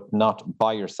yourself, but not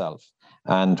by yourself.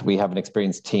 And we have an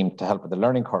experienced team to help with the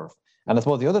learning curve. And I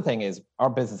suppose the other thing is our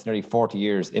business is nearly 40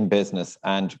 years in business,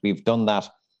 and we've done that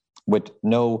with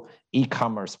no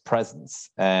e-commerce presence.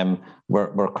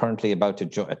 We're currently about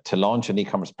to launch an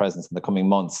e-commerce presence in the coming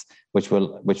months, which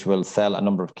will sell a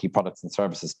number of key products and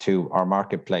services to our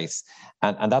marketplace.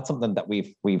 And that's something that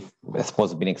we've I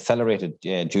suppose been accelerated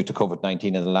due to COVID-19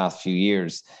 in the last few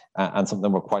years, and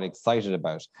something we're quite excited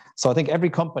about. So I think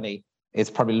every company is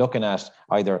probably looking at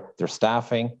either their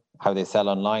staffing, how they sell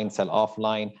online, sell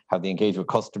offline, how they engage with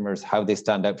customers, how they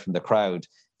stand out from the crowd.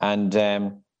 And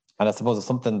I suppose it's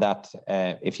something that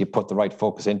if you put the right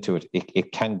focus into it,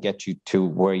 it can get you to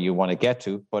where you want to get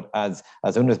to. But as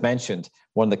Una's mentioned,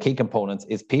 one of the key components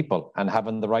is people and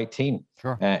having the right team.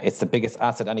 Sure. It's the biggest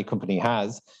asset any company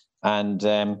has. And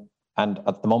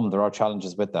at the moment, there are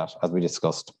challenges with that, as we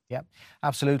discussed. Yeah,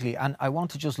 absolutely. And I want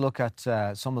to just look at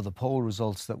some of the poll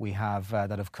results that we have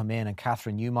that have come in. And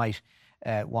Catherine, you might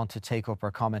want to take up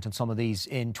our comment on some of these.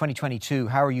 In 2022,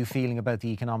 how are you feeling about the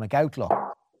economic outlook?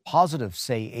 Positive,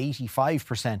 say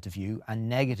 85% of you, and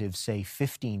negative, say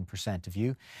 15% of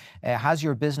you. Has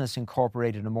your business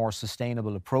incorporated a more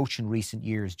sustainable approach in recent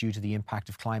years due to the impact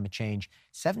of climate change?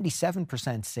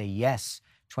 77% say yes,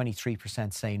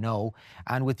 23% say no.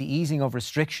 And with the easing of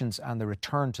restrictions and the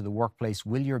return to the workplace,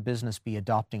 will your business be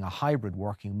adopting a hybrid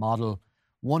working model?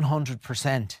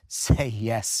 100% say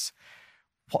yes.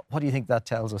 What do you think that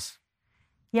tells us?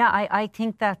 Yeah, I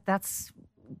think that's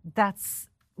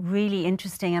really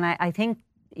interesting. And I think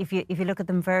if you look at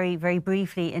them very, very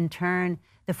briefly in turn,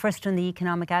 the first one, the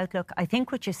economic outlook, I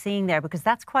think what you're seeing there, because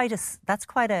that's not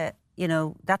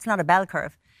a bell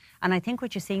curve. And I think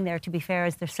what you're seeing there, to be fair,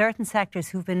 is there's certain sectors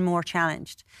who've been more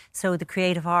challenged. So the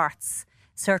creative arts,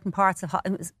 some parts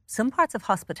of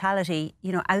hospitality,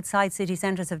 outside city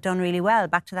centres have done really well,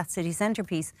 back to that city centre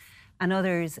piece. And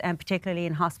others, particularly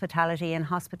in hospitality and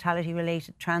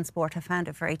hospitality-related transport, have found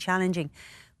it very challenging.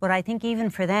 But I think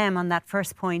even for them, on that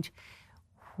first point,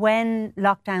 when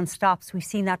lockdown stops, we've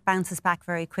seen that bounces back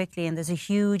very quickly, and there's a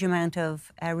huge amount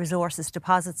of resources,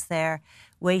 deposits there,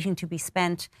 waiting to be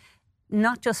spent,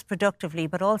 not just productively,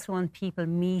 but also on people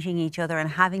meeting each other and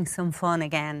having some fun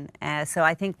again. So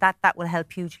I think that will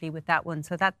help hugely with that one.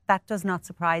 So that does not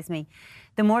surprise me.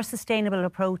 The more sustainable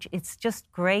approach, it's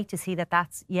just great to see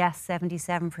that's, yes,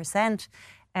 77%.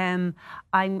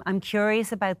 I'm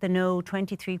curious about the no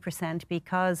 23%,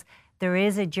 because there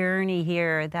is a journey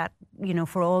here that,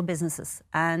 for all businesses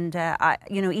and,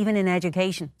 even in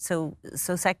education. So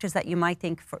sectors that you might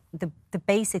think for the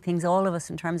basic things, all of us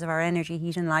in terms of our energy,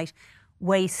 heat and light,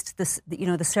 waste,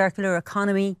 the circular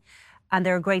economy, and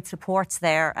there are great supports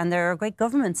there, and there are great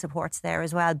government supports there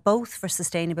as well, both for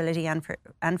sustainability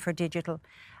and for digital.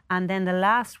 And then the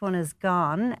last one is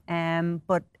gone.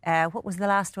 But what was the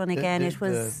last one again? It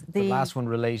was the last one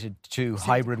related to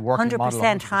hybrid working model.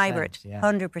 100% hybrid. Yeah.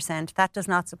 100%. That does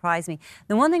not surprise me.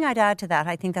 The one thing I'd add to that,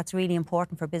 I think that's really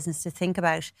important for business to think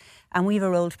about, and we have a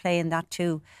role to play in that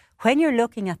too. When you're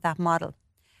looking at that model,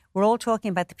 we're all talking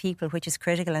about the people, which is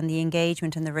critical, and the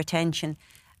engagement and the retention,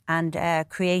 and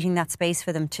creating that space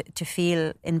for them to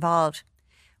feel involved.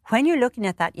 When you're looking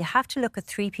at that, you have to look at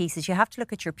three pieces. You have to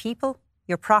look at your people,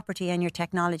 your property and your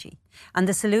technology. And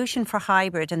the solution for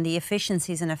hybrid and the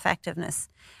efficiencies and effectiveness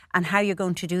and how you're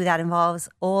going to do that involves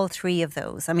all three of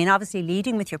those. I mean, obviously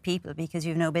leading with your people, because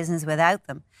you've no business without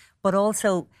them, but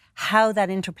also how that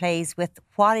interplays with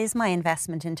what is my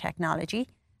investment in technology.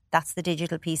 That's the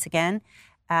digital piece again.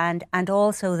 And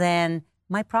also then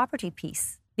my property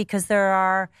piece, because there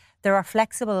are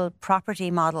flexible property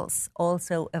models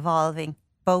also evolving,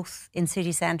 both in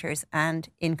city centres and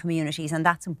in communities, and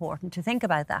that's important to think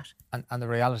about that. And the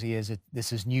reality is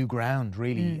this is new ground,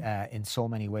 really, in so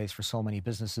many ways for so many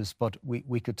businesses. But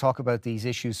we could talk about these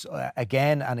issues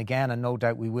again and again, and no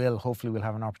doubt we will. Hopefully we'll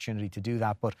have an opportunity to do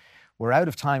that. But we're out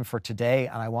of time for today,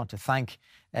 and I want to thank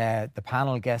the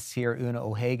panel guests here, Una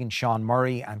O'Hagan, Sean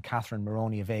Murray and Catherine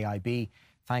Moroney of AIB.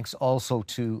 Thanks also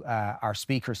to our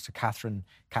speakers, to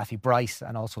Kathy Bryce,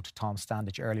 and also to Tom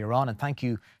Standage earlier on. And thank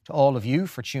you to all of you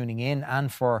for tuning in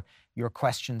and for your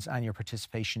questions and your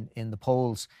participation in the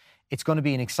polls. It's going to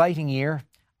be an exciting year.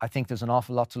 I think there's an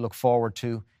awful lot to look forward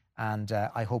to, and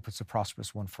I hope it's a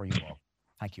prosperous one for you all.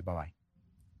 Thank you. Bye-bye.